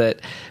things that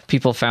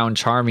people found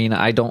charming,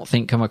 I don't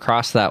think come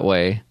across that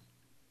way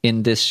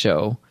in this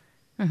show.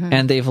 Mm-hmm.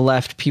 And they've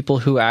left people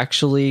who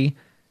actually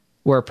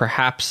were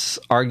perhaps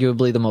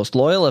arguably the most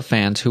loyal of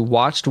fans who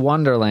watched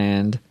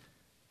Wonderland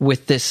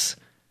with this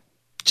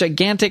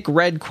gigantic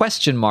red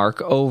question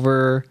mark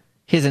over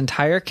his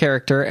entire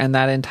character and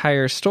that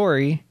entire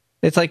story.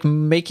 It's like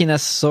making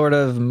us sort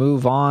of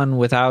move on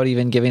without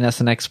even giving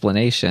us an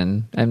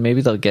explanation. And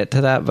maybe they'll get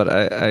to that, but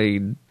I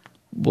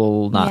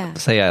will not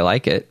say I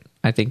like it.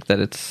 I think that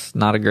it's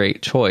not a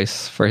great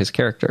choice for his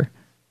character.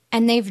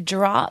 And they've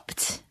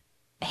dropped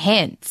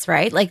hints,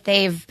 right? Like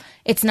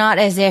it's not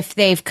as if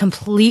they've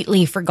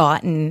completely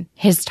forgotten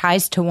his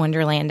ties to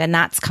Wonderland. And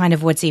that's kind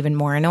of what's even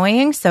more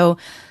annoying. So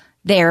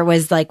there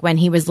was like when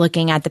he was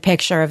looking at the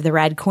picture of the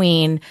Red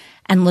Queen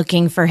and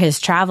looking for his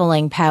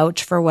traveling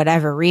pouch for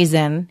whatever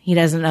reason, he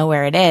doesn't know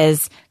where it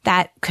is.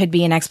 That could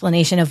be an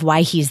explanation of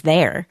why he's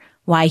there,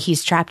 why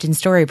he's trapped in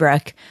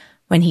Storybrooke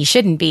when he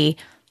shouldn't be.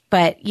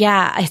 But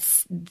yeah,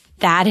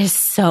 that is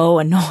so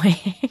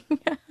annoying.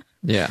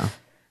 Yeah.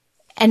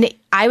 And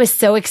I was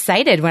so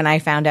excited when I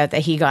found out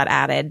that he got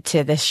added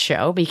to this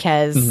show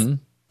because,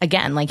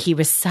 again, like he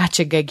was such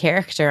a good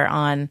character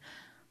on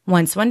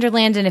Once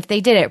Wonderland. And if they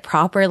did it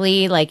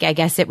properly, like I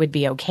guess it would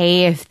be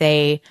okay if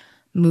they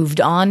moved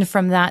on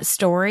from that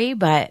story.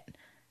 But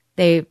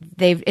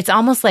it's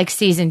almost like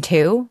season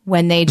 2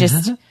 when they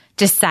just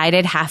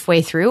decided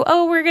halfway through,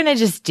 oh, we're going to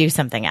just do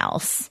something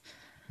else.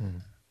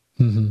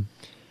 And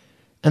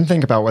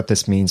think about what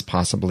this means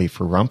possibly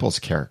for Rumpel's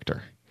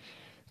character.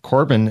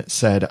 Corbin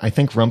said, I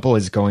think Rumpel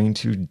is going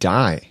to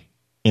die.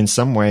 In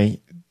some way,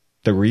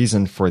 the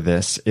reason for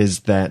this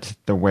is that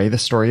the way the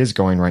story is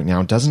going right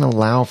now doesn't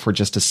allow for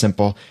just a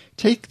simple,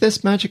 take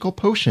this magical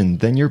potion,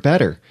 then you're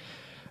better.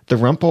 The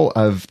Rumpel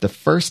of the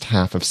first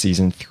half of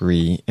season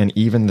 3 and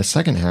even the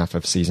second half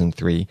of season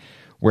 3,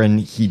 when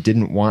he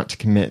didn't want to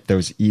commit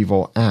those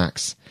evil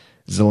acts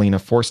Zelena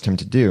forced him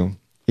to do,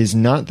 is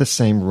not the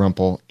same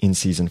Rumpel in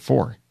season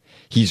 4.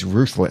 He's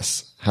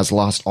ruthless, has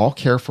lost all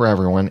care for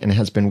everyone, and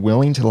has been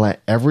willing to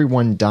let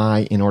everyone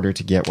die in order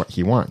to get what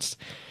he wants.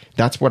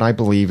 That's what I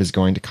believe is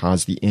going to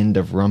cause the end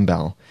of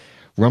Rumbel.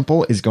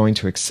 Rumpel is going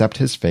to accept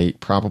his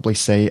fate, probably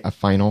say a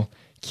final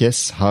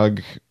kiss,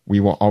 hug, we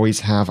will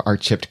always have our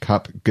chipped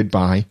cup,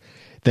 goodbye,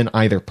 then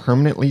either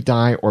permanently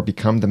die or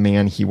become the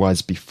man he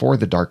was before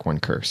the Dark One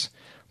curse.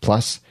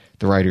 Plus,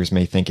 the writers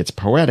may think it's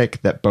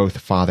poetic that both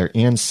father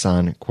and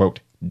son, quote,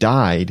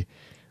 died,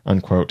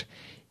 unquote,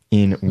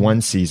 in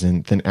one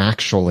season than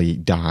actually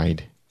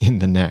died in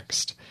the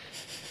next.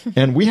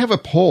 And we have a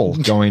poll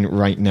going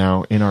right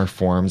now in our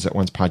forums at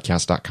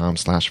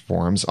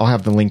oncepodcast.com/forums. I'll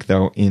have the link,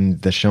 though, in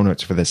the show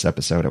notes for this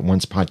episode at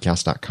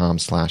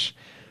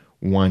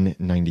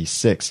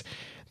oncepodcast.com/196.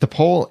 The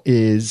poll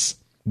is,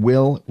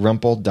 will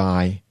Rumpel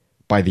die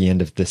by the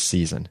end of this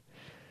season?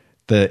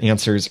 The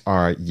answers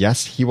are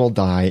yes, he will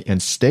die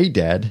and stay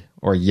dead,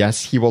 or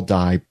yes, he will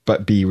die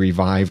but be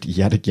revived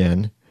yet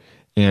again,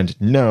 and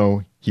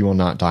no, he will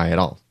not die at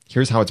all.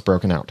 Here's how it's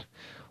broken out.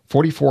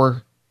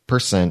 44%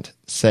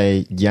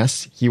 say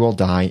yes, he will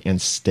die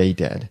and stay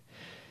dead.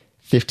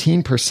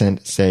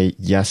 15% say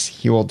yes,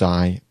 he will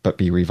die but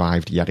be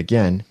revived yet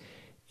again.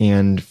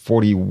 And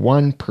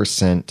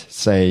 41%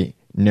 say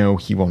no,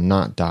 he will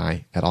not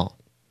die at all.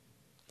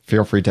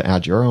 Feel free to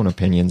add your own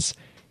opinions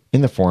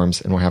in the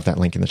forums, and we'll have that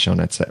link in the show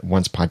notes at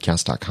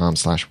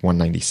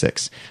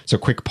oncepodcast.com/196. So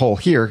quick poll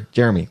here.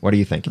 Jeremy, what do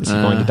you think? Is he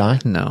going to die?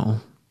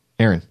 No.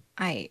 Aaron?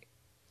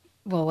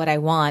 Well, what I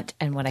want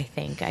and what I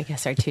think, I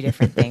guess, are two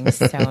different things.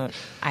 So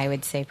I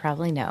would say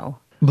probably no.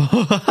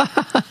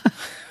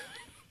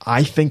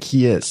 I think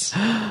he is.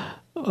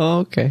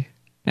 Okay.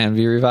 And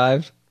be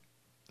revived?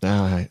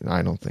 I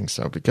don't think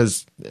so,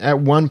 because at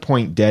one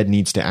point, dead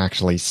needs to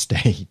actually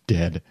stay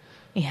dead.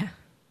 Yeah.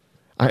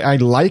 I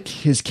like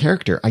his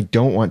character. I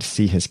don't want to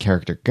see his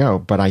character go,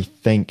 but I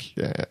think,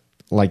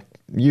 like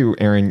you,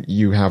 Aaron,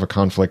 you have a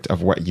conflict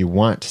of what you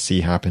want to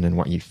see happen and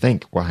what you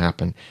think will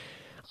happen.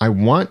 I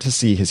want to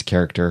see his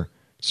character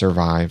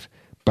survive,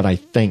 but I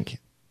think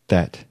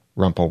that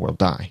Rumpel will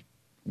die.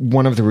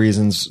 One of the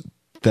reasons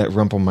that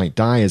Rumpel might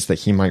die is that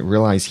he might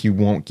realize he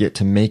won't get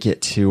to make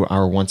it to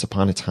our Once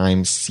Upon a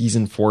Time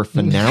season 4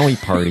 finale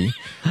party,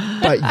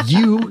 but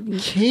you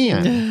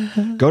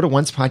can. Go to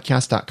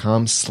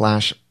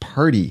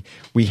oncepodcast.com/party.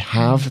 We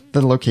have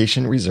the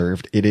location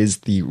reserved. It is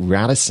the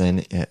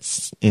Radisson.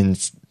 It's in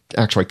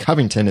actually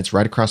Covington. It's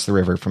right across the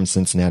river from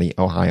Cincinnati,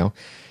 Ohio.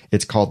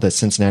 It's called the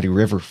Cincinnati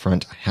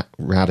Riverfront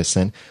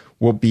Radisson.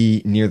 We'll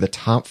be near the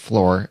top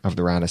floor of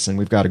the Radisson.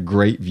 We've got a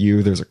great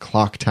view. There's a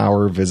clock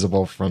tower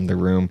visible from the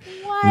room.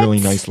 What? Really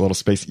nice little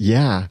space.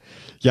 Yeah.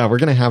 Yeah, we're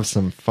going to have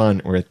some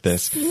fun with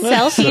this.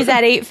 Selfies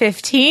at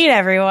 8:15,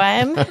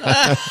 everyone.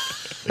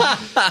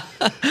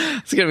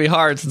 It's going to be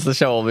hard since the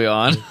show will be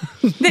on.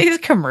 There's a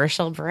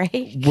commercial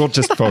break. We'll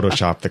just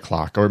Photoshop the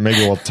clock, or maybe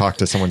we'll talk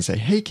to someone and say,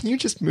 hey, can you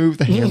just move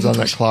the hands on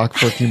that clock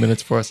for a few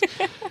minutes for us?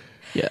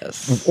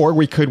 Yes. Or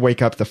we could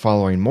wake up the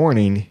following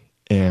morning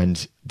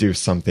and do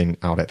something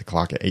out at the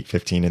clock at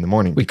 8:15 in the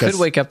morning. We could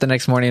wake up the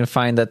next morning and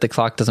find that the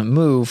clock doesn't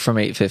move from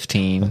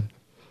 8:15.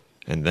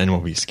 And then we'll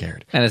be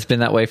scared. And it's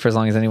been that way for as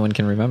long as anyone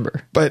can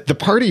remember. But the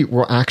party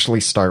will actually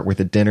start with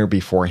a dinner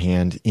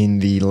beforehand in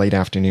the late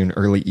afternoon,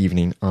 early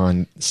evening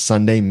on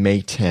Sunday,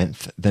 May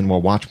 10th. Then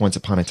we'll watch Once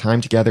Upon a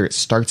Time together. It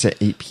starts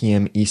at 8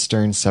 p.m.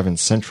 Eastern, 7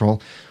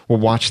 Central. We'll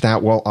watch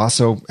that. We'll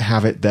also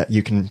have it that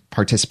you can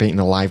participate in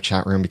the live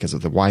chat room because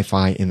of the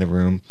Wi-Fi in the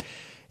room.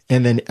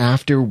 And then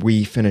after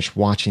we finish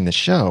watching the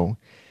show,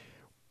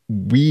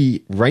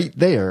 right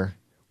there,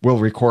 We'll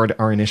record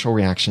our initial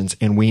reactions,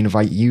 and we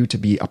invite you to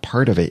be a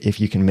part of it if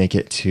you can make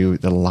it to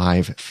the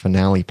live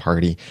finale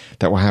party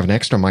that will have an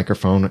extra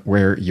microphone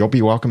where you'll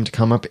be welcome to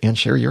come up and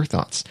share your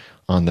thoughts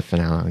on the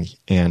finale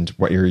and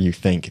where you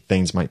think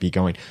things might be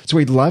going. So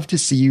we'd love to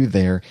see you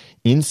there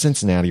in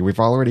Cincinnati. We've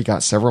already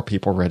got several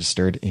people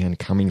registered and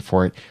coming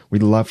for it.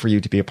 We'd love for you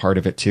to be a part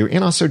of it too.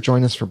 And also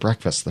join us for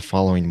breakfast the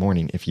following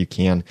morning if you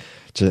can,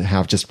 to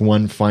have just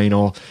one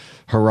final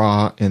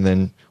hurrah, and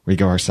then we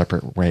go our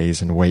separate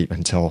ways and wait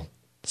until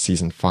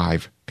season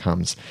 5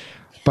 comes.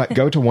 But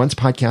go to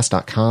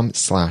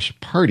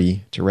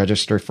oncepodcast.com/party to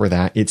register for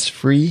that. It's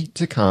free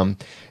to come.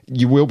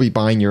 You will be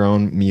buying your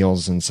own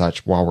meals and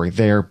such while we're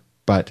there,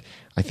 but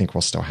I think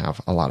we'll still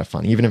have a lot of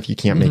fun. Even if you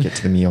can't make it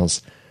to the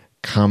meals,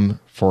 come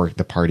for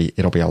the party.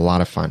 It'll be a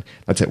lot of fun.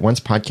 That's at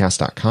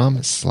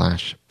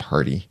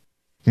oncepodcast.com/party.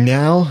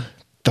 Now,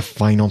 the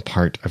final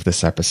part of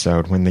this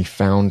episode, when they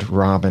found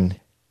Robin.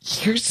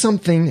 Here's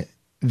something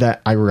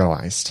that I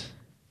realized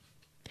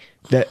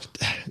that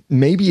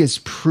maybe is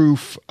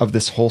proof of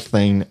this whole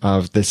thing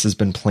of this has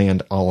been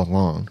planned all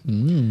along.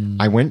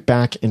 I went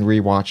back and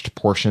rewatched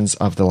portions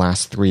of the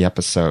last 3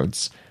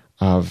 episodes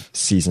of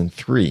season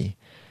 3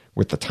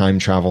 with the time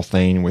travel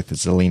thing, with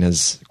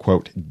Zelina's,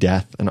 quote,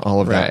 death and all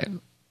of that.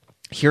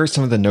 Here are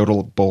some of the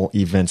notable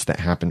events that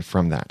happened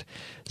from that.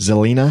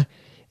 Zelina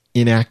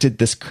enacted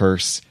this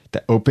curse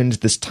that opened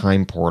this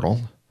time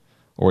portal,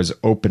 or was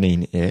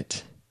opening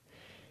it.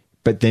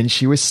 But then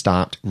she was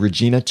stopped.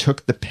 Regina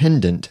took the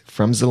pendant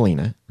from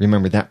Zelina.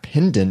 Remember, that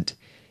pendant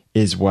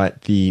is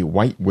what the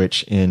White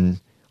Witch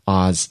in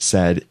Oz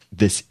said,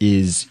 this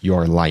is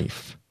your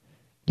life.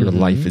 Your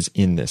life is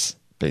in this,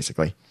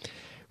 basically.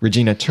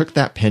 Regina took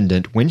that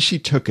pendant. When she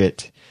took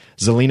it,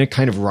 Zelina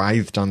kind of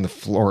writhed on the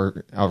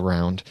floor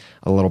around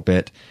a little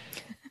bit.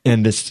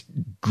 And some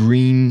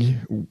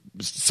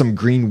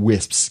green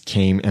wisps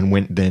came and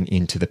went then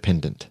into the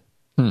pendant.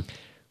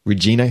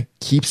 Regina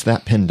keeps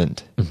that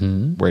pendant.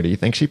 Where do you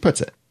think she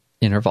puts it?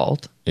 In her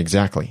vault.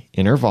 Exactly.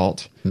 In her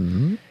vault.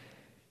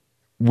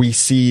 We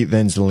see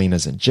then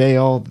Zelina's in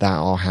jail. That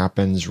all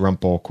happens.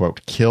 Rumpel,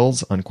 quote,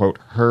 kills, unquote,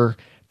 her.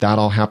 That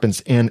all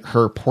happens. And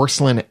her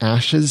porcelain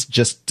ashes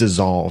just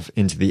dissolve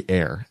into the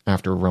air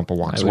after Rumpel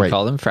walks away. I would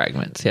call them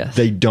fragments, yes.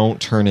 They don't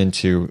turn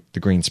into the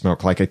green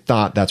smoke. Like I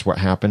thought that's what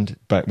happened.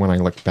 But when I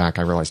looked back,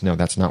 I realized, no,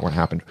 that's not what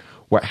happened.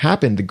 What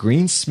happened, the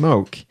green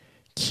smoke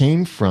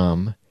came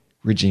from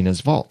Regina's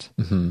vault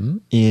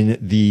in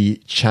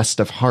the chest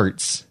of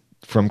hearts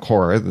from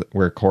Cora,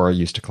 where Cora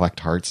used to collect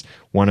hearts.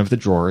 One of the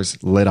drawers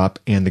lit up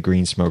and the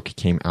green smoke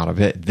came out of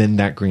it. Then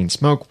that green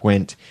smoke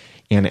went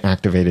and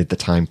activated the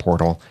time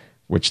portal,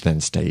 which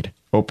then stayed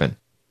open.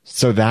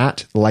 So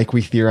that, like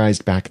we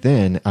theorized back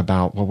then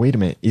about, well, wait a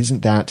minute,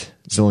 isn't that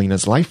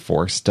Zelina's life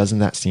force? Doesn't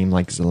that seem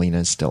like Zelina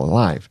is still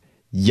alive?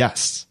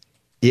 Yes,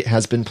 it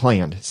has been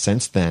planned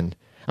since then.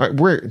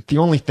 The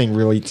only thing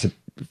really to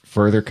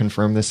further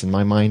confirm this in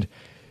my mind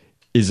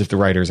is if the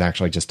writers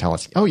actually just tell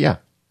us, oh yeah,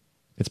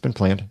 it's been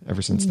planned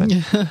ever since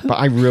then. But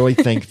I really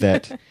think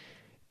that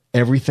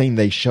everything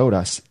they showed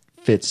us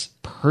fits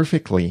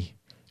perfectly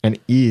and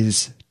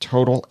is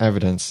total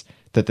evidence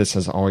that this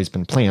has always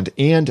been planned.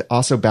 And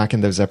also back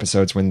in those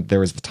episodes when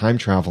there was the time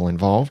travel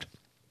involved,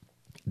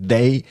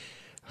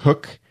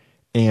 Hook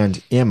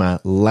and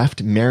Emma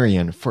left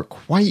Marion for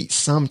quite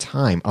some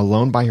time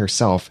alone by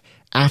herself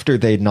after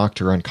they'd knocked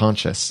her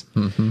unconscious.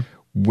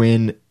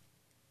 When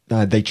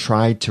they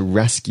tried to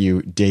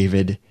rescue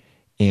David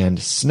and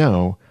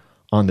Snow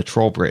on the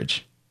troll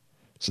bridge.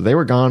 So they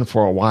were gone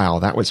for a while.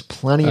 That was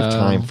plenty of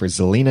time for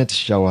Zelina to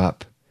show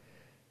up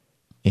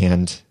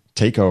and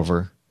take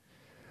over.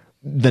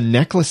 The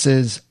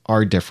necklaces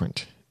are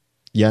different.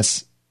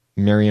 Yes,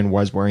 Marion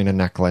was wearing a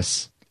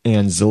necklace.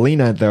 And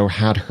Zelina, though,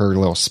 had her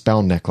little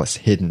spell necklace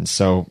hidden.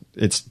 So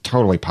it's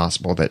totally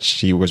possible that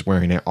she was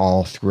wearing it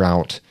all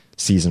throughout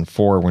season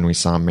 4 when we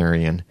saw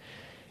Marion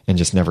and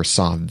just never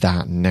saw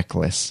that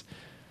necklace.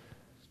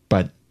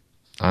 But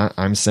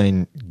I'm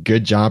saying,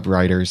 good job,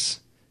 writers.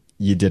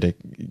 You did it.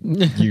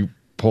 You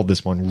pulled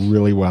this one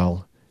really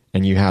well,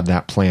 and you had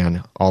that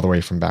plan all the way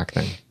from back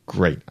then.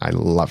 Great. I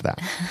love that.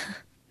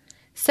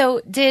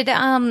 So did,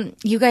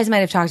 you guys might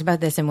have talked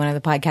about this in one of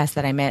the podcasts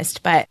that I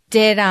missed, but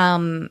did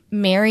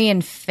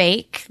Marion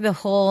fake the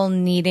whole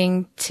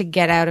needing to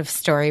get out of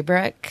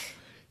Storybrooke?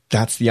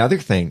 That's the other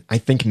thing. I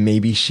think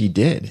maybe she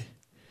did.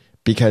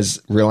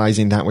 Because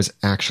realizing that was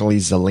actually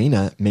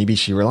Zelina, maybe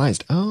she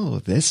realized, oh,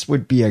 this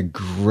would be a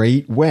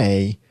great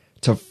way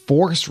to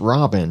force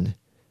Robin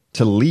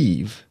to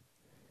leave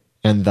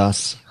and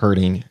thus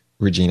hurting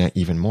Regina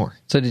even more.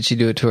 So did she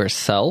do it to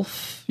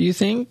herself, you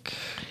think?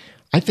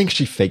 I think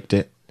she faked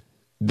it.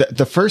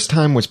 The first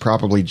time was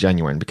probably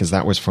genuine because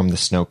that was from the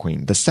Snow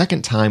Queen. The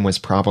second time was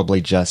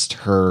probably just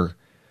her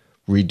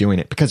redoing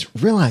it. Because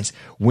realize,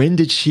 when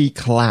did she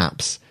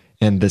collapse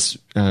and this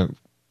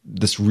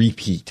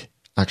repeat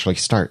actually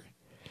start?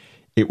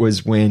 It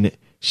was when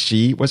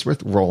she was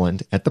with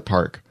Roland at the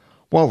park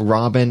while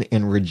Robin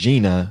and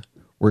Regina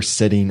were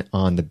sitting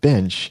on the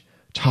bench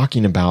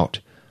talking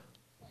about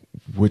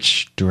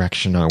which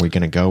direction are we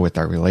going to go with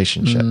our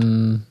relationship?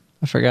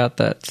 I forgot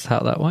that's how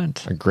that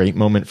went. A great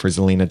moment for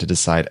Zelena to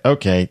decide,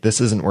 okay,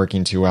 this isn't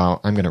working too well.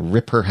 I'm going to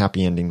rip her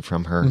happy ending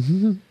from her.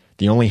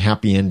 The only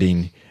happy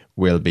ending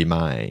will be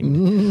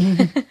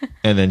mine.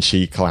 And then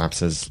she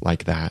collapses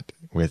like that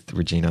with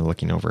Regina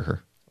looking over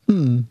her.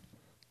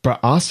 But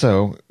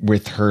also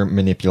with her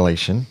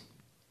manipulation,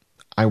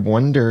 I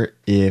wonder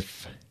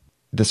if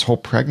this whole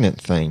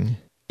pregnant thing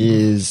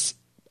is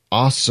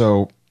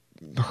also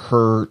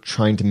her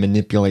trying to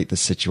manipulate the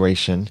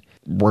situation,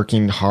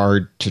 working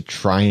hard to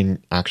try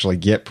and actually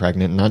get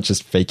pregnant, not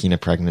just faking a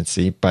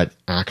pregnancy, but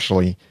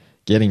actually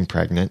getting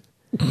pregnant.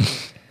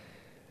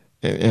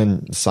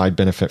 And side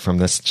benefit from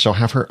this, she'll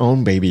have her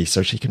own baby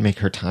so she can make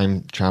her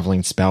time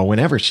traveling spell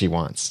whenever she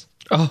wants.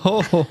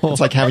 Oh,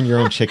 It's like having your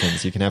own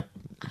chickens. You can have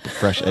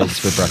fresh eggs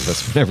for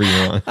breakfast whenever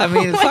you want. I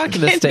mean, it's not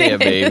going to stay a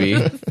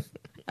baby.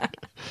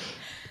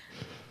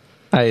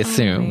 I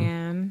assume.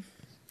 Man.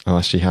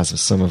 Unless she has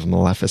some of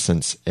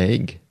Maleficent's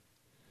egg.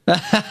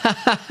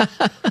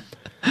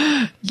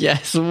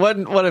 Yes.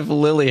 What if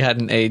Lily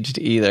hadn't aged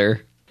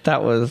either?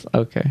 That was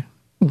okay.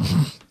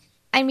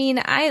 I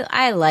mean,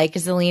 I like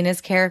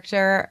Zelena's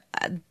character.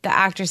 The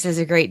actress does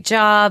a great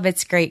job.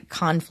 It's great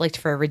conflict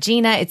for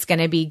Regina. It's going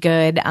to be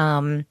good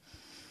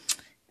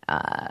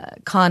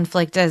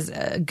conflict as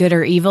good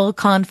or evil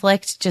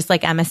conflict. Just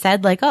like Emma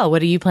said, like, oh,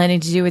 what are you planning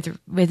to do with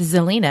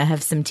Zelena?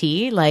 Have some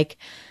tea? Like,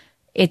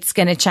 it's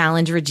going to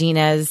challenge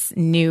Regina's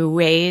new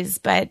ways.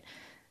 But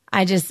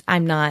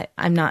I'm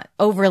not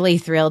overly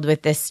thrilled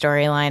with this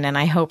storyline, and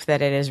I hope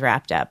that it is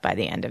wrapped up by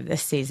the end of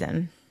this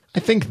season. I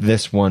think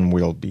this one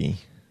will be.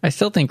 I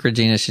still think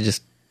Regina should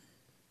just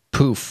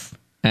poof.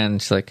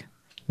 And she's like,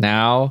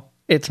 now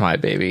it's my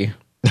baby.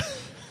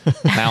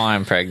 Now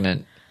I'm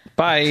pregnant.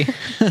 Bye.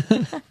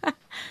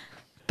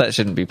 That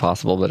shouldn't be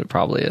possible, but it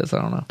probably is.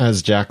 I don't know.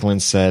 As Jacqueline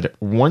said,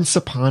 once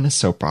upon a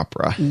soap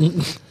opera.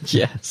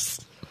 Yes.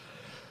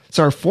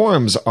 So our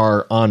forums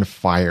are on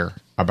fire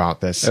about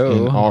this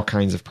in Oh. all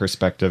kinds of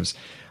perspectives.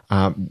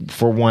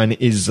 For one,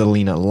 is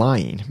Zelena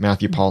lying?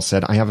 Matthew Paul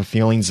said, I have a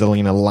feeling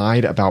Zelena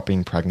lied about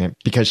being pregnant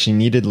because she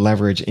needed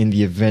leverage in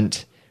the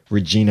event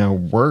Regina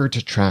were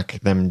to track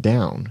them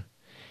down.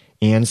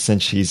 And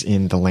since she's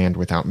in the land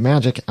without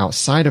magic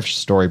outside of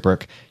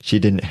Storybrooke, she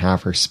didn't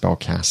have her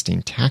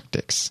spellcasting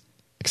tactics,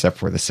 except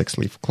for the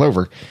 6-leaf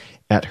clover,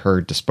 at her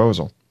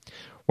disposal.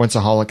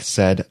 Onceaholic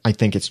said, I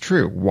think it's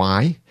true.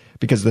 Why?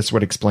 Because this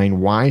would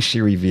explain why she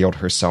revealed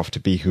herself to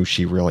be who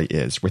she really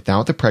is.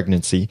 Without the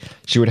pregnancy,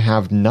 she would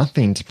have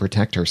nothing to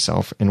protect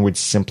herself and would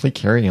simply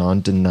carry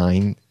on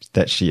denying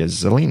that she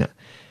is Zelena.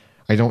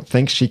 I don't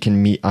think she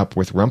can meet up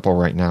with Rumpel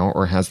right now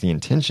or has the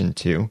intention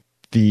to.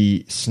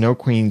 The Snow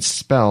Queen's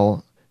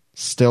spell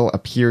still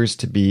appears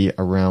to be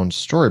around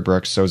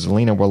Storybrooke, so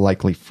Zelena will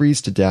likely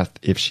freeze to death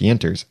if she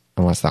enters,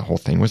 unless that whole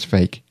thing was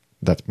fake.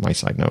 That's my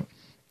side note.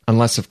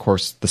 Unless, of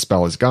course, the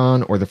spell is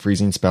gone or the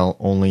freezing spell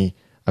only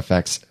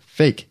affects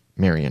fake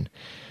Marion.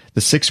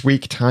 The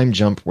 6-week time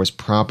jump was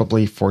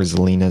probably for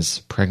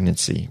Zelena's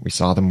pregnancy. We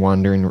saw them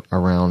wandering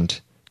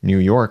around New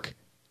York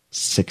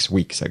 6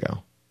 weeks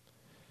ago.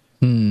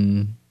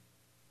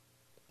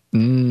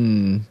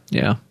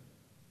 Yeah.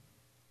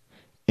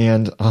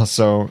 And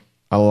also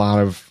a lot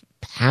of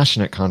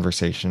passionate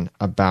conversation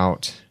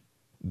about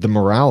the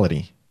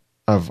morality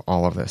of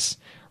all of this.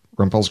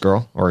 Rumpel's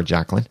girl, or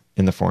Jacqueline,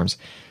 in the forums,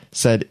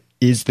 said,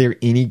 is there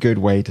any good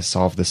way to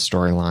solve this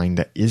storyline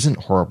that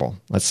isn't horrible?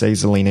 Let's say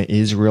Zelena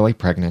is really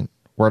pregnant.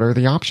 What are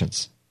the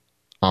options?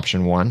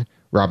 Option 1,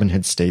 Robin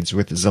Hood stays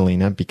with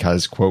Zelena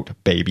because, quote,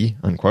 baby,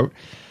 unquote.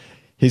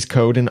 His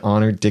code and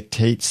honor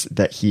dictates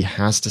that he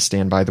has to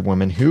stand by the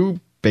woman who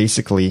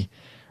basically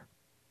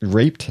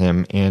raped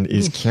him and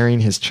is carrying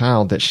his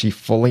child that she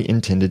fully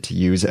intended to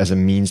use as a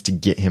means to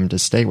get him to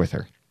stay with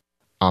her.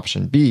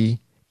 Option B,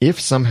 if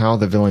somehow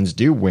the villains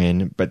do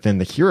win, but then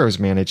the heroes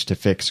manage to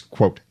fix,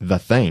 quote, the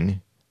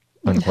thing,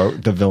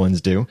 unquote, the villains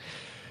do,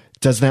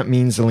 does that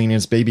mean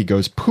Zelena's baby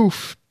goes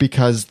poof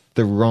because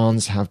the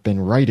wrongs have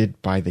been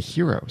righted by the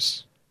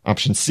heroes?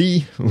 Option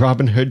C,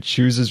 Robin Hood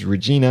chooses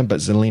Regina, but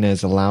Zelena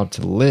is allowed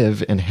to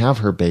live and have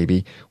her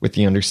baby with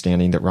the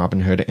understanding that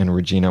Robin Hood and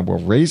Regina will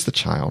raise the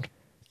child.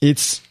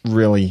 It's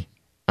really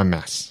a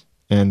mess.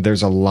 And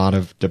there's a lot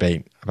of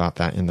debate about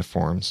that in the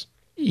forums.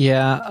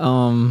 Yeah.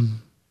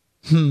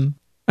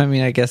 I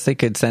mean, I guess they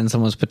could send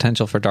someone's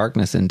potential for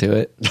darkness into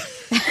it.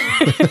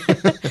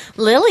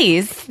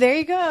 Lilies. There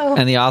you go.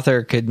 And the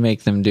author could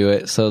make them do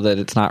it so that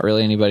it's not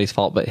really anybody's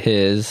fault but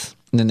his.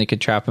 And then they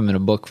could trap him in a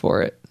book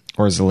for it.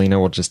 Or Zelena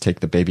will just take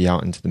the baby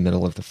out into the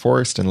middle of the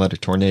forest and let a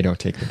tornado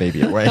take the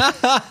baby away.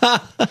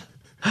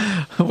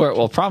 Where it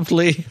will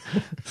promptly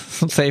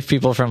save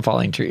people from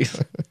falling trees.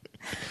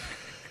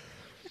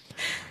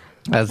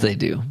 As they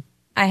do.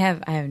 I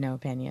have no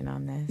opinion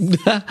on this.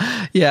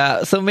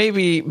 Yeah, so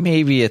maybe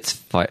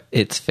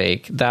it's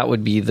fake. That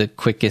would be the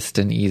quickest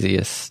and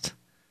easiest.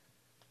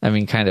 I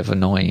mean, kind of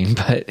annoying,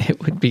 but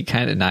it would be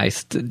kind of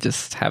nice to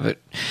just have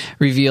it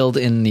revealed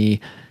in the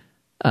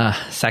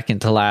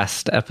second to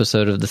last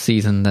episode of the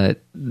season that,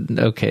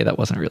 okay, that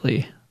wasn't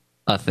really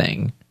a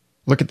thing.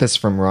 Look at this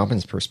from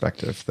Robin's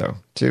perspective, though,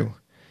 too.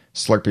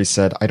 Slurpee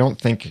said, I don't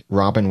think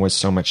Robin was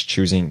so much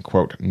choosing,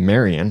 quote,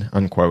 Marion,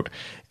 unquote,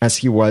 as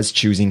he was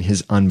choosing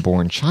his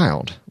unborn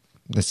child.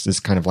 This is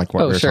kind of like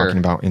what we were talking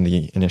about in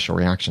the initial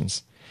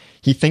reactions.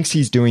 He thinks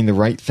he's doing the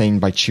right thing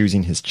by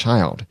choosing his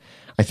child.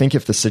 I think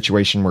if the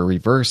situation were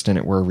reversed and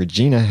it were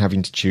Regina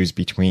having to choose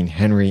between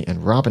Henry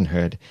and Robin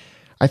Hood,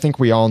 I think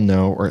we all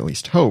know, or at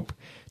least hope,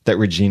 that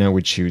Regina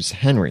would choose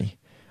Henry.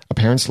 A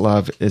parent's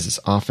love is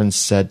often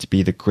said to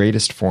be the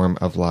greatest form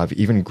of love,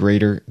 even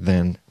greater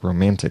than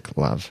romantic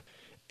love.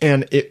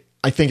 And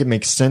I think it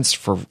makes sense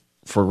for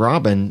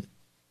Robin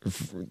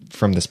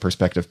from this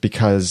perspective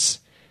because,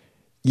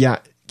 yeah,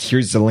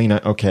 here's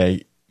Zelena.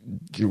 Okay,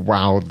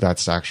 wow,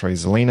 that's actually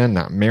Zelena,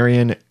 not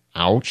Marion.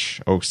 Ouch.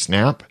 Oh,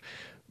 snap.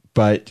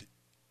 But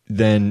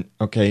then,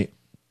 okay,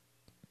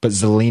 but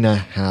Zelena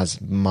has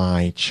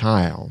my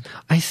child.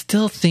 I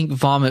still think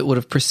vomit would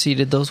have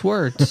preceded those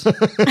words.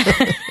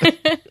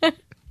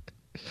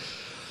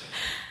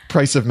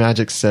 Price of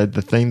Magic said,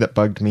 the thing that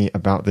bugged me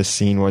about this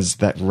scene was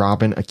that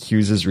Robin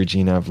accuses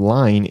Regina of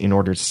lying in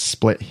order to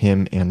split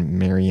him and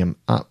Miriam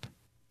up.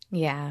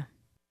 Yeah.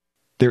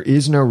 There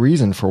is no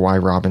reason for why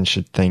Robin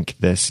should think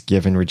this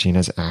given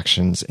Regina's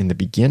actions in the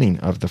beginning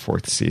of the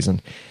 4th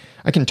season.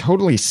 I can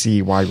totally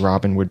see why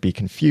Robin would be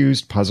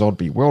confused, puzzled,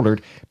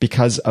 bewildered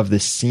because of the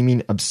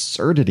seeming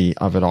absurdity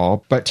of it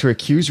all, but to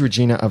accuse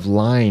Regina of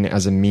lying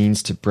as a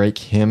means to break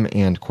him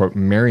and, quote,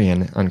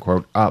 Marion,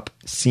 unquote, up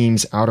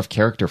seems out of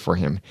character for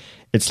him.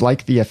 It's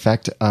like the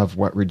effect of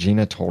what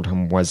Regina told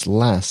him was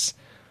less,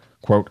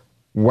 quote,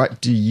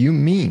 what do you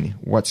mean?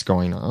 What's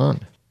going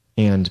on?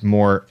 And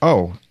more,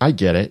 oh, I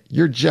get it.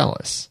 You're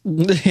jealous.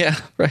 Yeah,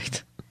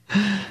 right.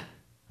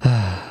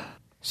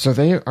 So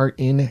they are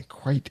in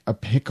quite a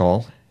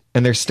pickle,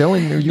 and they're still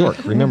in New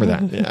York. Remember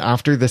that.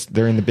 After this,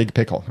 they're in the Big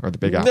Pickle, or the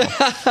Big Apple.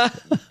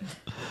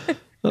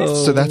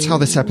 So that's how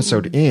this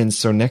episode ends.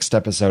 So next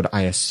episode,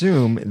 I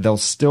assume they'll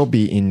still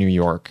be in New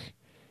York,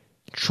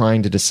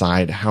 trying to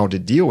decide how to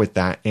deal with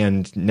that.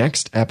 And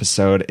next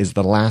episode is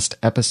the last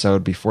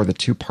episode before the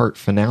 2-part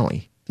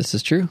finale. This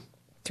is true.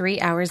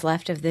 3 hours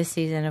left of this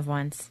season of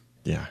Once.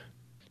 Yeah.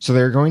 So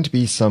there are going to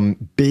be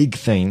some big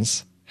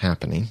things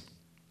happening.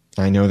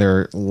 I know there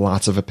are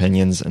lots of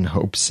opinions and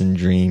hopes and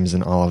dreams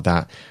and all of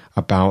that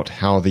about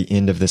how the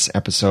end of this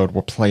episode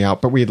will play out,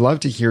 but we'd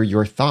love to hear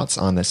your thoughts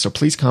on this. So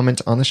please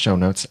comment on the show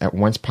notes at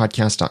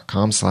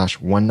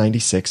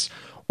oncepodcast.com/196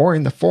 or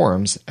in the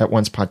forums at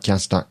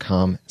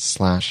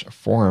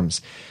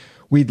oncepodcast.com/forums.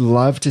 We'd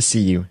love to see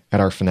you at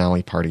our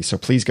finale party. So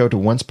please go to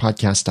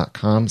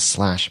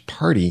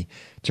oncepodcast.com/party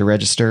to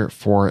register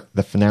for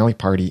the finale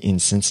party in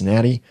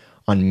Cincinnati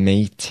on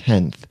May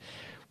 10th.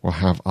 We'll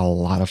have a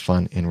lot of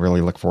fun and really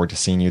look forward to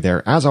seeing you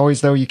there. As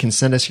always, though, you can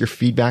send us your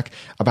feedback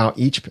about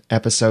each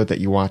episode that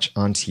you watch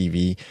on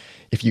TV.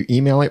 If you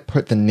email it,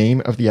 put the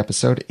name of the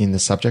episode in the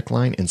subject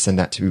line and send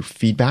that to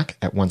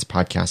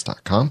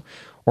feedback@oncepodcast.com,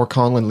 or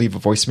call and leave a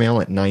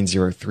voicemail at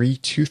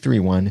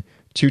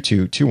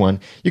 903-231-2221.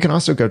 You can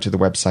also go to the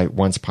website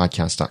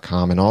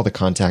oncepodcast.com and all the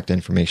contact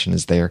information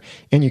is there.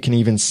 And you can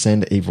even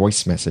send a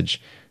voice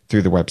message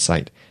through the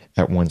website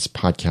at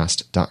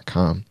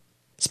oncepodcast.com.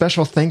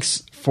 Special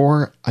thanks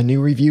for a new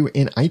review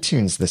in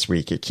iTunes this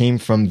week. It came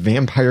from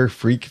Vampire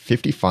Freak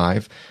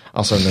 55,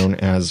 also known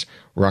as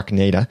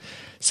Rocknada,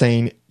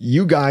 saying,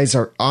 you guys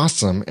are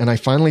awesome, and I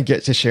finally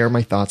get to share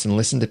my thoughts and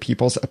listen to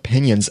people's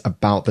opinions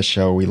about the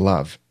show we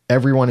love.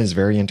 Everyone is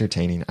very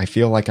entertaining. I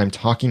feel like I'm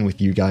talking with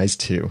you guys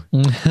too.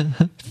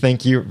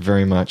 Thank you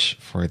very much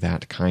for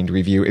that kind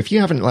review. If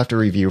you haven't left a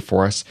review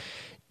for us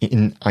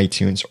in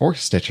iTunes or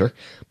Stitcher,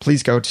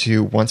 please go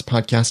to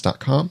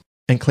oncepodcast.com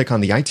and click on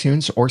the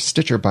iTunes or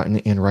Stitcher button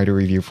and write a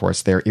review for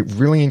us there. It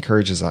really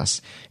encourages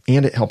us,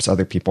 and it helps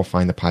other people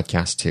find the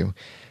podcast too.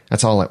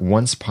 That's all at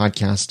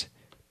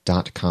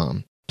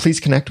oncepodcast.com. Please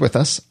connect with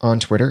us on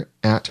Twitter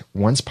at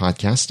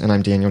oncepodcast, and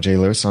I'm Daniel J.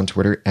 Lewis on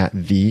Twitter at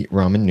The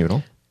Ramen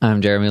Noodle.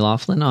 I'm Jeremy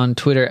Laughlin on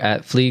Twitter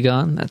at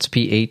Phlegon. That's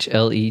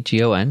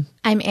Phlegon.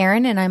 I'm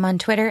Erin, and I'm on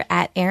Twitter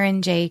at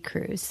Erin J.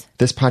 Cruz.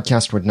 This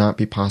podcast would not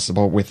be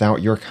possible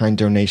without your kind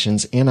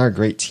donations and our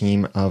great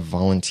team of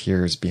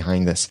volunteers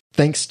behind this.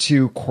 Thanks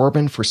to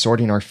Corbin for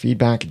sorting our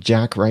feedback,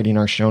 Jack writing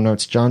our show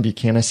notes, John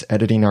Buchanan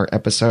editing our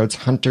episodes,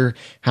 Hunter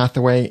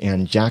Hathaway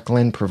and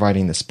Jacqueline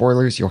providing the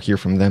spoilers. You'll hear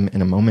from them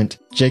in a moment.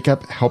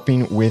 Jacob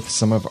helping with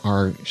some of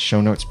our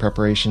show notes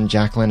preparation,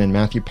 Jacqueline and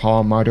Matthew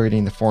Paul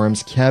moderating the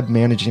forums, Keb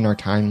managing our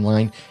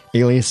timeline,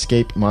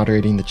 Aliascape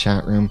moderating the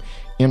chat room,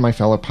 and my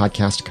fellow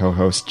podcast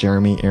co-hosts,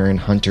 Jeremy, Aaron,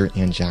 Hunter,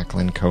 and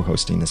Jacqueline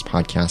co-hosting this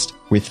podcast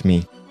with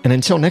me. And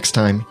until next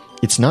time,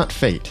 it's not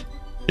fate,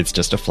 it's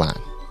just a flat.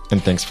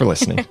 And thanks for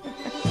listening.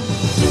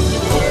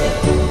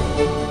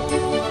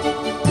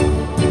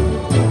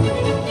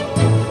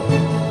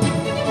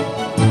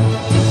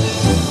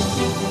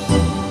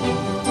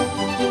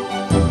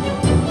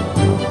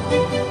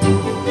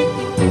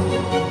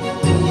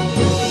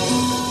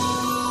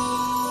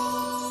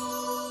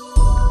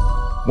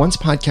 Once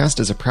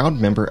Podcast is a proud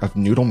member of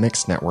Noodle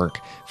Mix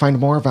Network. Find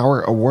more of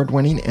our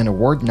award-winning and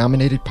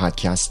award-nominated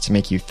podcasts to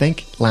make you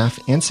think, laugh,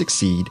 and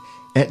succeed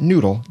at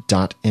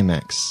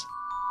noodle.mx.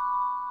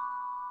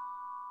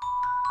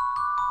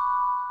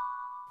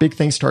 Big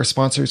thanks to our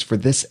sponsors for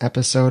this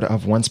episode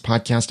of Once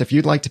Podcast. If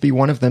you'd like to be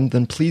one of them,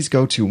 then please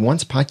go to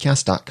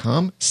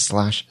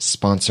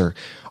oncepodcast.com/sponsor.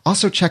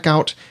 Also check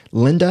out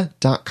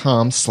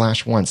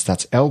lynda.com/once.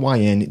 That's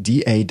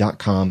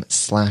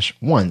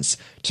lynda.com/once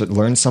to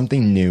learn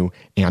something new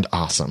and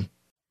awesome.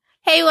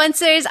 Hey,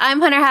 Oncers,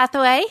 I'm Hunter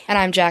Hathaway. And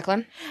I'm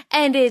Jacqueline.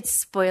 And it's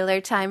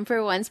spoiler time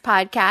for Once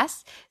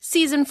Podcast,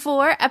 Season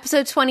 4,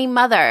 Episode 20,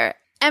 Mother.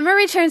 Emma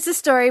returns to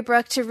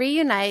Storybrooke to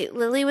reunite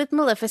Lily with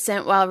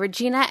Maleficent while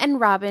Regina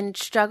and Robin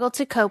struggle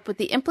to cope with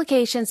the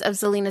implications of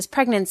Zelina's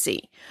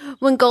pregnancy.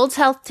 When Gold's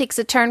health takes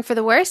a turn for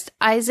the worst,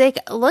 Isaac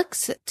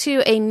looks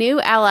to a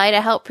new ally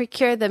to help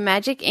procure the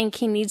magic ink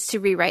he needs to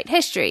rewrite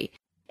history.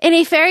 In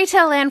a fairy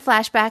tale land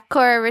flashback,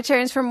 Cora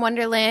returns from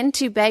Wonderland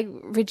to beg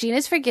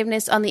Regina's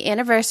forgiveness on the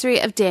anniversary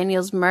of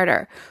Daniel's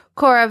murder.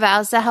 Cora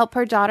vows to help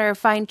her daughter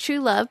find true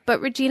love, but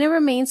Regina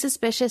remains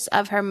suspicious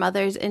of her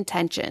mother's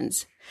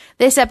intentions.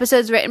 This episode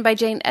is written by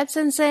Jane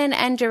Edmondson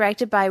and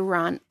directed by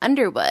Ron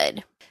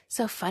Underwood.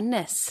 So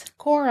funness.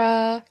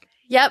 Cora.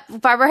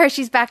 Yep, Barbara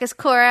Hershey's back as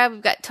Cora.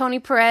 We've got Tony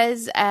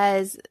Perez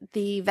as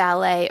the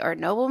valet or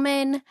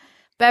nobleman.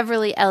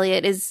 Beverly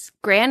Elliott is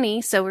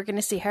Granny, so we're going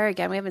to see her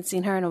again. We haven't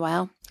seen her in a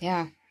while.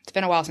 Yeah, it's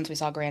been a while since we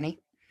saw Granny.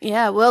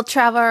 Yeah, Will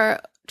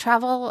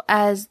Travel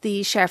as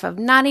the Sheriff of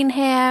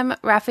Nottingham.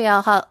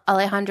 Raphael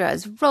Alejandro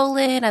as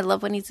Roland. I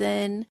love when he's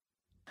in.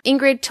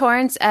 Ingrid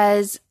Torrance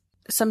as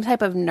some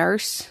type of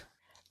nurse.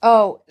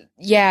 Oh,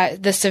 yeah,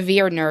 the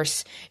severe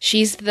nurse.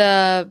 She's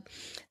the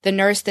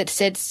nurse that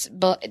sits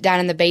down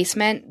in the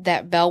basement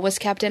that Belle was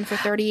kept in for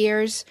 30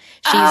 years.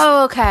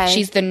 Okay.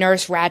 She's the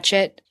Nurse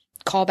Ratched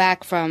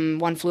callback from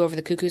One Flew Over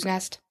the Cuckoo's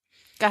Nest.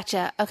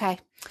 Gotcha. Okay.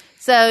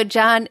 So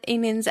John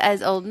Enans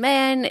as Old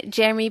Man,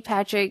 Jeremy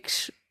Patrick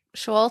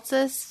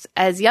Schwartz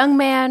as Young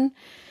Man,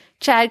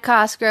 Chad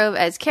Cosgrove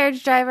as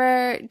Carriage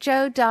Driver,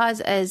 Joe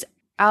Dawes as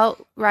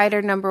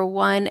Outrider number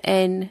 1,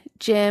 and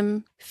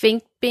Jim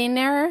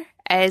Finkbeiner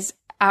as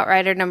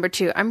Outrider number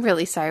 2. I'm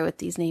really sorry with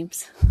these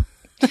names.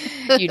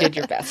 You did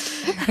your best.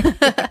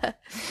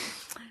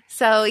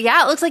 So,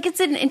 yeah, it looks like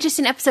it's an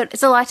interesting episode.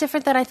 It's a lot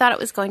different than I thought it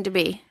was going to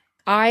be.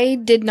 I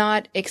did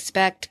not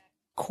expect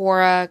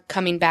Cora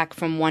coming back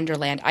from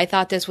Wonderland. I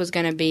thought this was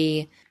going to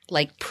be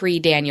like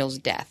pre-Daniel's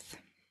death.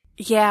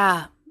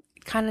 Yeah,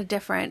 kind of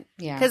different.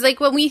 Yeah. Because like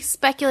when we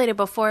speculated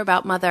before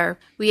about Mother,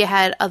 we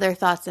had other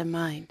thoughts in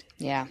mind.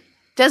 Yeah.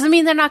 Doesn't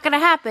mean they're not going to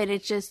happen.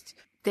 It's just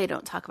they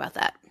don't talk about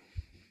that.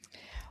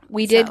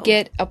 We did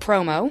get a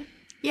promo.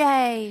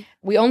 Yay.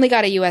 We only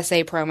got a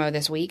USA promo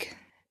this week.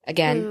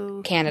 Again,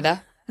 Ooh.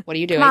 Canada. What are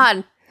you doing? Come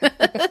on.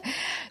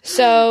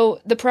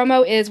 So the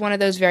promo is one of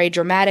those very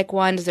dramatic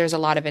ones. There's a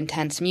lot of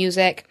intense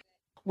music.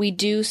 We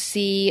do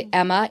see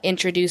Emma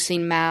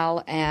introducing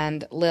Mal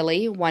and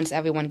Lily once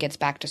everyone gets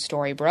back to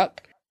Storybrooke.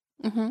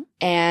 Mm-hmm.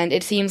 And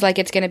it seems like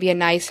it's going to be a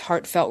nice,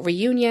 heartfelt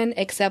reunion,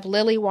 except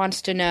Lily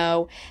wants to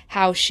know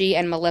how she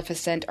and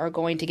Maleficent are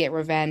going to get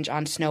revenge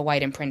on Snow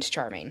White and Prince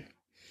Charming.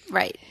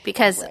 Right,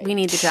 because we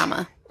need the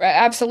drama.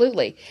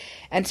 Absolutely.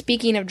 And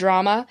speaking of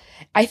drama,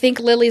 I think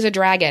Lily's a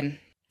dragon.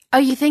 Oh,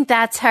 you think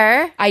that's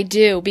her? I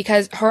do,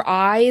 because her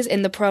eyes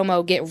in the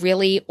promo get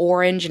really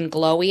orange and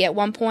glowy at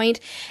one point,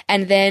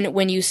 and then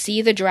when you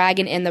see the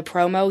dragon in the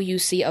promo, you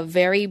see a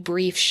very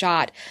brief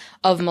shot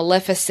of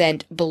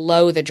Maleficent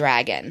below the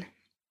dragon.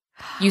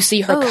 You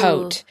see her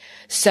coat.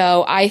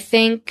 So I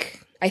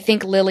think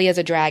Lily is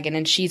a dragon,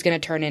 and she's going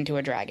to turn into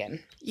a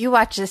dragon. You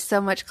watch this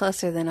so much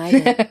closer than I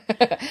did.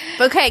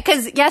 Okay,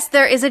 because yes,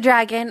 there is a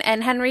dragon,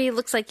 and Henry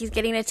looks like he's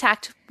getting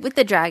attacked with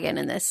the dragon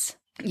in this.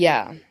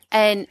 Yeah.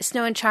 And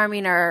Snow and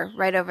Charming are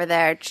right over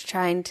there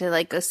trying to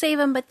like go save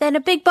him, but then a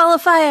big ball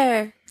of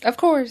fire. Of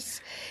course.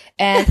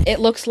 And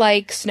it looks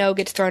like Snow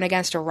gets thrown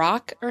against a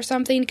rock or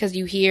something because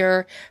you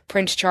hear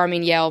Prince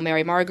Charming yell,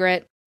 "Mary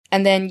Margaret."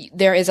 And then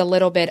there is a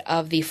little bit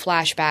of the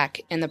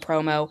flashback in the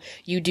promo.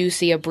 You do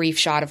see a brief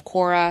shot of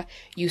Cora.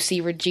 You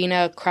see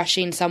Regina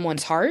crushing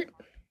someone's heart.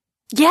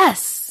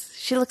 Yes.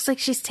 She looks like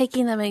she's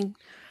taking them in.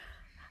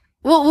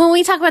 Well, when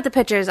we talk about the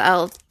pictures,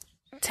 I'll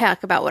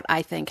talk about what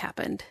I think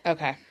happened.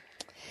 Okay.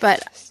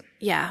 But,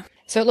 yeah.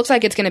 So it looks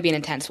like it's going to be an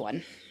intense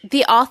one.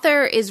 The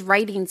author is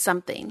writing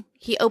something.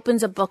 He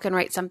opens a book and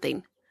writes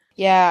something.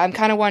 Yeah, I'm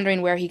kind of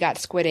wondering where he got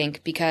squid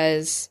ink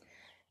because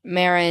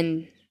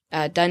Marin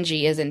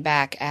Dungy isn't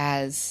back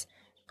as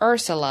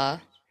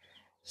Ursula.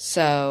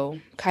 So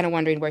kind of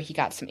wondering where he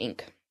got some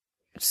ink.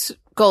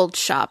 Gold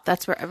shop.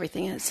 That's where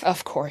everything is.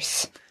 Of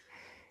course.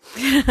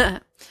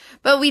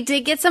 But we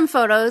did get some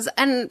photos.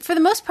 And for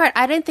the most part,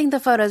 I didn't think the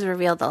photos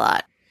revealed a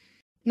lot.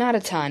 Not a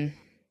ton.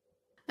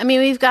 I mean,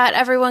 we've got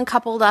everyone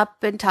coupled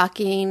up and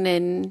talking,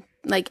 and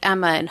like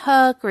Emma and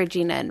Hook,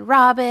 Regina and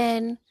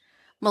Robin,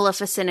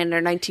 Maleficent in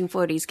her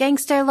 1940s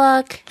gangster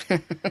look.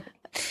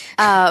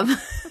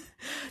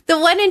 The The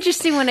one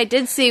interesting one I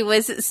did see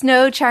was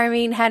Snow,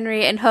 Charming,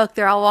 Henry, and Hook.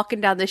 They're all walking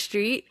down the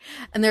street,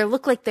 and they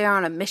look like they're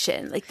on a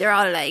mission. Like, they're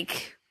all,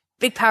 like,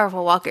 big,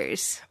 powerful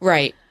walkers.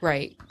 Right.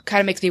 Kind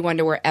of makes me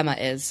wonder where Emma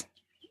is.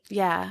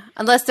 Yeah.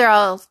 Unless they're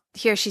all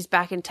here, she's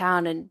back in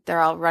town, and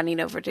they're all running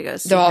over to go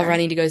see They're all her.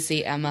 running to go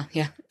see Emma.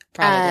 Yeah,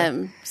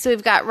 probably. So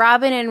we've got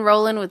Robin and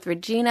Roland with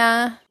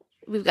Regina.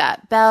 We've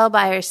got Belle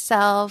by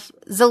herself.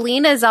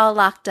 Zelina's all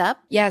locked up.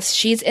 Yes,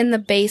 she's in the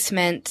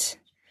basement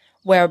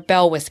where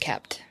Belle was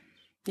kept.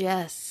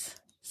 Yes.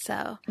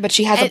 So. But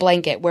she has a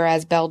blanket,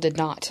 whereas Belle did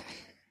not.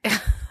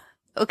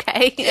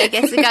 Okay. I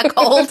guess it got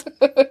cold.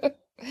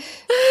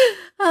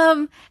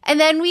 And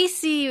then we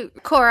see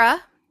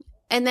Cora,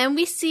 and then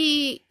we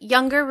see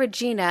younger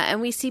Regina, and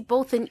we see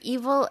both an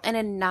evil and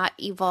a not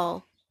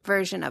evil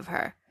version of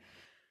her.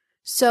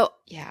 So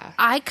yeah,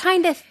 I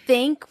kind of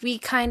think we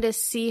kind of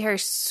see her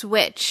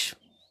switch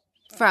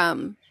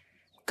from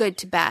good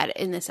to bad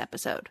in this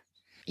episode.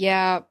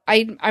 Yeah,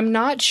 I'm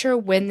not sure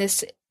when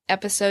this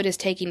episode is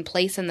taking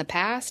place in the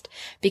past,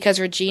 because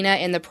Regina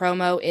in the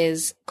promo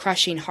is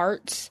crushing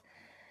hearts.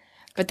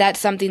 But that's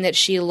something that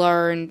she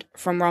learned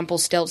from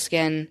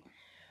Rumpelstiltskin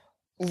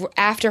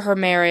after her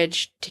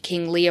marriage to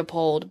King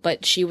Leopold,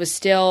 but she was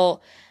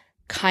still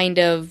kind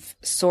of,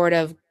 sort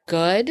of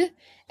good.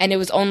 And it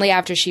was only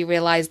after she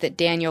realized that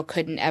Daniel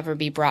couldn't ever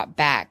be brought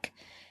back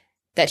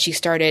that she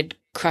started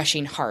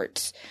crushing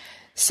hearts.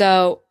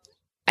 So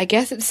I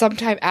guess it's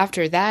sometime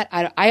after that.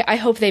 I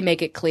hope they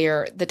make it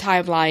clear. The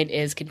timeline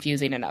is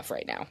confusing enough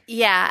right now.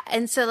 Yeah.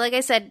 And so, like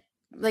I said,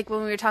 like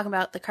when we were talking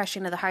about the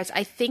crushing of the hearts,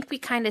 I think we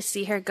kind of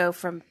see her go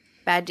from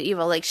bad to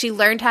evil. Like, she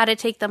learned how to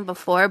take them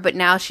before, but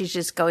now she's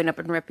just going up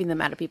and ripping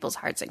them out of people's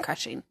hearts and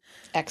crushing.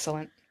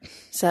 Excellent.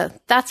 So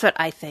that's what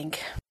I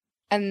think.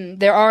 And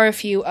there are a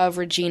few of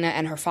Regina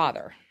and her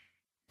father,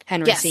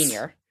 Henry Yes.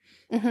 Sr.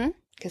 Mm-hmm.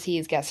 Because he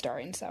is guest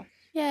starring, so.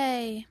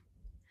 Yay.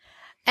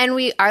 And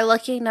we are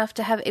lucky enough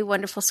to have a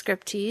wonderful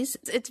script tease.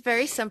 It's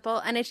very simple,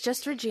 and it's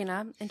just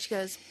Regina. And she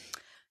goes,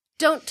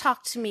 "Don't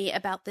talk to me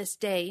about this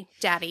day,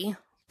 Daddy."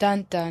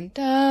 Dun, dun,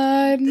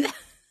 dun.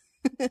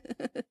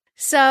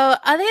 So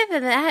other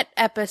than that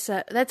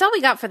episode, that's all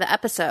we got for the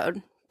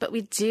episode. But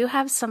we do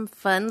have some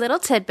fun little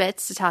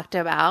tidbits to talk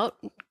about,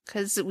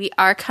 because we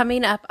are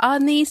coming up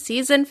on the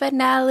season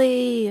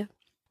finale.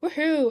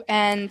 Woohoo!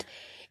 And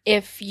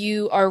if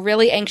you are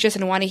really anxious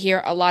and want to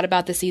hear a lot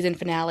about the season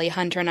finale,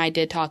 Hunter and I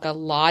did talk a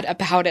lot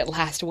about it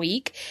last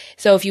week.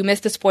 So if you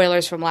missed the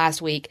spoilers from last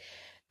week,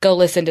 go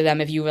listen to them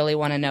if you really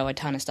want to know a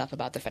ton of stuff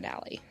about the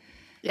finale.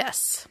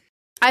 Yes.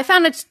 I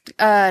found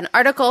an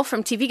article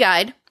from TV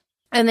Guide,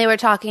 and they were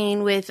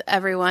talking with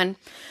everyone.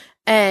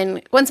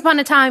 And Once Upon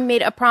a Time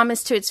made a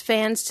promise to its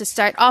fans to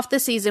start off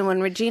the season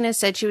when Regina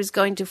said she was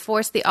going to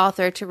force the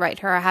author to write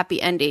her a happy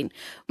ending.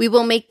 We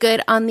will make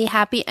good on the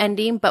happy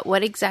ending, but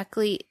what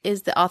exactly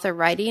is the author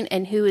writing,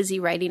 and who is he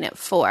writing it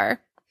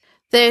for?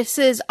 This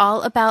is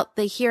all about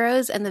the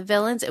heroes and the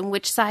villains and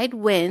which side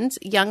wins.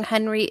 Young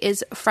Henry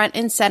is front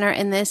and center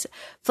in this,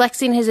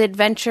 flexing his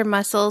adventure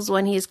muscles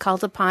when he is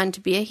called upon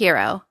to be a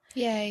hero.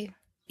 Yay.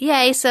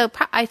 Yay. So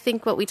I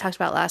think what we talked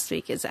about last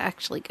week is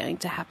actually going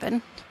to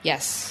happen.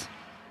 Yes.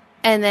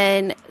 And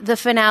then the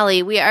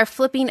finale, we are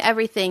flipping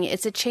everything.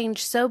 It's a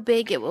change so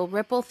big it will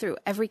ripple through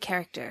every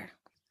character.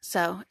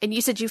 So, and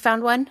you said you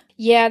found one?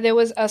 Yeah, there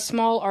was a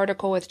small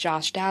article with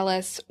Josh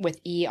Dallas with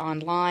E!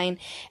 Online,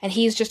 and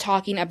he's just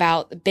talking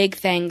about big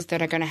things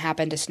that are going to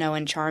happen to Snow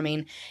and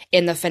Charming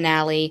in the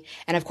finale,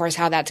 and of course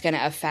how that's going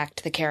to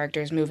affect the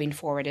characters moving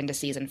forward into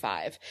season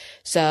 5.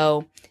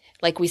 So,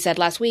 like we said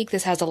last week,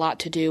 this has a lot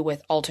to do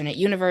with alternate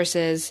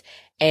universes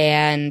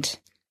and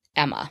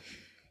Emma.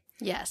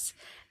 Yes.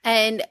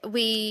 And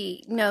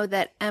we know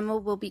that Emma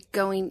will be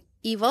going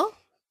evil,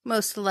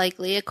 most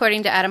likely.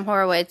 According to Adam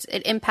Horowitz,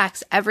 it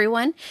impacts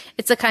everyone.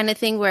 It's the kind of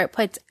thing where it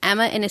puts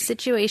Emma in a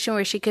situation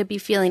where she could be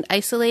feeling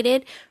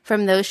isolated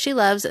from those she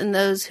loves and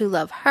those who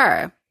love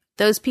her.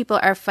 Those people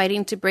are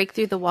fighting to break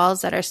through the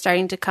walls that are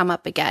starting to come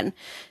up again.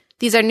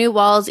 These are new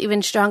walls,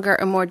 even stronger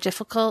and more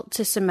difficult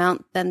to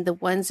surmount than the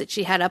ones that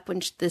she had up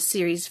when the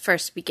series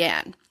first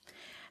began.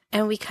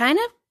 And we kind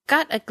of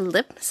got a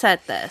glimpse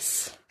at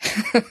this.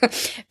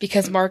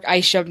 Because Mark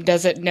Isham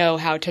doesn't know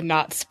how to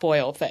not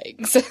spoil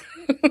things.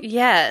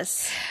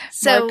 Yes.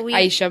 So Mark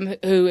Isham,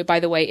 who, by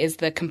the way, is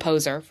the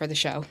composer for the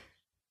show.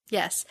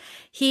 Yes.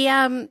 He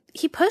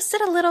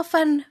posted a little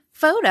fun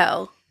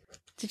photo.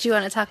 Did you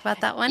want to talk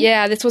about that one?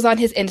 Yeah, this was on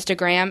his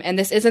Instagram, and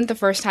this isn't the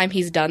first time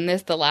he's done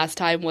this. The last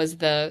time was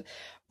the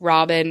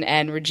Robin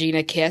and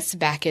Regina kiss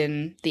back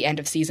in the end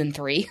of season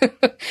 3.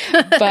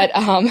 But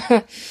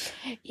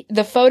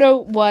the photo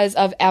was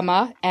of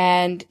Emma,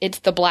 and it's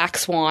the Black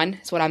Swan,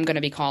 is what I'm going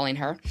to be calling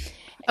her.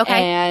 Okay.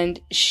 And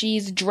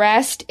she's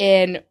dressed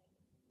in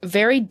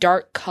very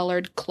dark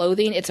colored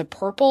clothing. It's a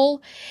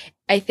purple,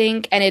 I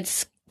think, and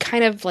it's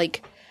kind of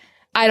like,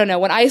 I don't know.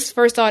 When I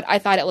first saw it, I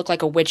thought it looked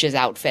like a witch's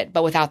outfit,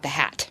 but without the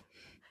hat.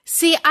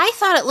 See, I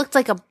thought it looked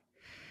like a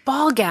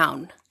ball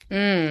gown.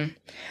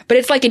 But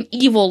it's like an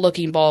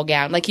evil-looking ball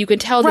gown. Like, you can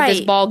tell that this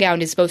Right. ball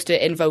gown is supposed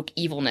to invoke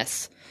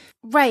evilness.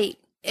 Right.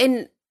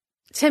 And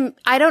Tim,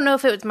 I don't know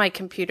if it was my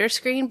computer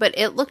screen, but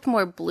it looked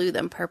more blue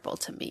than purple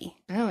to me.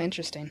 Oh,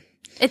 interesting.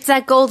 It's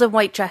that gold and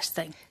white dress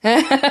thing.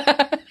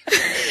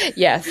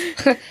 Yes.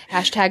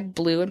 Hashtag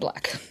blue and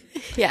black.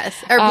 Yes.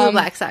 Or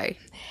blue-black, sorry.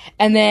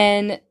 And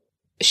then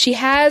she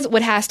has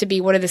what has to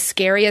be one of the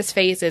scariest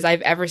faces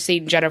I've ever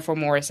seen Jennifer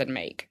Morrison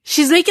make.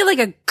 She's making like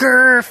a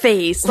grr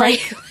face.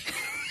 Right. Like,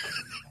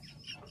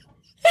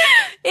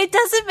 it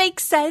doesn't make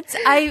sense.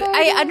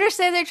 I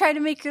understand they're trying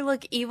to make her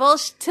look evil.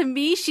 To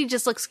me, she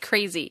just looks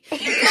crazy.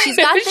 She's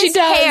got this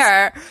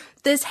hair.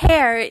 This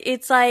hair,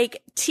 it's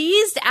like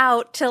teased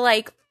out to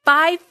like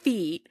 5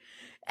 feet.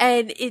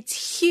 And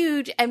it's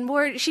huge and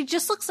more. She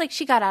just looks like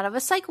she got out of a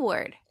psych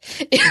ward.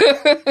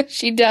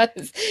 She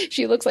does.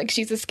 She looks like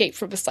she's escaped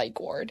from a psych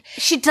ward.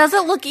 She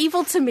doesn't look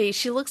evil to me.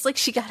 She looks like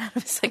she got out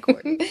of a psych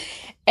ward.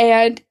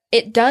 And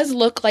it does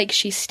look like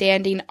she's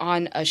standing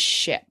on a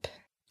ship.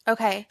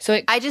 Okay.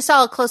 So I just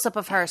saw a close-up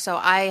of her, so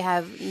I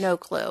have no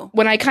clue.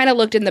 When I kind of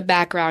looked in the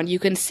background, you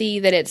can see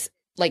that it's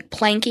like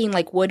planking,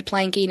 like wood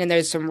planking, and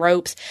there's some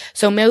ropes.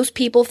 So most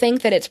people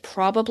think that it's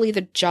probably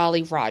the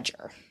Jolly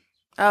Roger.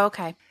 Oh,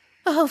 okay.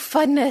 Oh,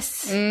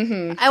 funness.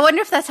 Mm-hmm. I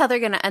wonder if that's how they're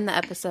going to end the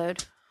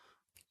episode.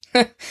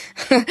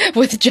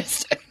 With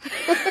just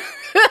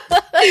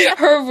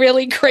her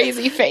really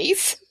crazy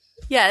face.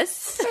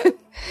 Yes.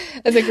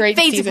 That's a great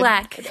Fades season.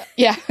 black.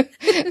 Yeah.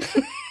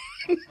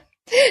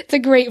 It's a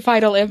great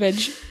final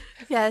image.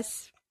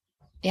 Yes.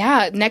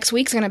 Yeah, next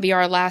week's going to be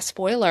our last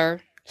spoiler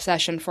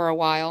session for a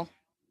while.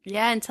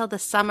 Yeah, until the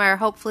summer.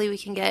 Hopefully we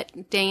can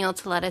get Daniel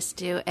to let us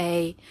do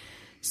a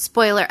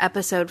spoiler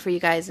episode for you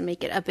guys and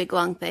make it a big,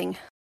 long thing.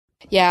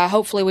 Yeah,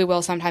 hopefully we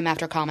will sometime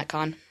after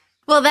Comic-Con.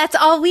 Well, that's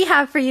all we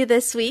have for you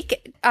this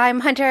week. I'm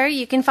Hunter.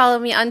 You can follow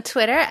me on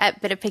Twitter at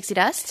Bit of Pixie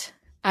Dust.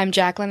 I'm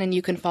Jacqueline, and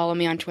you can follow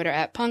me on Twitter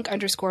at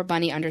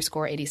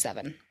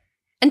punk_bunny_87.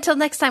 Until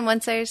next time,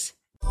 Oncers.